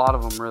 There's a lot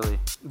of them, really.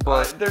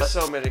 But there's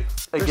so many.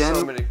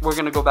 Again, we're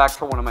gonna go back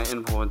to one of my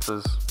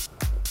influences.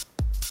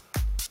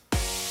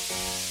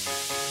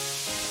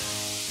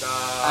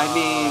 I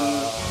mean,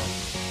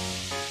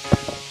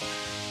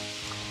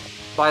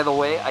 by the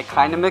way, I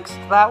kind of mixed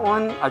that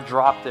one. I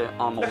dropped it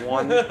on the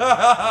 1.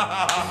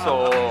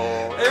 So.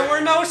 And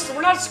we're not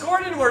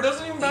scoring anymore. It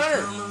doesn't even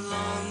matter.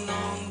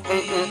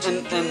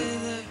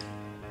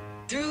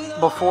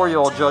 And before you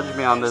all judge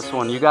me on this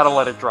one, you gotta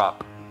let it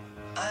drop.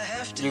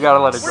 You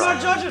gotta let it We're dry.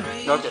 not judging.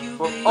 Okay.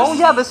 Well, oh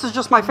yeah, this is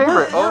just my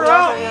favorite. You're yeah,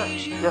 out.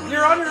 yeah.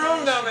 You're on your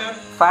own now, man.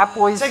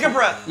 Fatboy. Take a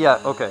breath. Yeah.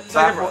 Okay. Take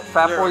a breath.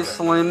 Fatboy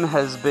Slim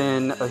has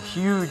been a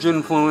huge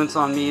influence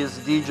on me as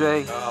a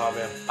DJ. Oh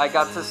man. I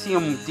got to see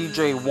him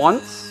DJ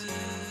once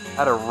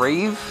at a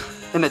rave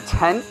in a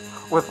tent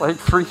with like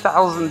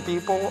 3,000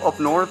 people up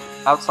north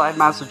outside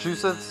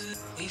Massachusetts.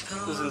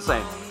 It was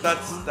insane.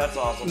 That's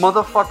awesome.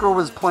 Motherfucker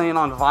was playing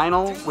on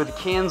vinyl with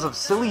cans of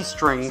silly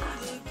string.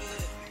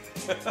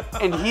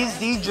 And he's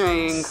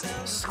DJing,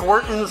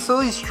 squirting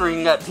silly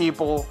string at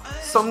people.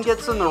 Some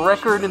gets in the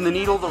record and the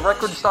needle, the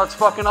record starts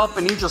fucking up,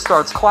 and he just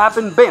starts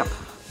clapping, bam.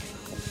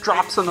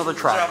 Drops another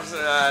track.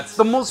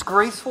 The most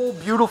graceful,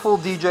 beautiful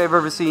DJ I've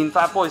ever seen.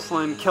 Fatboy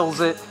Slim kills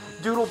it.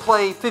 Dude will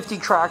play 50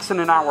 tracks in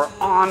an hour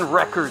on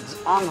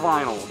records, on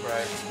vinyl.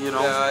 Right. You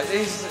know? Yeah,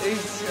 he's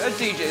a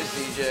DJ's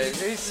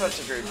DJ. He's such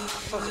a great time.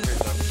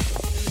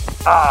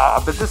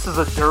 But this is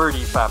a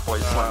dirty Fatboy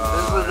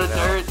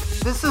Slim.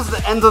 This is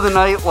the end of the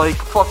night, like,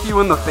 fuck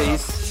you in the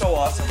face. So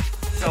awesome.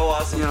 So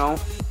awesome. You know?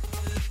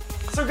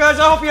 So, guys,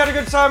 I hope you had a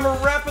good time. We're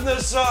wrapping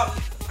this up.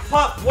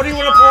 Pop, what do you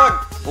want to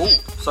plug? Oh,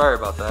 sorry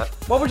about that.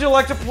 What would you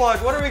like to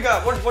plug? What do we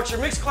got? What's your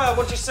Mixcloud?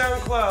 What's your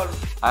SoundCloud?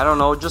 I don't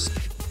know, just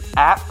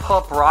at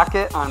Pup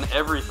Rocket on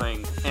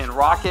everything. And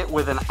Rocket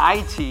with an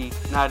IT,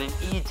 not an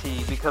ET,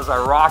 because I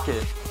rock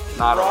it,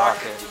 not a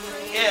rocket.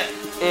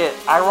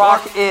 I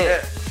rock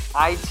it.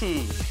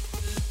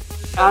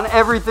 IT. On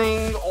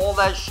everything, all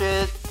that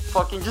shit.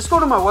 Fucking just go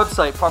to my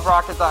website,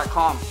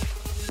 puprocket.com.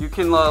 You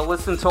can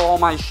listen to all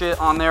my shit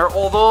on there.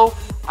 Although,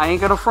 I ain't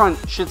gonna front.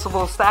 Shit's a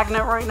little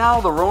stagnant right now.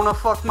 The Rona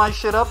fucked my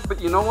shit up.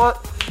 But you know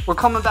what? We're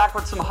coming back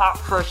with some hot,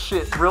 fresh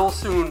shit real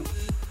soon.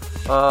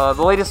 The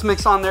latest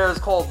mix on there is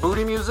called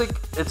Booty Music.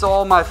 It's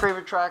all my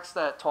favorite tracks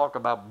that talk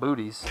about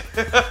booties.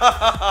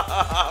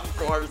 Of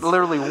course.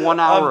 Literally 1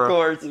 hour. Of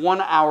course.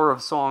 1 hour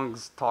of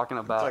songs talking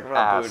about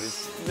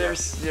ass.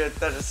 Booties.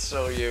 That is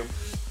so you.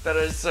 That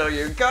is so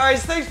you.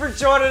 Guys, thanks for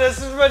joining us.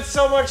 This has been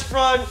so much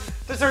fun.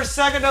 This is our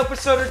second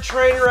episode of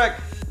Trainwreck.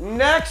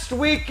 Next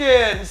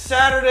weekend,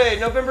 Saturday,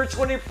 November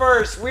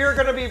 21st, we are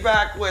going to be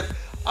back with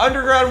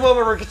Underground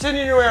Woman. We're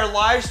continuing our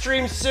live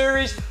stream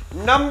series,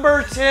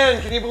 number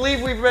 10. Can you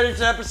believe we've made it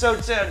to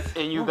episode 10?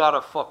 And you got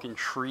a fucking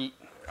treat.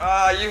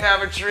 You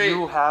have a treat.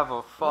 You have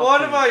a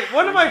fucking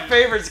One of my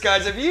favorites,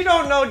 guys. If you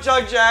don't know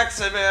Doug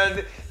Jackson,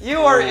 man, you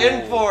are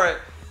in for it.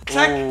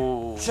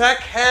 Tech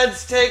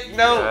heads take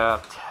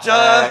note.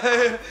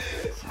 Yeah,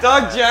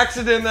 Doug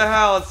Jackson in the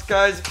house,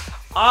 guys.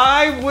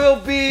 I will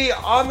be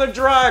on the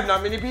drive.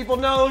 Not many people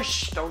know.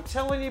 Shh, don't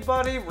tell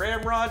anybody.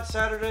 Ramrod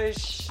Saturday.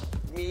 Shh,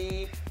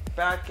 me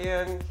back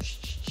in.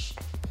 Shh.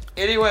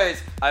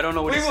 Anyways, I don't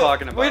know what he's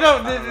talking about. We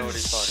don't. I don't know what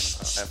he's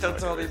talking about. Don't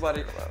tell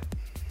anybody.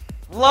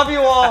 Love you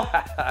all.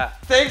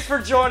 Thanks for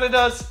joining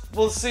us.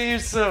 We'll see you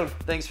soon.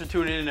 Thanks for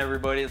tuning in,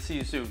 everybody. I'll see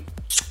you soon.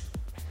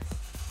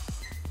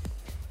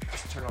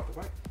 Just turn off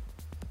the mic.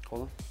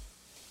 Hold on.